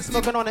no weed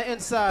smoking on the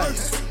inside.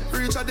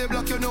 Reach at the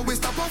block, you know we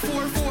stop a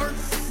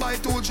 4-4. Buy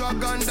 2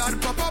 drug and that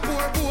pop a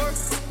poor.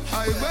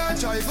 Highway,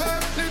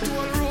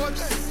 little road.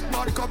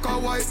 Bad coca,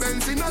 white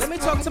Benz in a. Let me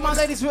talk to my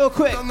ladies real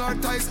quick. Long our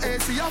ties,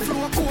 AC, a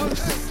flow cold.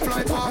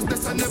 Fly past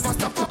this and never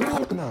stop a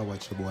pool. Now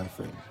watch your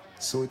boyfriend.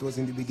 So it was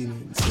in the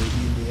beginning, so it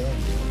in the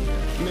end.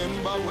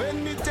 Remember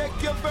when me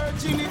take your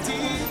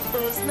virginity,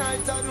 first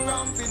night at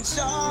ramping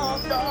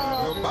shop.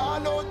 You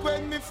ball out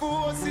when me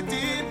force it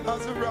in.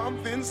 as the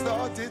ramping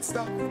started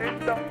stop.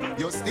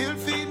 You still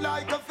feel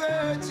like a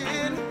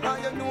virgin,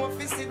 and you know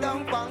if you sit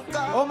down bank.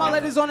 All my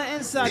ladies on the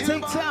inside,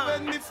 take time.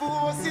 When me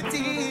force it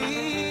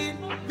in,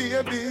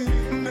 baby,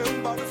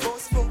 remember the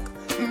first fuck,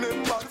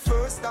 remember the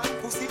first time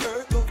pussy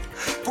hurt up.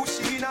 Push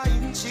in a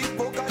inch, it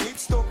buck and it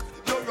stuck.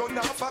 You run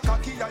off a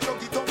cocky and you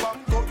get up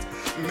and cut.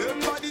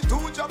 Remember the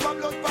 2 drop of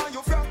blood by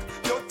your frack.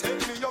 You tell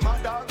me your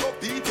mother go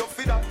beat you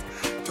for that.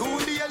 2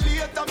 days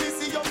later, me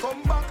see you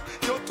come back.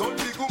 You told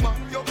me good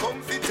man, you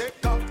come fi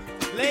take up.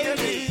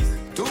 Ladies,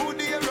 2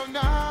 days run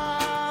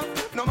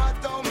off. No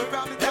matter how me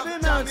ram it up. Every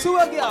man, 2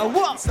 again,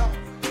 what?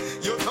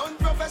 You done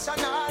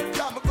professional,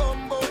 come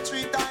combo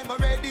 3 times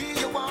already.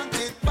 You want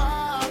it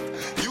back.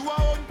 You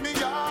want me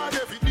yard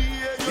every day.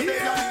 You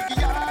take a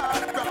big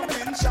yard,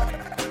 ramping shot.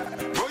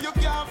 But you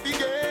can't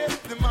forget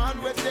the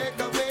man will take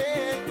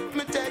away.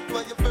 Me take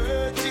for your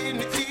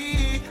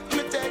virginity.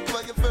 Me take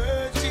for your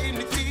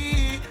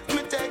virginity.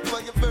 Me take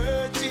for your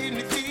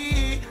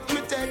virginity. Me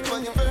take for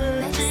your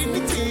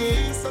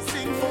virginity. So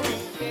sing for me.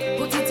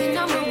 Put it in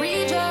our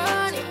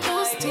region. It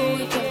used to,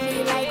 it can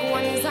feel like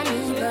one is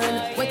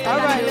uneven.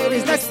 Alright,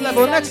 ladies, next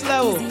level, next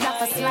level.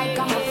 Like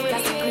I'm a full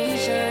of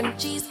secretion.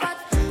 Cheese pot,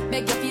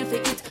 beg you feel for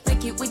it.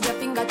 Take it with your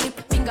fingertip.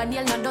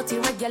 Fingernail not dirty,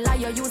 regular,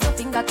 you use a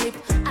finger clip.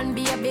 And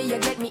baby, you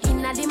get me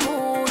in the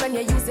mood when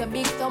you use your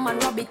big thumb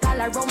and rub it all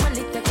around my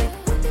little clip.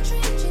 Put the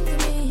trench into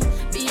me.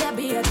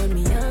 Baby, turn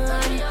me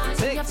on.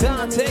 Take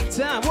time, take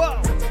time, whoa.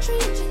 Put the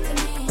trench into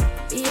me.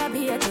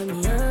 Baby, turn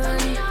me on.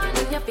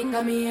 When you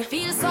finger me,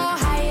 feel so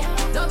high.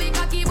 Don't be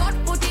cocky, but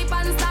put it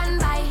on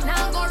standby.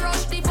 Now go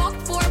rush the fuck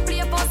for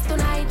play post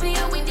tonight. Play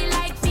with the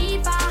like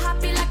FIFA.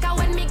 Happy like a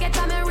when me get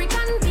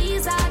American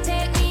visa.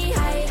 Take me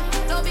high.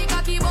 Don't be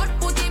cocky, but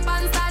put it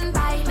on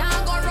standby.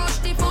 Now go rush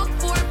the fuck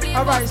for play.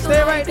 Alright,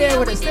 stay right there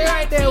with it, stay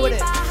right there with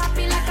it.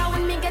 Happy like a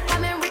when me get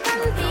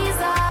American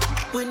visa.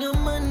 When your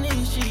money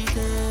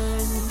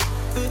cheating,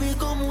 baby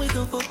come we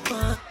can fuck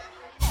back.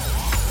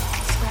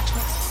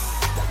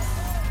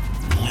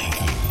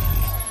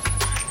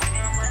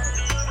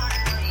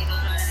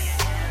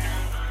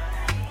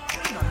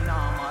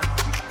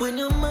 When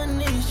your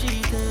money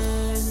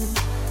cheating,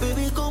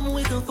 baby come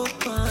we can fuck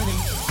party.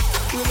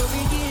 We love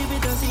me give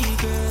it a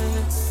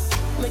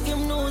secret. Make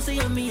him know say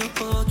I'm me a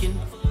fucking.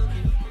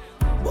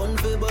 Bun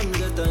for bun,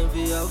 get time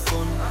for have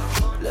fun.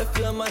 Left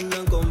your man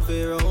and come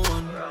for round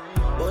one.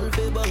 Bun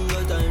for bun,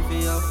 get time for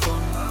have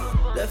fun.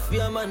 Left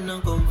your man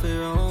and come for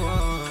round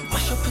one.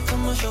 Mash up it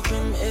and mash up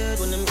him head.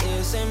 When them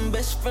ears same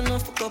best friend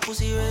and fuck up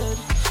pussy red.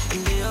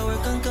 And they are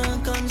work and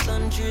can't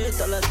concentrate.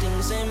 All the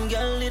things same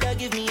girl did I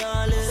give me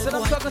all it. So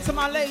I'm talking to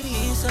my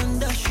ladies. And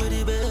dash for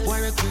the bed. Why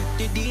regret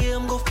the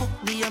DM go fuck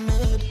the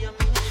maid.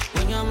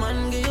 When your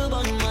man give you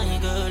back my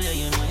girl, yeah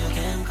you know you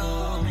can't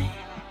call me.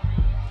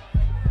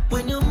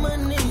 When your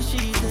man is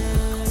cheating,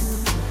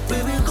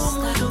 baby come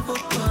with your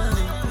fuck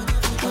party.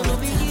 I'll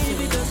be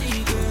give it a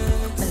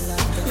secret.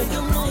 Make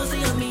them know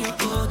say I'm me a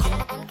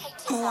fucking.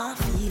 Oh, I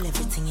feel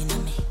everything in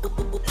me.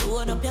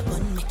 Load up your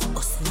gun, make it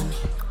bust in me.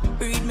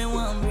 Breed me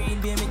one,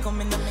 breed baby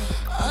come in me.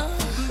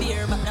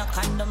 Beer but no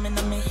condom in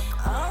me.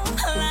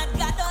 Lord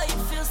God, oh it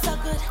feels so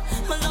good.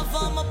 My love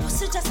for my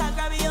pussy just a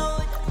grab it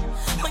out.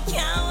 I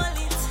can't hold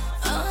it.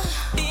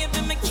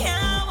 Baby, me can't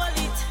hold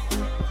it.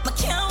 I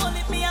can't hold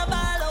it, me a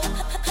ball out.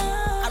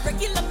 I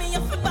regular me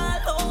up a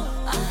ball out.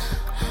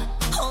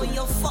 Oh,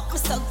 you fuck me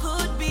so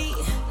good, B.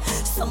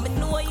 So me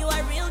know you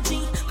a real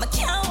G. I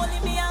can't hold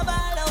it, me a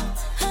ball out.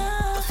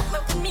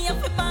 Fuck me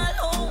up a ball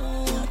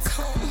out.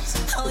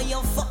 Oh,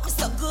 you fuck me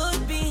so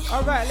good, B.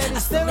 Alright,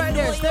 ladies, stay right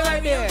there, stay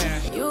right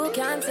there. You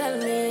can't tell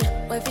me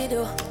where fi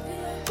do,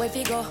 where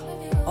fi go,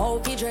 how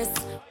fi dress.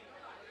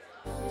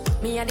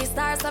 Me a the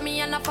star, so me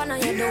a na fan of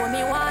you. Do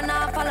me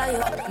wanna follow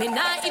you. Me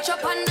nah itch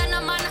up under no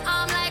man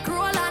arm like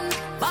Roland.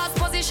 Boss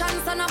position,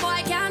 so no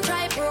boy can't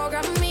try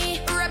program me.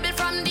 Rebel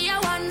from day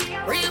one.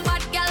 Real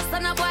bad girl, so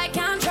no boy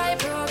can't try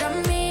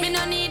program me. Me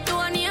no need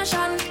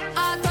donation.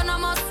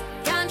 Autonomous,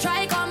 can't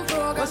try come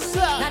program What's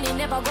me. up? Nanny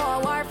never go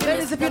war for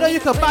Ladies, if you know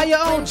you can buy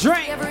your own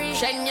drink.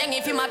 Shenyang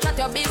if you match at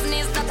your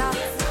business data.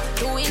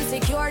 Too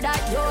insecure that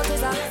yours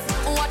is a.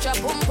 Watch your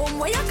boom boom,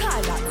 what you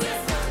call that?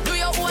 Do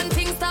your own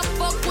thing, stop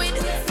fuck with.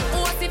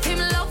 What if him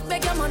love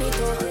beg your money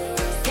too?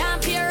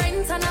 Can't pay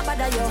rent and a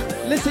bother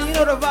you. Listen, you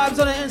know the vibes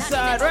on the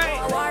inside,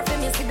 right? War for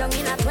me sit down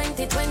in a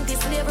 2020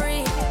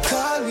 slavery.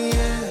 Call me,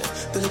 yeah.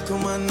 The little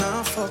man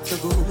now fuck the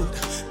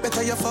good.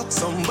 Better you fuck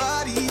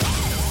somebody.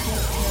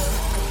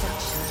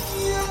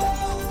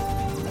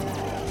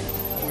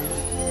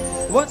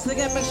 Once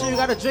again, make sure you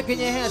got a drink in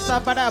your hand.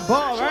 Stop by that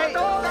bar, right?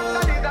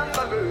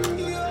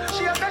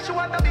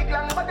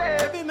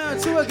 Every man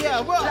to a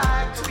girl, whoa.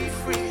 Like to be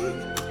free.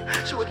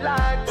 She would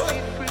like to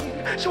be free.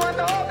 She want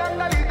a hug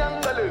and a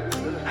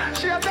little.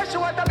 She said she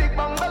want a big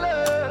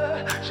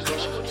bungalow. She said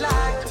she would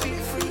like to be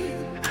free.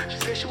 She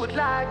said she would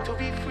like to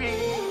be free.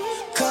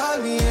 Call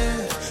me,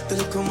 yeah. The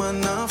little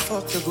man now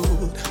fuck the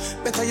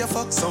good. Better you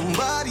fuck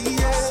somebody,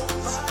 yeah.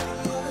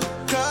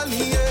 Call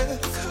me, yeah.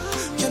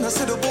 Can I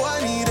say the boy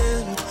need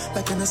it?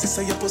 Like when I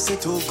say your pussy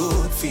too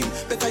good, feel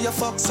better you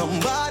fuck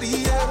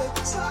somebody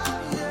else.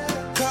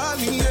 Call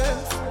me, yeah.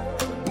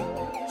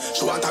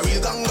 She want a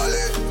real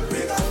gangale.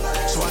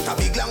 She want a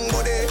big long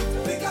body.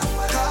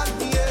 Call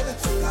me, yeah.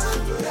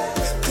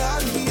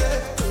 Call me, yeah.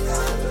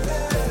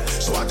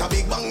 She want a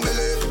big bang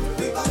belly.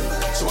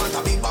 She want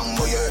a big bang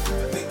boy, yeah.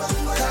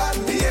 Call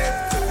me, yeah.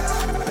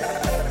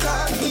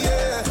 Call me,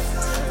 yeah.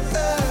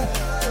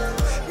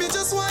 Me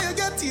just want you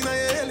get in your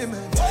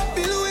element.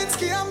 Bill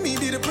Lewinsky and me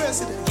be the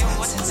president.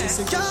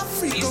 So you're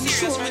free, come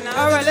show me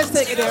now. Alright, let's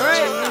take it there,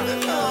 right?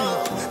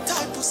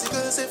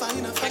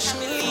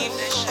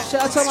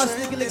 Shout out to my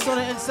sneaky licks on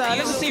the inside.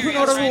 You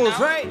know the rules,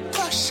 right?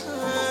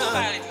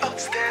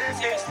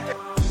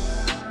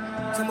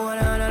 Some boy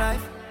on the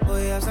life.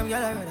 Boy, have some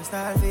girl I rather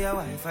style for your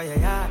wife or your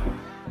yard.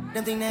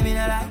 Them think they mean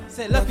a lie.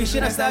 Say, lucky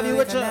shit, I stab you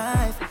with your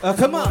knife.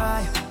 Come on.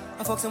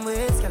 I fuck some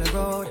ways, girl,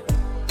 road.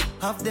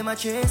 Half them I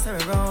chase her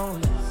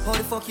around. How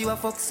the fuck you a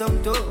fuck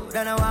some dude?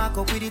 And I walk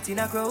up with it in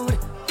a crowd.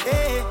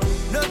 Hey,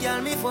 no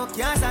girl me fuck,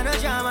 yes, and no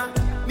drama.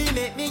 Me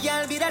make me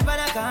girl be that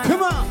banana.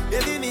 Come on.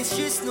 Baby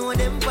mistress know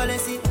them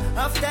policy.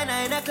 After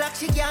 9 o'clock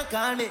she can't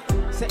call me.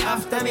 Say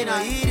after me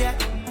no eat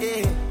that.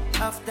 Yeah.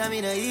 After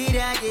me no eat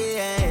that.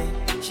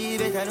 Yeah. She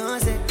better know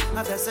say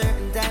after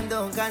certain time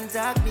don't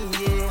contact me.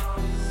 Yeah.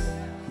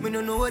 Me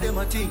no know what them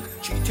a think.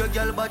 Cheat your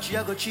girl but she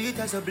a go cheat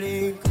as a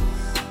blink.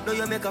 Now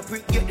you make a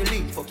prick get the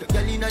link. Fuck your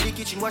girl inna the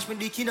kitchen, wash me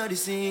dick inna the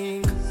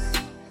sink.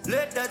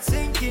 Let that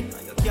sink in.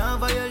 You can't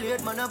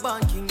violate man a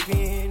banking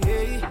pin.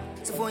 Hey.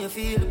 So when you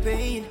feel the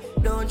pain,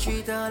 don't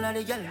treat all of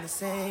the girl the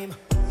same.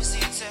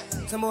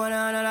 Some boy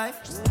on a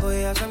life.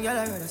 Boy have some girl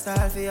I rather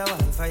style for your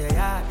wife or your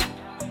yard.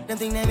 Them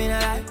think they mean a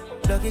lie.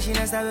 Lucky she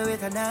not stab me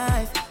with a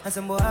knife. And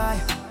some boy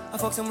I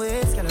fuck some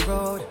ways, girl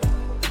road.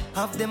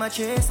 Half them I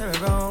chase her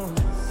around.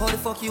 How the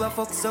fuck you a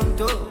fuck some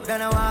dude?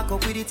 Then I walk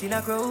up with it in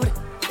a crowd.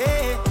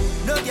 Hey,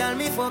 no girl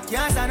me fuck,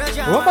 yes, and no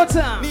drama. One more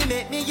time. Me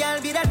make me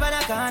girl be that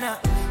banana.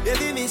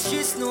 Baby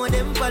mistress know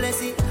them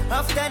policy.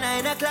 After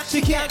 9 o'clock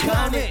she can't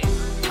call me.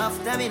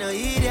 After me no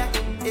eat that,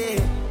 yeah.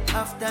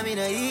 After me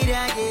no eat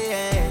that,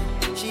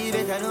 yeah. She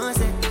better know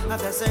say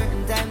after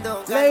certain time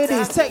don't.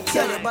 Ladies, take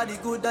time. Your body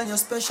good and you're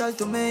special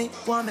to me.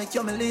 Want make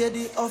you my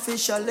lady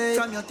officially.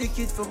 From your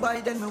ticket for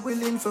buy, then me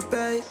willing for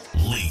pay.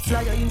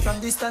 Fly you in from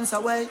distance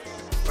away.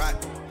 Right,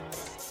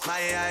 my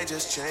AI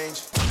just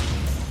changed.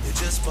 You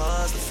just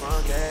buzzed the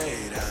front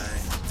gate.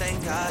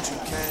 Thank God you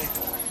came.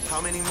 How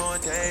many more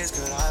days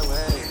could I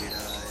wait?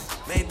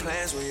 I made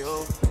plans with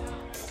you,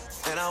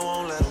 and I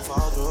won't let them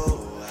fall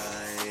through.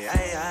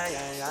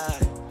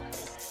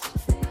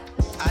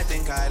 I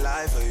think I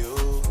lie for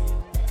you.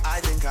 I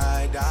think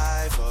I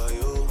die for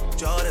you.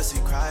 Jodeci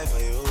cry for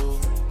you.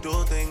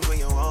 Do things when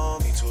you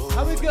want me to.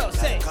 How we go?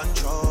 Say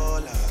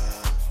controller,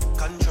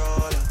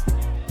 controller.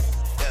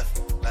 Yeah,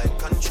 like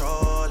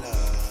controller.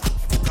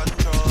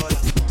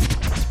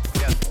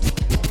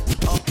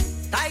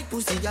 Tight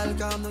pussy, girl,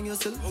 calm down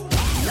yourself.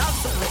 You have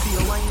something for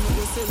your wine on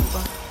yourself.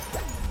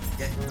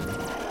 Yeah,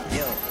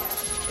 yo,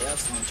 you have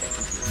some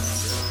checking for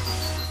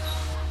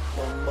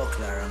you. One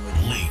buckler and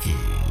with Leaky.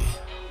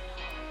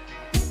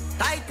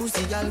 Tight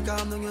pussy, girl,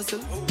 calm down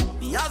yourself.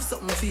 You have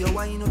something for your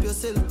wine up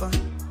yourself.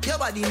 Your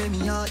body make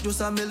me heart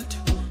just a melt.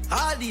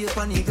 All day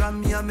upon the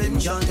gram, me a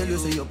mention. Tell you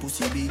say your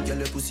pussy big, girl,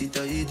 your pussy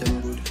tight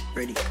and good.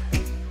 Ready?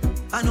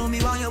 I know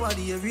me want your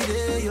body every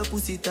day. Your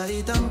pussy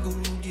tight and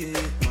good,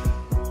 yeah.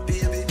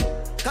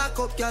 Cock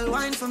up, girl,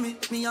 wine for me.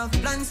 Me have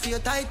plans for your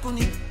tight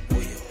pony.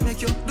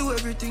 Make you do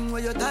everything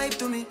where you type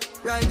to me.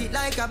 Ride it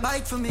like a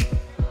bike for me.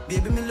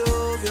 Baby, me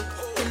love you,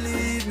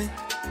 believe me.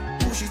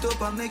 Push it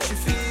up and make you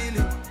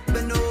feel it.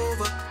 Bend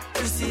over,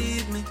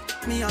 receive me.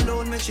 Me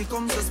alone make she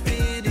come so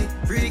speedy.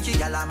 Freaky,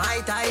 girl, I'm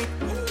my type.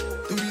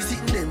 Do the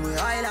sitting them where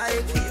I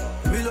like.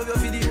 Me love you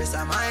for the rest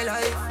of my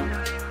life.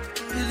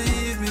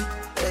 Believe me,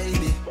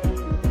 baby.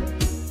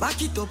 Back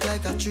it up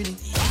like a trini.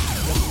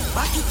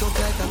 Back it up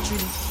like a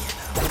trini.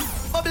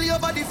 Bubble your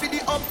body for the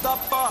up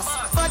top boss.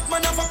 Fat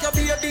man a fuck your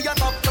baby a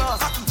top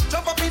class.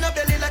 Jump up in a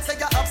belly like say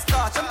you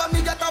upstart. Remember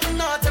me a top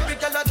notch, every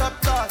girl a top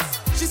class.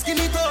 She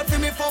skinny tall for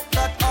me fuck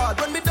that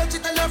hard. When me touch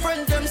it tell her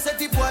friend them say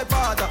the boy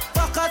bad.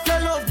 Back at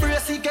your love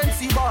brace he can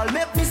see ball.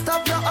 Make me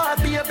stop your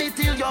heart baby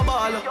till your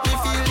ball. Me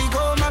feel the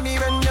go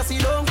mommy when you see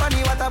long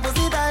funny. What a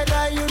pussy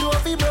die you know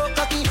if he broke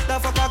cocky. The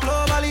fuck a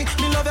globally.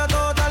 Me love you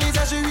totally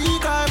say she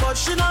weak but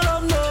she not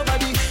love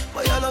nobody.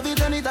 But you love it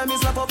anytime me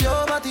slap up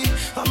your body.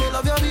 And me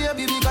love your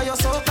baby because you're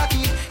so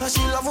cocky. And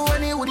she love you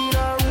when you would in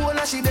her hole.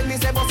 And she beg me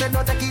say, but said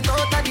no take it out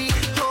of the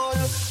hole.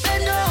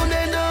 Then down,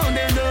 then down,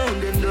 then down,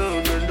 then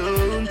down, then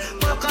down.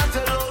 Back at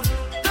your love.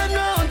 Turn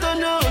round, turn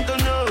round, turn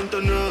round,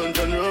 turn round,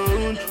 turn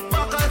round.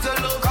 Back at your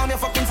love. Calm your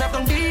fucking self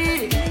down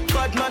deep.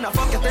 God man, I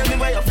fuck you, tell me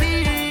where you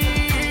feel.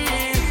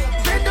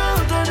 Then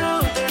down, turn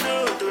round, turn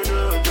round, turn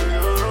round, turn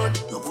round.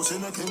 Your pussy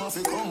make him have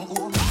to come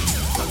home.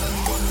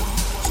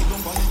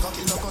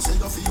 Cocky like I say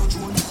you feel your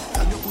drone.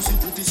 And your pussy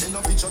pretty, send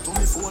a picture to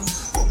me phone.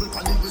 Bubble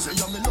panic, we say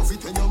me love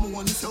it when you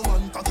moan. If your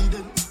man cocky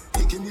then,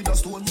 kick him with a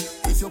stone.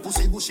 If your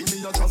pussy bushy,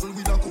 me a travel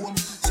with a comb.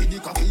 See the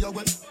cocky you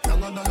wet,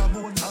 younger than a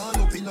bone. All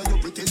up inna your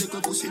pretty, the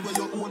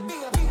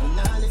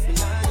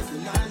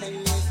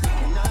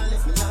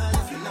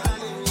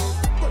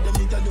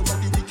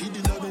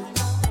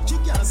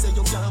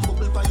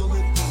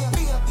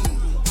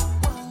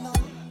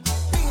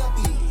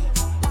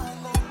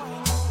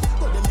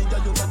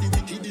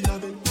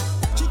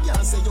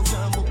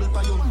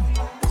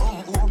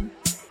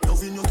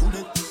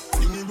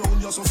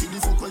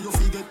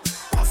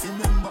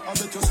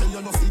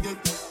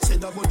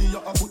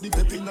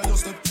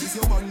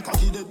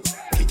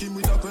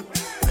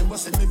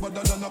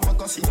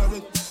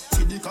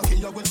see the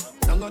cocky a wet.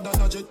 Longer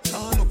than a jet.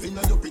 Turn up in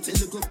your pretty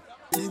little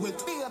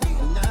wet.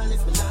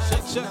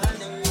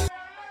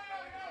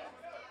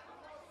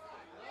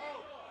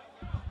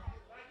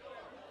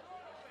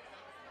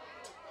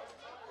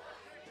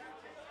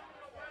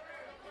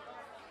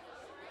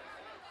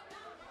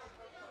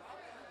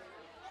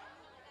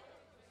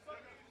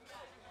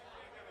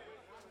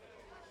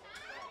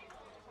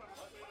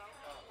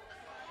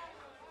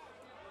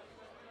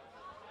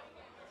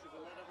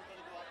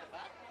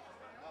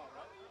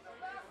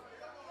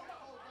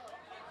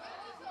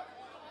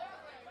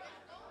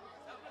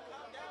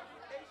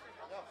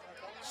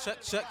 Check.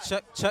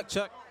 Check.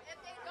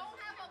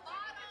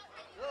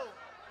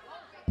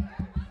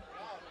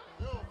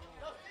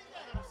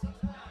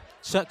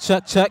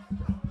 Check.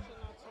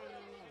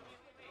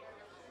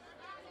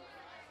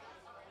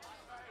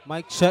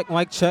 Mic check.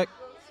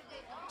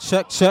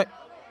 Check.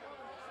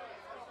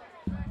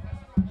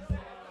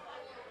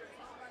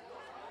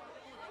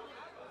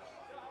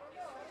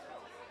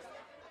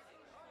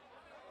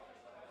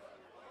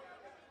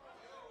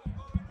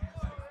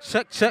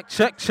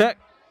 Check.